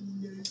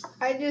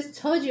 I just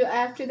told you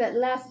after that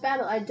last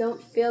battle, I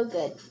don't feel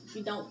good.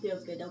 You don't feel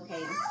good, okay?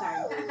 I'm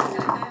sorry.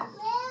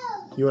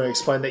 You want to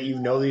explain that you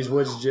know these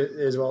woods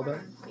as well, though?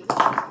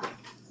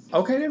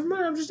 Okay, never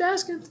mind. I'm just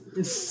asking.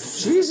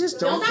 Jesus,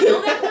 Don't I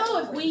know that though?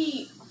 If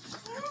we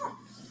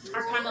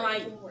are kind of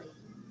like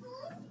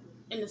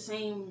in the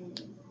same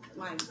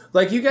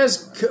Like, you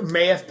guys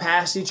may have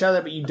passed each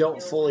other, but you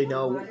don't fully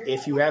know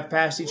if you have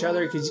passed each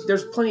other, because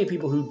there's plenty of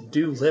people who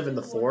do live in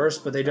the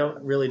forest, but they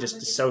don't really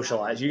just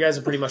socialize. You guys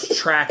are pretty much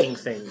tracking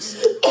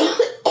things.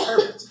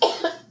 Perfect.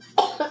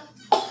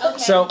 Okay.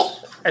 So,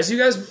 as you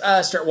guys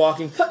start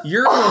walking,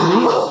 you're in a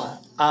meal,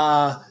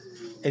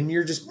 and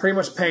you're just pretty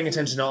much paying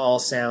attention to all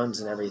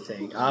sounds and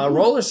everything.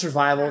 Roll a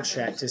survival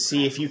check to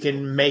see if you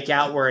can make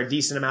out where a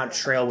decent amount of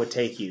trail would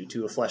take you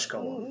to a flesh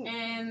golem.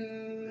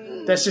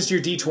 And That's just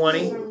your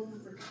D20.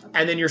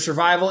 And then your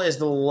survival is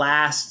the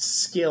last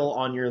skill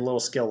on your little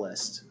skill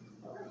list.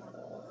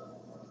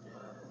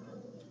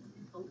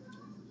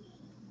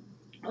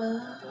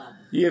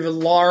 You have a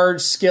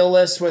large skill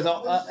list with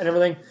and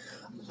everything.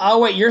 Oh,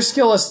 wait, your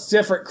skill list is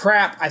different.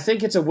 Crap, I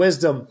think it's a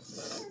wisdom.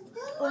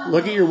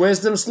 Look at your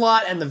wisdom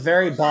slot and the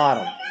very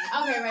bottom.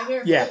 okay, right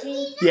here. Yeah,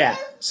 14. yeah.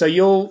 So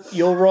you'll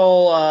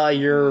roll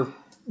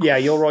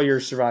you'll roll your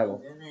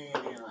survival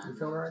You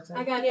feel right, Sam?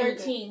 I got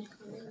 13.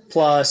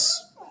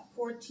 plus.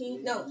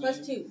 14. No,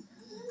 plus 2.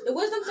 The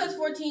wisdom says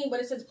 14, but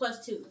it says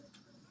plus 2.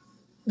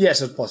 Yeah,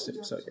 so it's plus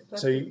 2. So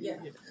Plus so two, you, yeah.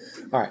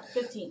 all right.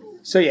 15.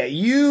 So yeah,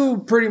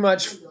 you pretty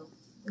much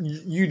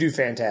you do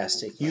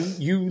fantastic.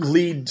 You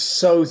lead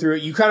so through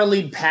it. You kind of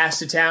lead past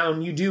the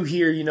town. You do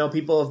hear,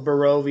 people of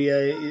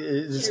Barovia.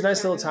 It's a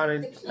nice little town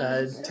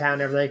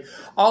and everything.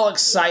 All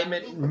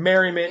excitement,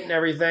 merriment, and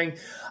everything.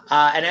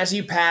 And as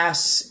you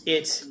pass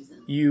it,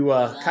 you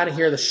kind of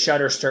hear the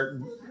shutters start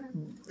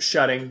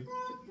shutting.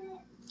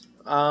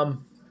 And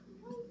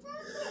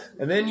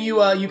then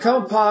you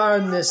come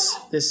upon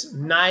this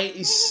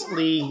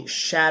nicely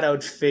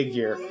shadowed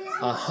figure,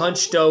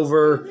 hunched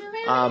over.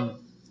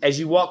 As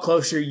you walk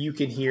closer, you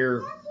can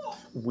hear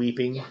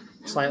weeping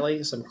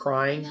slightly, some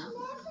crying.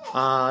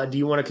 Do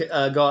you want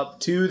to go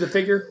up to the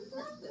figure,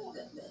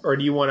 or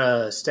do you want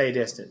to stay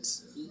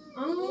distance?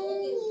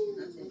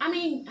 I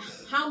mean,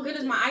 how good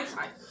is my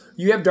eyesight?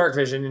 You have dark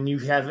vision, and you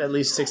have at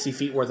least 60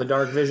 feet worth of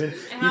dark vision.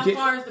 And how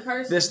far is the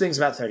person? This thing's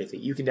about 30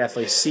 feet. You can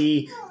definitely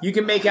see. You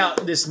can make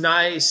out this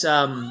nice,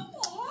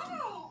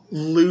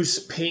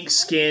 loose pink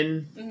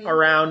skin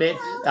around it.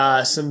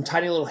 Some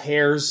tiny little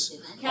hairs.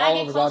 Can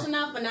I get close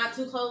enough, but not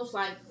too close?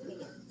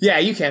 Yeah,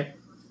 you can.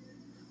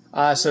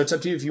 So it's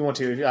up to you if you want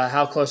to.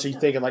 How close are you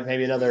thinking? Like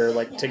maybe another,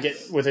 to get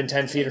within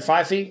 10 feet or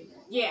 5 feet?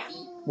 Yeah.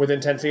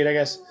 Within 10 feet, I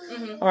guess.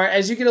 All right,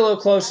 as you get a little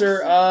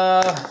closer,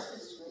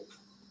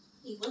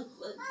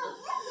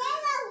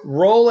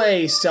 roll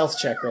a stealth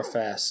check real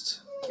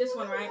fast. This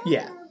one, right?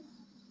 Yeah.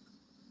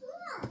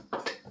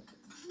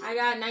 I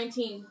got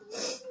 19.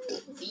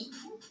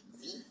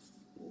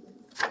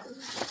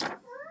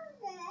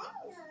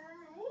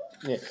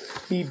 Yeah.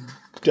 He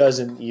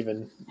doesn't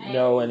even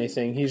know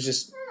anything. He's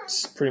just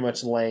pretty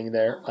much laying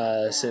there,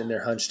 sitting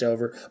there hunched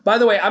over. By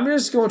the way, I'm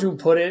just going to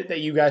put it that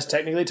you guys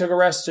technically took a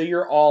rest, so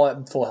you're all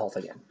at full health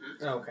again.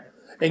 Okay.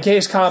 In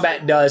case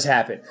combat does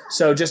happen.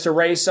 So just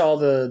erase all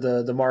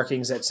the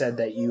markings that said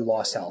that you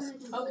lost health.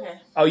 Okay.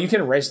 Oh, you can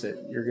erase it.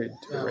 You're good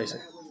to erase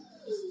it.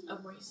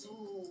 Erase it.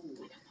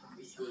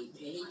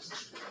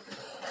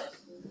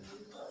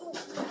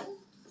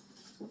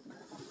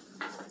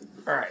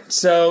 All right.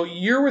 So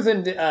you're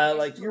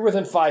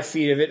within 5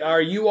 feet of it.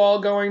 Are you all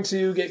going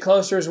to get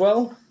closer as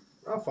well?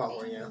 I'll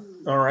follow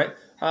you. All right.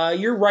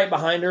 You're right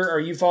behind her. Are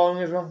you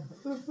following as well?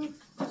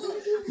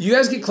 You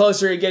guys get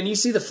closer again. You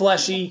see the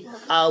fleshy,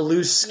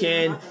 loose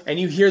skin, and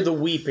you hear the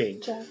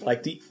weeping,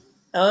 like the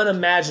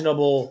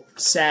unimaginable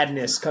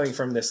sadness coming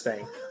from this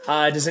thing.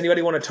 Does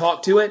anybody want to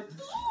talk to it?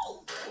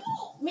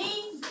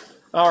 Me?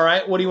 All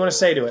right. What do you want to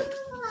say to it?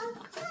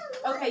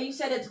 Okay, you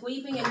said it's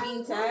weeping and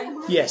being sad?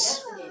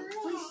 Yes.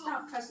 Please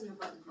stop pressing the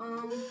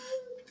button.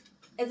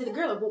 Is it a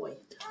girl or boy?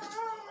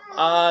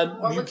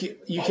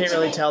 You can't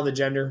really tell the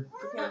gender.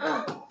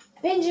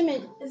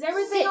 Benjamin, Is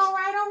everything all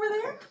right over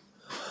there?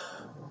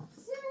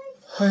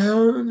 I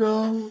don't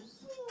know.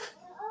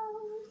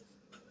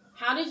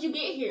 How did you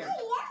get here?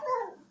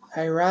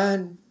 I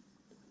ran.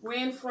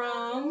 Ran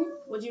from...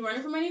 Was you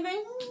running from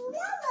anything?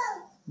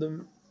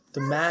 The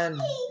man,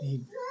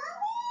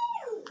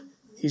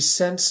 he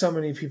sent so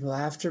many people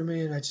after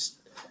me, and I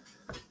just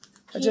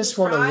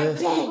want to live.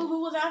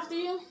 Who was after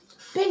you?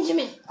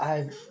 Benjamin,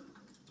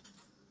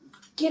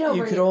 get over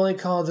You here. could only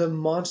call them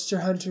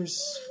monster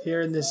hunters here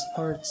in this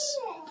parts.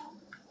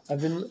 I've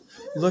been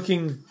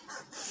looking,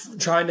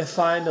 trying to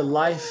find a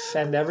life,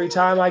 and every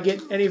time I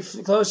get any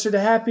closer to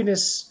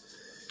happiness,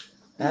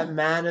 that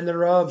man in the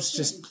robes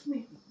just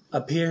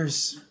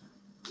appears.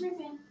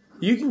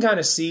 You can kind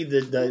of see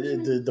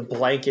the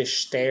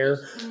blankish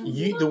stare.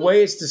 The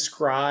way it's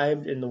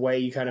described and the way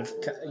you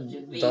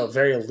the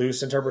very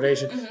loose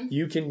interpretation,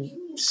 you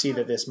can see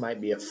that this might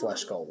be a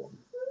flesh golem.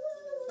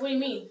 What do you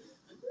mean?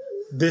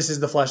 This is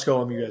the flesh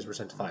golem you guys were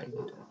sent to fight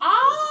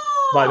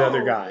Oh! by the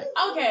other guy.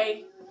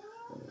 Okay.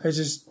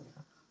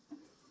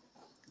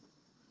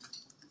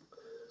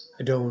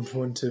 I don't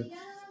want to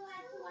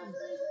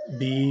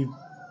be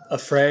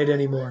afraid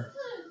anymore.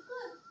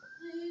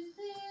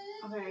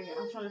 Okay,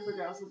 I'm trying to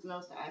figure out something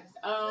else to ask.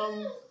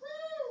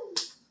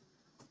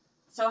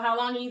 So how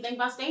long do you think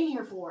about staying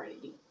here for?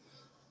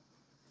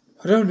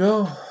 I don't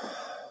know.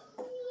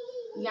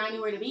 You got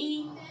anywhere to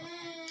be?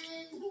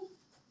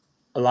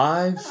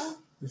 Alive?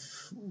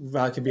 If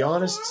I can be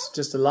honest,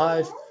 just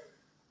alive. So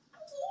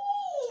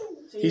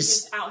you're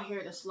He's- just out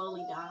here to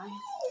slowly die?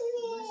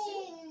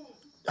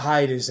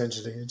 Hide,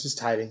 essentially. Just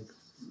hiding.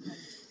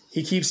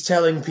 He keeps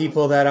telling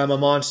people that I'm a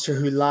monster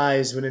who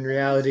lies, when in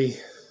reality,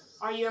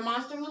 Are you a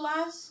monster who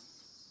lies?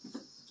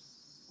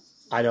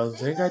 I don't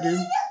think I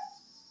do.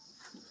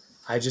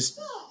 I just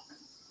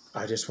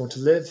want to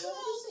live.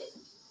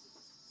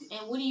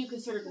 And what do you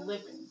consider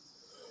living?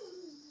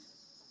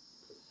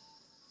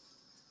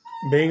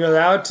 Being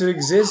allowed to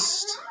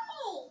exist.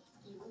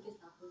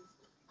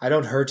 I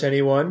don't hurt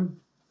anyone.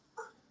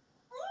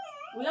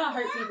 We all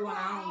hurt people in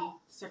our own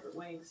separate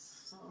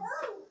ways. So.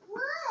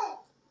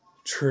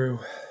 True.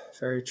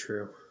 Very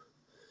true.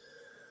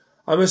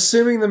 I'm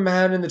assuming the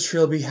man in the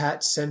trilby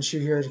hat sent you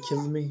here to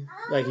kill me,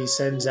 like he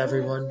sends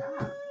everyone.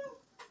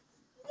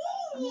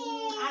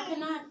 I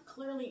cannot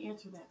clearly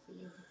answer that for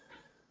you.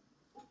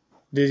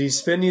 Did he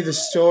spin you the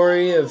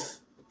story of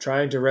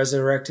trying to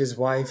resurrect his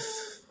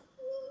wife?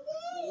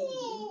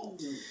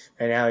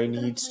 And now he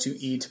needs to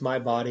eat my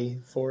body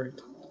for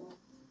it?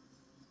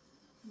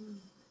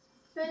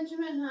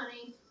 Benjamin,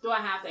 honey. Do I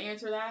have to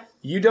answer that?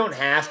 You don't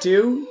have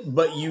to,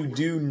 but you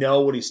do know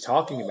what he's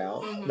talking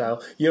about.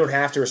 No, you don't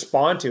have to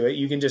respond to it.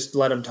 You can just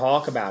let him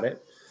talk about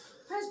it.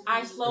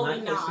 I slowly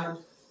nod.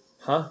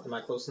 Huh? Am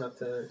I close enough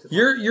to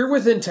You're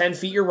within 10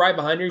 feet. You're right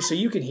behind her, so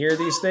you can hear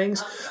these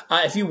things.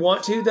 If you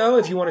want to, though,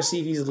 if you want to see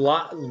if he's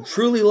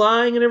truly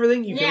lying and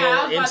everything, you can Yeah, I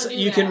roll was about to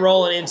do you can that.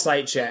 roll an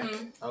insight check.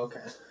 Okay.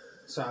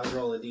 So I would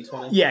roll a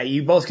d20? Yeah,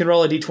 you both can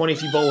roll a d20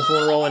 if you both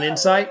want to roll an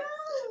insight,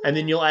 and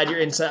then you'll add your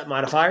insight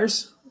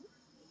modifiers.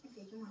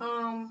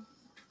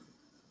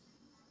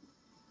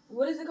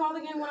 What is it called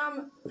again when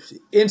I'm...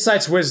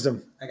 Insight's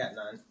wisdom, I got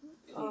 9.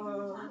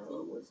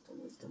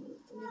 Wisdom.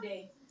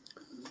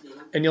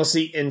 and you'll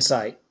see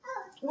insight.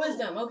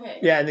 Wisdom, okay.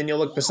 Yeah, and then you'll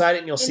look beside it,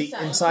 and you'll see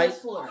insight.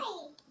 +4.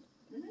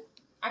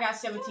 I got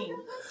 17.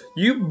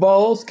 You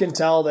both can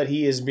tell that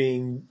he is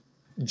being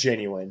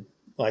genuine.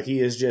 Like, he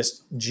is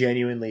just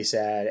genuinely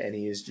sad, and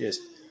he is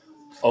just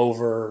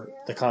over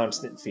the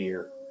constant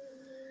fear.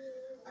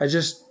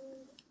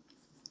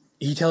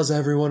 He tells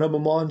everyone I'm a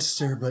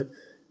monster, but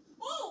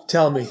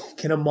tell me,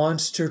 can a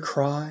monster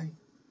cry?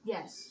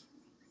 Yes.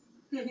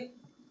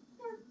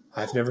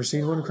 I've never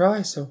seen one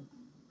cry, so...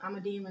 I'm a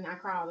demon. I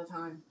cry all the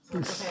time. So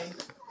it's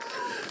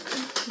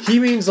okay. He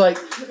means, like,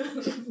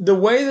 the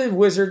way the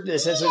wizard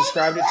essentially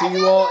described it to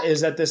you all is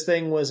that this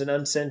thing was an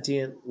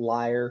unsentient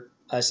liar,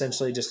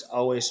 essentially just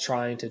always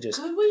trying to just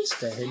Could we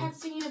stay hidden. have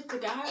seen if the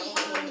guy...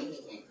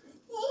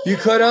 You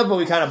could have, but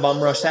we kind of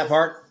bum rushed that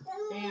part.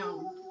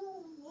 Damn.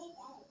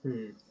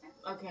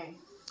 Okay.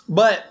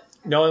 But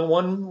knowing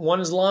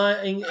one is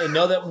lying, and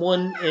know that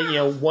one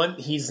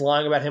he's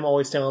lying about him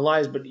always telling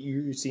lies, but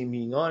you see him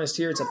being honest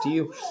here. It's up to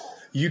you.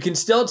 You can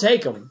still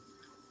take him.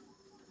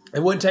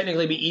 It wouldn't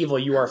technically be evil.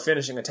 You are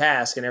finishing a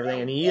task and everything,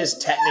 and he is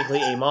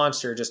technically a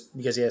monster just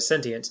because he has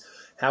sentience.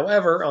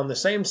 However, on the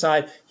same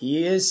side,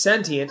 he is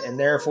sentient and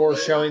therefore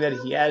showing that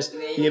he has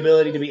the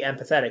ability to be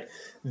empathetic.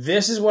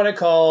 This is what I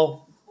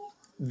call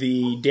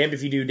the damned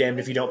if you do, damned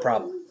if you don't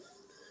problem.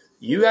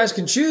 You guys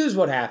can choose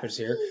what happens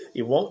here.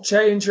 It won't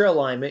change your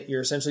alignment.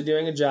 You're essentially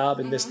doing a job,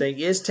 and this thing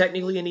is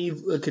technically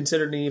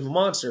considered an evil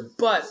monster.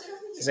 But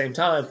at the same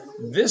time,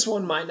 this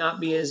one might not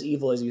be as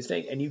evil as you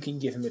think, and you can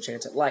give him a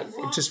chance at life.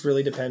 It just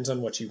really depends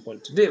on what you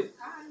want to do.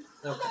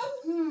 Okay.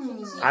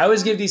 I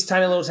always give these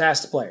tiny little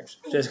tasks to players,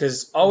 just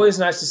because it's always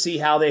nice to see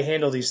how they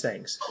handle these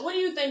things. What do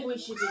you think we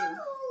should do?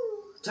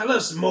 Tell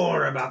us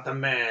more about the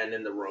man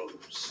in the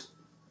robes.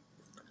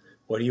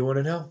 What do you want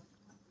to know?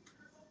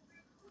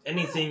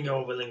 Anything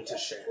you're willing to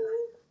share.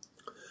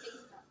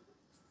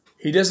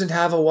 He doesn't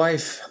have a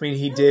wife. I mean,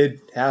 he did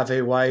have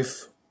a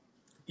wife.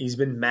 He's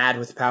been mad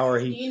with power.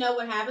 Do you know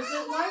what happened to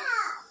his wife?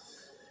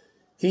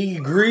 He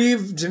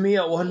grieved me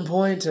at one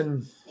point,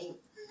 and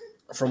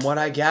from what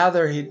I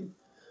gather, he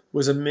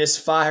was a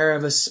misfire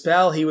of a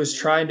spell. He was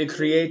trying to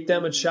create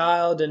them a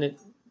child, and it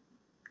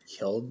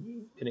killed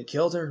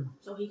her.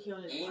 So he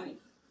killed his wife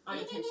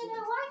unintentionally.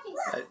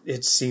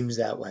 It seems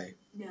that way.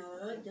 No,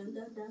 dun.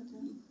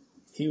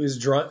 He was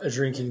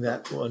drinking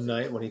that one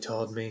night when he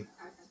told me.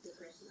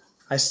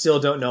 I still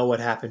don't know what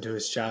happened to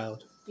his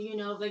child. Do you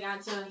know if they got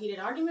into a heated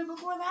argument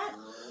before that?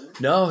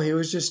 No, he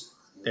was just...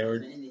 They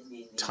were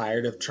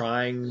tired of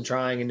trying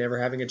and never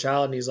having a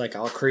child, and he's like,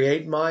 I'll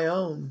create my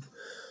own.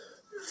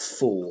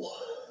 Fool.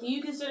 Do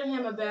you consider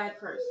him a bad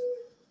person?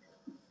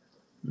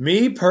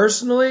 Me,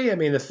 personally, I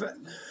mean,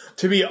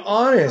 to be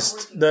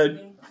honest,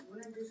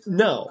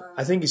 no,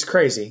 I think he's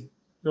crazy.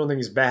 I don't think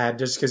he's bad.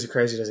 Just because you're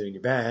crazy doesn't mean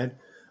you're bad.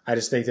 I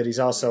just think that he's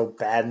also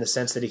bad in the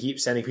sense that he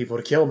keeps sending people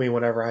to kill me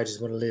whenever I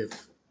just want to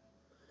live.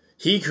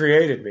 He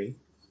created me.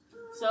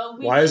 So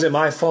Why is it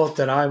my fault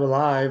that I'm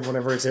alive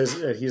whenever it says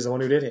that he's the one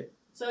who did it?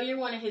 So you're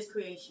one of his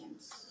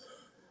creations.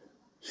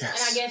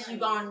 Yes. And I guess you've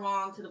gone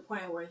wrong to the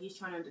point where he's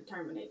trying to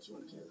determine that you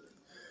want to kill you.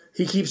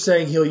 He keeps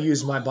saying he'll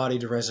use my body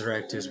to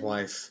resurrect his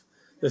wife.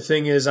 The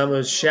thing is, I'm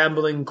a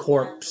shambling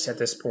corpse at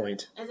this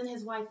point. Isn't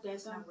his wife dead,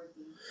 though?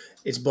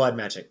 It's blood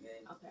magic.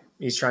 Okay.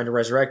 He's trying to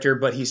resurrect her,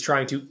 but he's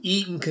trying to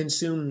eat and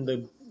consume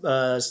the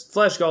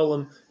flesh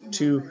golem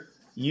to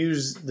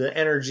use the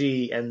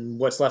energy and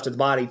what's left of the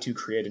body to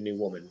create a new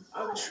woman.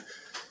 Okay.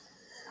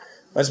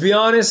 Let's be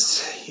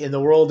honest, in the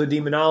world of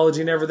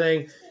demonology and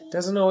everything, it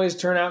doesn't always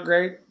turn out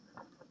great.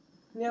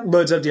 Yeah.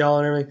 But it's up to y'all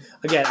and everything.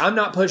 Again, I'm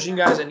not pushing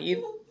you guys in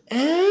either...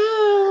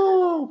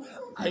 Ow!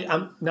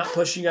 I'm not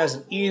pushing you guys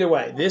in either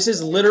way. This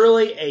is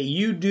literally a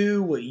you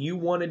do what you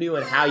want to do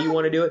and how you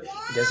want to do it.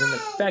 It doesn't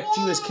affect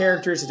you as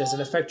characters. It doesn't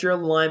affect your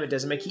alignment. It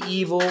doesn't make you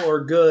evil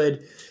or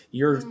good.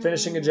 You're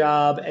finishing a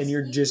job and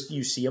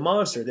you see a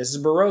monster. This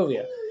is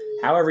Barovia.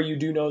 However, you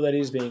do know that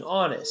he's being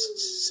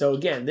honest. So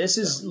again, this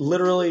is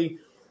literally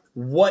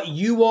what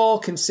you all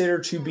consider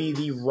to be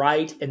the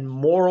right and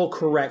moral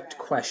correct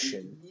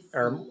question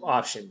or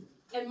option.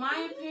 In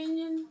my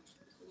opinion,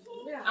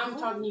 I'm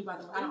talking to you, by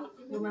the way. I don't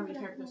remember the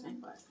character's name,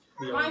 but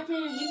in my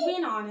opinion, he's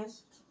being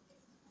honest.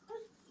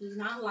 He's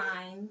not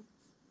lying.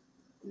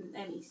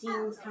 And he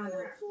seems kind of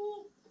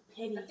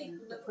petty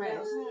and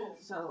depressed.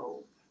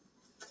 So,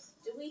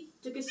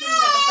 to consider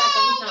that the fact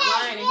that he's not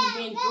lying and he's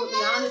being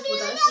brutally honest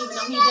with us, even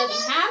though he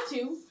doesn't have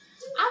to,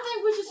 I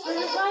think we should spare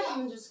his life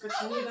and just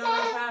continue down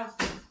our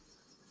path.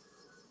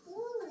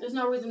 There's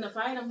no reason to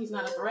fight him. He's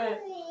not a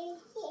threat.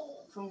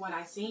 From what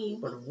I've seen.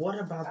 But what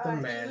about the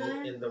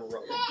man in the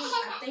robe?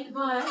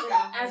 But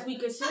as we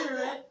consider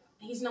it,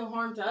 he's no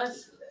harm to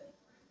us.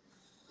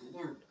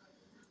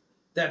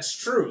 That's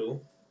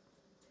true.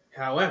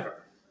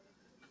 However,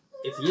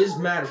 if he is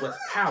mad with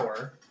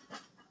power,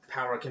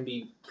 power can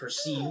be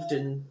perceived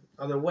in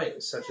other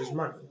ways, such as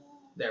money.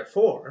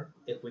 Therefore,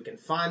 if we can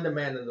find the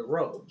man in the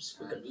robes,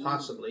 we could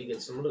possibly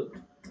get some loot.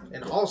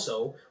 And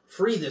also,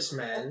 free this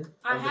man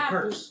of the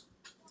curse.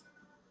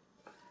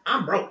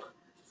 I'm broke.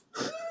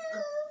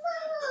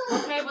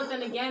 Okay, but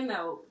then again,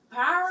 though,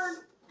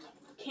 power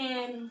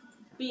can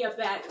be a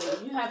bad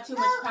thing. You have too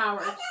much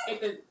power, it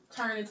could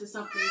turn into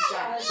something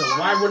bad. So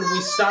why wouldn't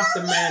we stop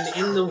the man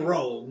in the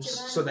robes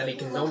so that he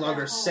can no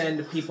longer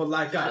send people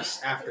like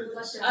us after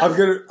this? I'm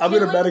gonna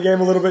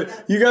metagame a little bit.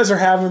 You guys are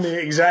having the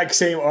exact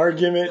same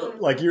argument.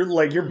 Like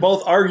you're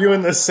both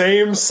arguing the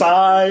same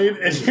side,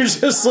 and you're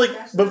just like,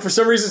 but for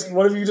some reason,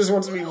 one of you just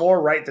wants to be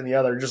more right than the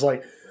other. Just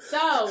like.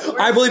 So,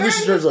 I believe we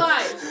should his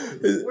life.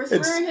 We're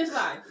sparing his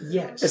life.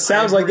 Yes. It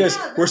sounds like this.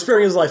 We're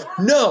sparing his life.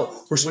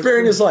 No, we're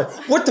sparing his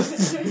life. What the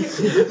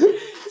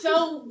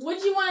So,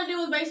 what you want to do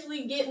is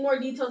basically get more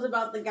details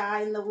about the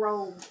guy in the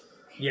robe.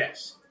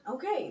 Yes.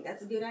 Okay,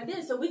 that's a good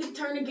idea. So we can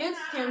turn against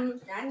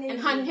him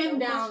and hunt him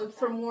down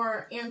for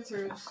more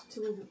answers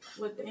to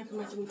what the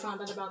information we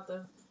found out about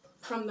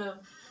from the...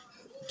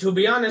 To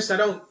be honest, I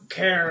don't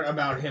care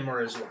about him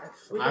or his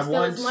wife. We can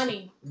steal his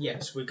money.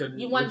 Yes, we could.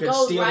 You want we could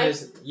gold, steal right?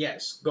 his.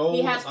 Yes, gold.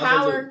 He has other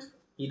power. loot.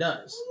 He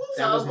does.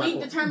 That So was if my we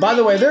point. determine... By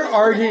the way, they're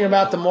arguing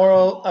about the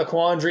moral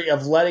quandary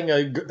of letting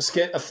a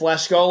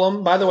flesh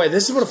golem. By the way,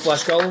 this is what a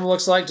flesh golem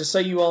looks like, just so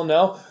you all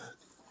know.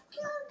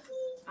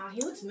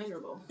 He looks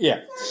miserable.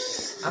 Yeah.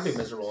 I'd be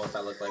miserable if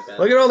I looked like that.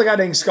 Look at all the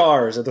goddamn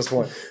scars at this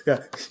point.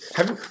 Yeah.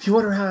 You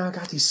wonder how I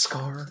got these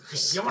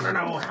scars? You want to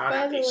know how I By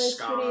got the way, these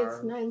Sweetie, it's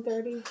scars?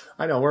 9:30.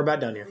 I know, we're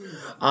about done here.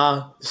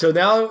 So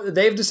now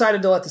they've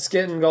decided to let the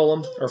skin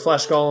golem, or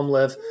flesh golem,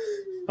 live.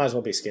 Might as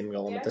well be skin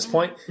golem at this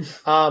point.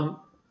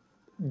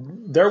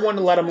 They're wanting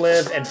to let him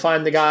live and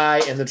find the guy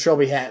in the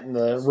trilby hat and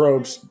the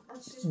robes.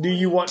 Do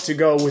you want to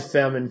go with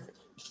them and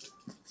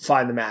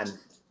find the man?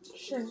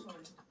 Sure.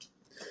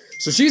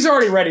 So she's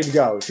already ready to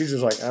go. She's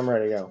just like, I'm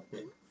ready to go.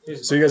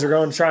 So you guys are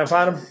going to try and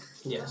find him?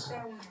 Yes.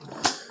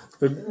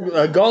 The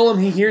golem,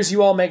 he hears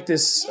you all make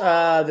this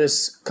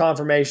this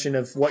confirmation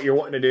of what you're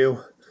wanting to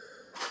do.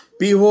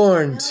 Be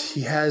warned,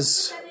 he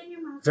has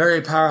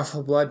very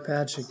powerful blood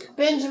magic.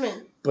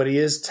 Benjamin. But he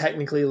is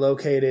technically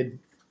located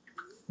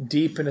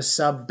deep in a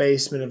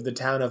sub-basement of the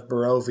town of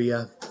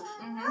Barovia.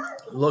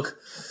 Mm-hmm.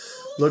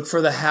 Look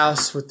for the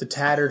house with the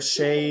tattered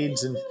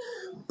shades and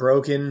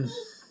broken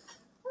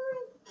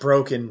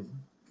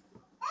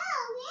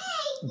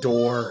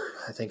door.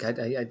 I think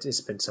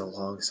it's been so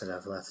long since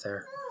I've left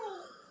there.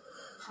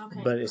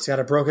 Okay. But it's got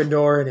a broken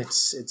door and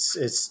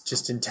it's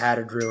just in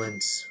tattered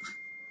ruins.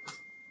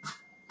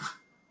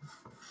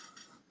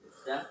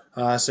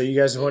 So you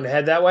guys want to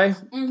head that way?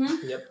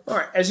 Mm-hmm. Yep. All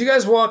right. As you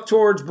guys walk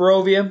towards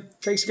Barovia,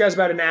 takes you guys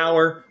about an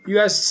hour. You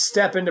guys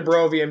step into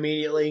Barovia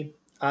immediately.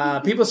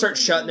 People start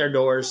shutting their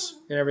doors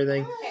and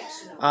everything.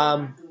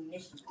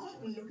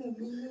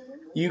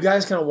 You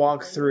guys kind of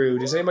walk through.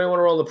 Does anybody want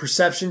to roll a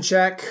perception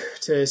check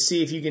to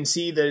see if you can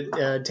see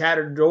the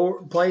tattered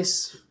door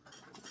place?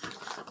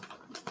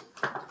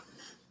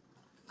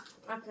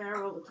 Okay, I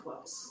rolled a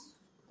 12.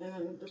 And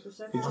then the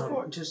perception.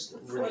 Just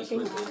really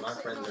quickly, my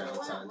friends are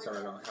outside, so I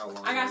don't know how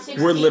long. I got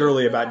 16. We're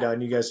literally about done.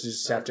 You guys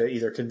just have to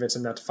either convince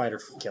him not to fight or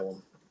kill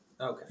him.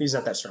 Okay. He's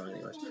not that strong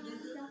anyways.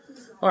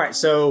 All right,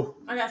 so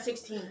I got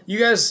 16. you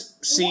guys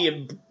see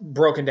a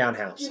broken down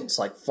house. It's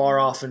like far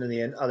off into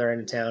the other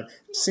end of town.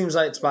 It seems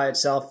like it's by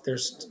itself.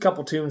 There's a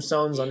couple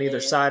tombstones on either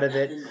side of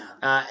it,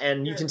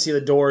 and you can see the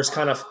doors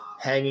kind of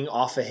hanging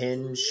off a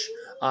hinge.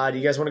 Do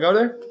you guys want to go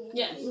there?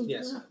 Yes.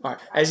 Yes. All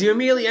right. As you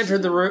immediately enter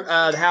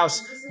the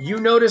house, you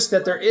notice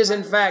that there is,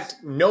 in fact,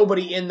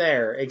 nobody in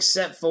there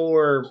except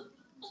for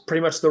pretty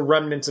much the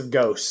remnants of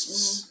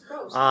ghosts.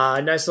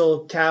 Nice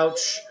little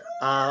couch,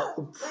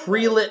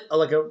 pre-lit,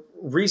 like a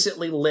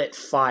recently lit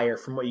fire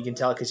from what you can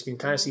tell, because you can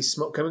kind of see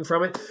smoke coming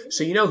from it.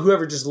 So you know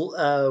whoever just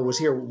was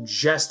here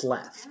just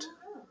left.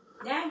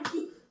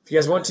 If you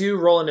guys want to,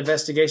 roll an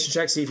investigation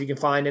check, see if you can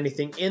find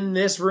anything in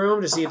this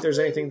room to see if there's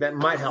anything that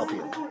might help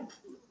you.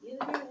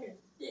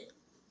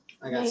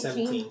 I got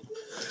 17.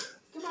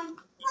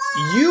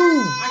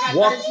 You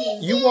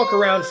walk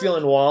around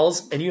feeling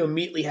walls, and you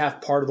immediately have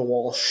part of the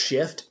wall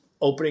shift,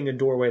 opening a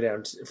doorway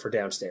down for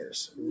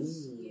downstairs.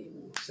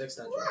 Ooh, 6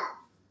 dungeon.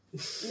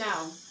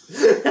 No.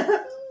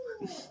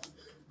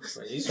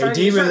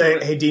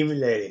 Hey, demon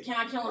lady. Can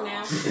I kill him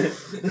now?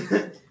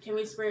 Can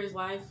we spare his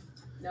life?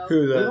 No.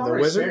 Who, the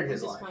wizard?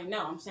 His life.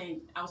 No, I'm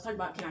saying, I was talking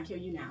about can I kill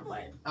you now,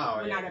 but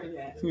we're not going to do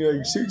that. Yeah,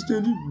 you're 6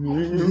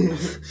 dungeon.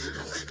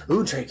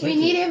 Ooh, Trey, we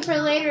need him for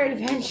later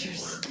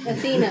adventures.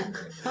 Athena,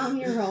 calm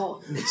your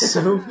roll.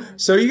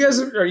 So you guys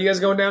are you guys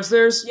going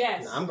downstairs?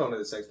 Yes. No, I'm going to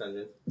the 6th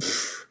dungeon.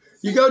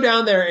 You go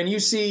down there and you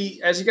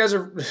see, as you guys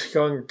are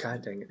going,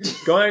 God dang it,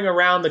 going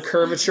around the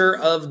curvature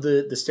of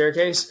the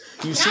staircase,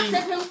 you see.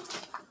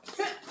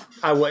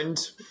 I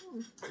wouldn't.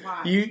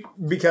 Why?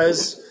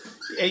 Because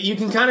you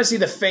can kind of see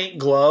the faint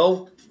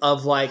glow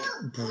of like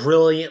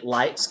brilliant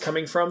lights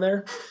coming from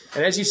there,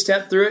 and as you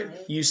step through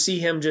it, you see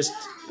him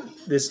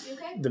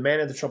the man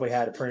at the trouble he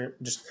had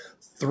just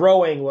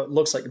throwing what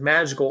looks like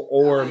magical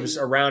orbs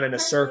around in a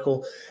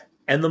circle.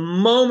 And the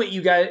moment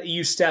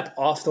you step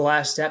off the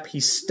last step, he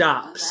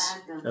stops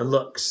and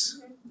looks.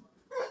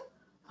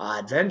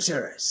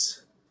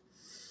 Adventurers,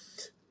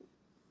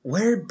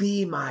 where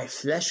be my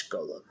flesh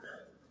golem?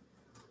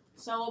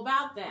 So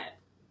about that,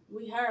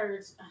 we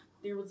heard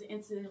there was an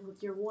incident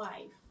with your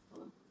wife.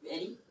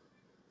 Ready?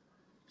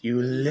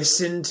 You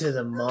listen to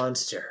the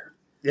monster.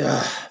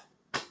 Ugh.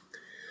 So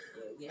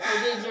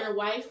did your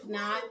wife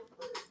not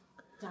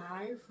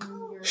die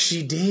from your...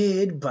 She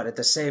did, but at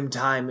the same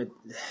time,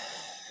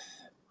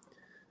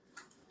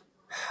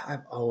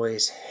 I've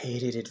always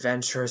hated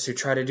adventurers who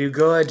try to do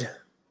good.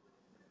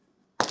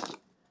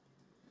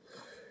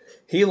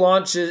 He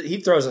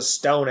throws a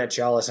stone at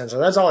y'all,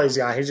 essentially. That's all he's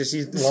got. He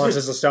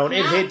launches a stone.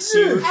 It hits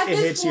you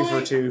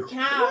for 2. Can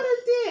I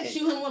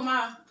shoot him with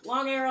my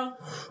long arrow?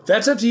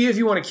 That's up to you if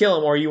you want to kill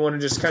him or you want to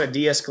just kind of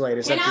de-escalate.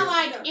 It's Can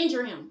I,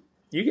 injure him?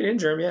 You can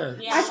injure him, yeah.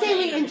 I say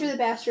we injure the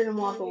bastard and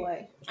walk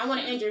away. I want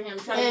to injure him.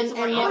 Try to get some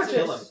more I want answers. to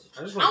kill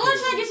him. I want to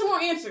try to get some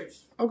more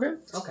answers. Okay.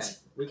 Okay.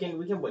 We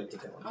can wait to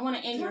kill him. I want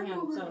to injure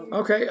him. So.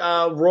 Okay.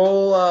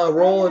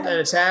 Roll an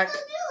attack.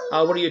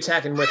 What are you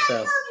attacking with,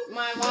 though?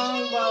 My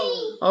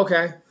longbow.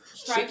 Okay.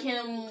 Strike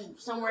him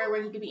somewhere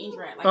where he could be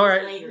injured at. Like all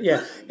right. Later.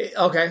 Yeah.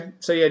 Okay.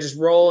 So yeah, just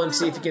roll and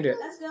see if you can do it.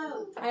 Let's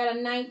go. I got a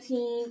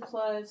 19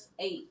 plus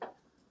 8.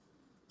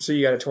 So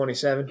you got a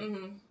 27.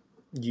 Mm-hmm.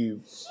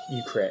 You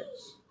crit.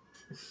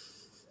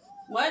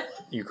 What?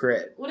 You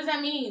crit. What does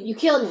that mean? You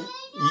killed him.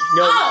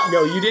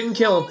 No, you didn't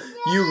kill him.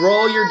 You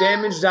roll your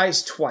damage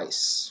dice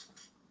twice.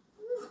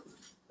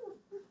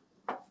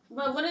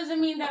 But what does it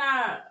mean that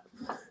I...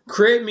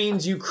 Crit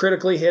means you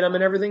critically hit him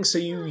and everything, so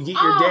you get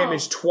your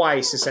damage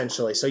twice,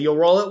 essentially. So you'll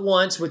roll it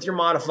once with your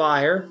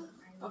modifier.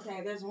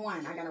 Okay, there's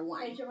 1. I got a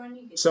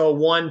 1. So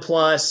 1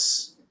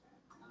 plus...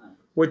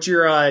 What's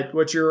your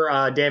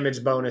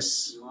damage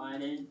bonus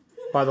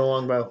by the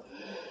longbow?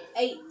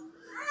 8.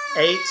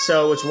 8,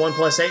 so it's 1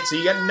 plus 8. So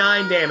you got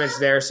 9 damage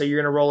there, so you're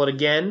going to roll it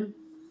again.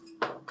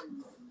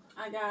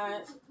 I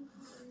got 8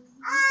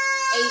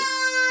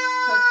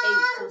 plus 8,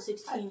 so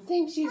 16. I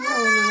think she's rolling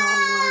the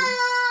wrong one.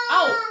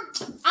 Oh,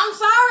 I'm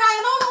sorry.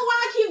 I don't know why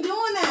I keep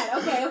doing that.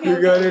 Okay.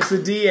 You're good. It's a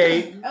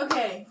D8.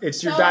 Okay.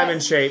 It's your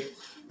diamond shape.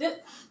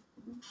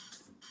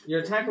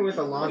 You're attacking with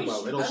a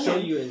longbow. It'll show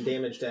you in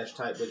damage dash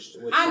type which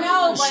I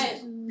know,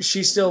 but...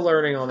 She's still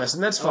learning on this,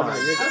 and that's fine.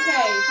 Okay, 5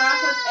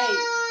 plus 8.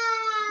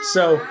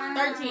 So...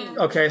 13.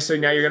 Okay, so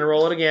now you're going to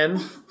roll it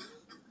again.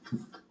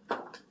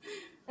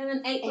 And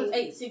then 8 plus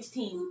 8,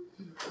 16.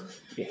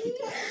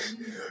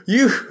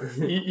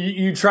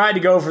 You tried to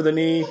go for the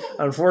knee.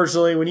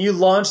 Unfortunately, when you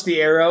launch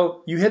the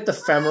arrow, you hit the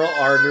femoral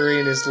artery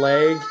in his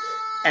leg,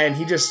 and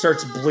he just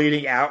starts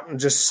bleeding out and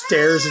just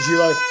stares at you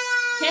like...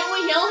 Can't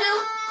we heal him?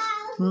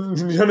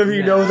 None of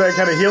you know that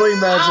kind of healing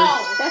magic.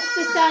 Oh. That's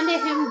the sound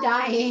of him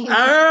dying.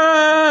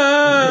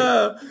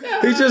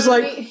 He's just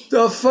like,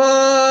 the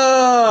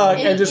fuck?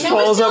 And just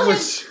falls up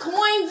with...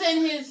 coins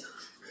in his...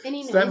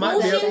 That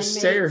might be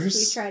upstairs.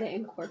 We try to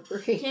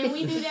incorporate. Can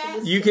we do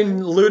that? You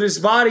can loot his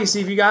body,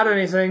 see if you got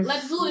anything.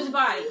 Let's loot his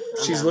body.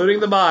 She's looting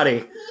the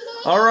body.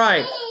 All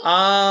right.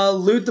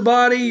 Loot the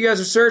body. You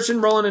guys are searching.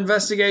 Roll an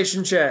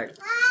investigation check.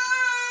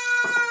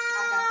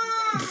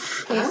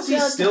 How's he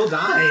still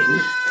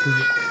dying?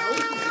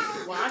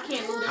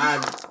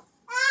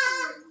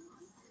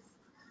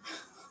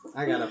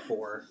 I got a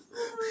 4.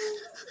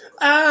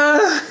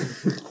 Ah!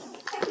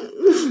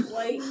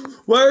 Wait.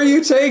 Why are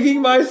you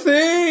taking my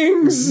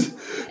things?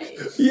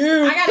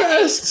 You I got an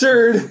 8.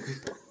 bastard!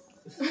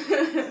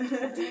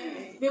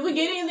 Did we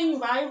get anything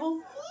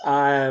valuable?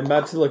 I'm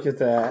about to look at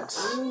that.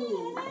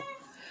 Ooh.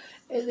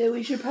 And then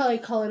we should probably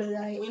call it a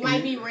night. We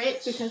might be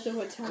rich. Because of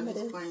what time it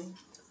is.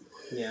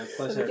 Yeah,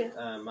 plus So we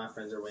my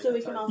friends are waiting. So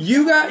we can all...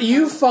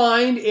 You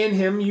find in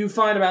him,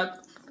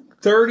 about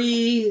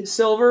 30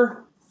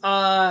 silver.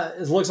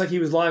 It looks like he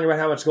was lying about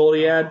how much gold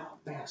he had.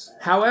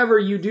 However,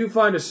 you do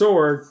find a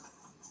sword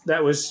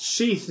that was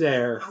sheathed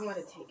there. I'm going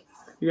to take it.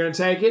 You're going to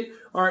take it?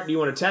 Alright, do you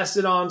want to test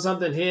it on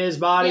something? His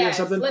body or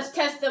something? Let's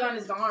test it on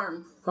his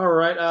arm.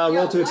 Alright,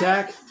 roll to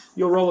attack.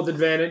 You'll roll with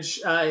advantage.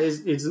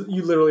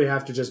 You literally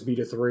have to just beat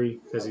a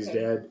 3 because he's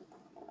dead.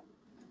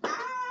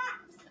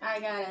 I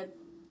got a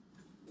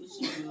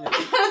 2.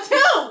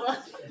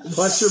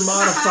 Plus your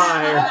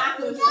modifier.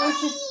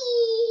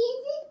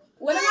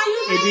 What am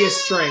I using? It'd be a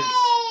strength.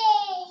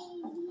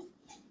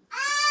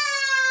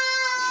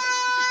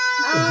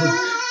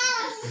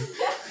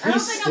 I don't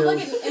think I'm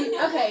looking.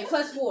 Okay,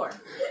 plus 4.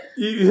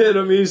 You hit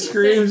him, he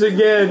screams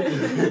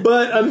again.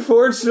 But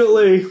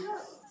unfortunately,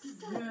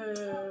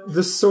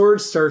 the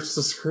sword starts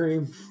to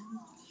scream.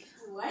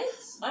 What?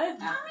 Alright,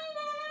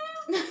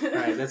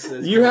 that's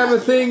You have a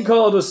thing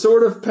called a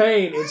sword of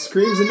pain. It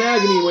screams in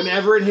agony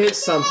whenever it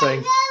hits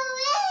something.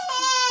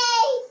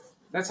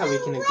 That's how we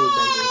can include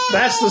Benji.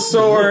 That's the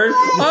sword.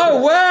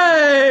 Oh,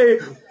 way!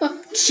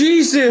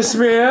 Jesus,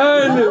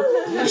 man!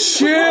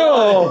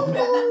 Chill!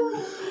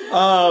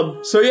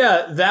 So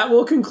yeah, that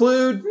will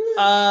conclude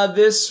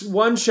this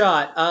one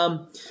shot.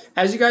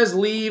 As you guys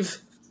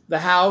leave the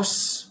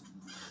house,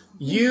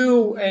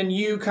 you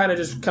kind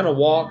of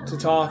walk to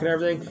talk and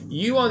everything.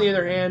 You, on the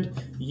other hand,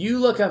 you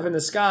look up in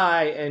the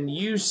sky and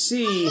you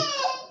see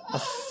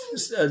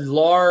a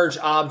large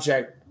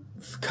object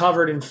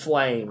covered in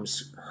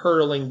flames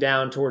hurtling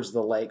down towards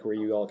the lake where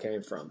you all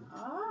came from.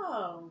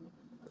 Oh.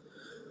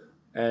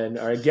 And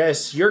I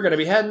guess you're going to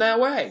be heading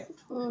that way.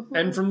 Mm-hmm.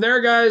 And from there,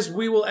 guys,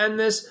 we will end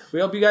this. We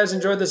hope you guys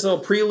enjoyed this little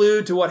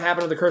prelude to what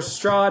happened to the Curse of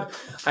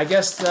Strahd. I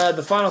guess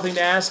the final thing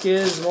to ask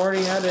is,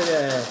 Morty,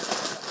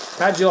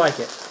 how'd you like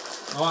it?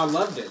 Oh, I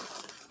loved it.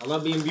 I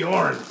love being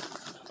Bjorn.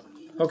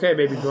 Okay,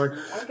 baby Bjorn.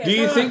 Okay, do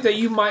you think that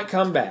you might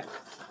come back?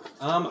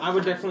 I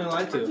would definitely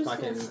like to if I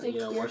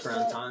can, work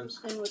around times.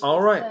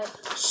 All right.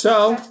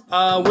 So,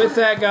 with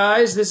that,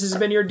 guys, this has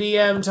been your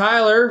DM,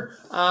 Tyler.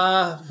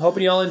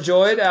 Hoping you all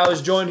enjoyed. I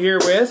was joined here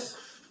with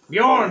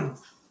Bjorn,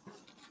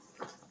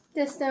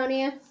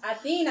 Destonia,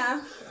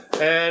 Athena.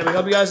 And we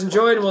hope you guys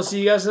enjoyed, and we'll see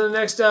you guys in the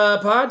next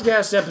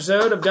podcast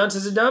episode of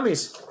Dunces and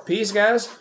Dummies. Peace, guys.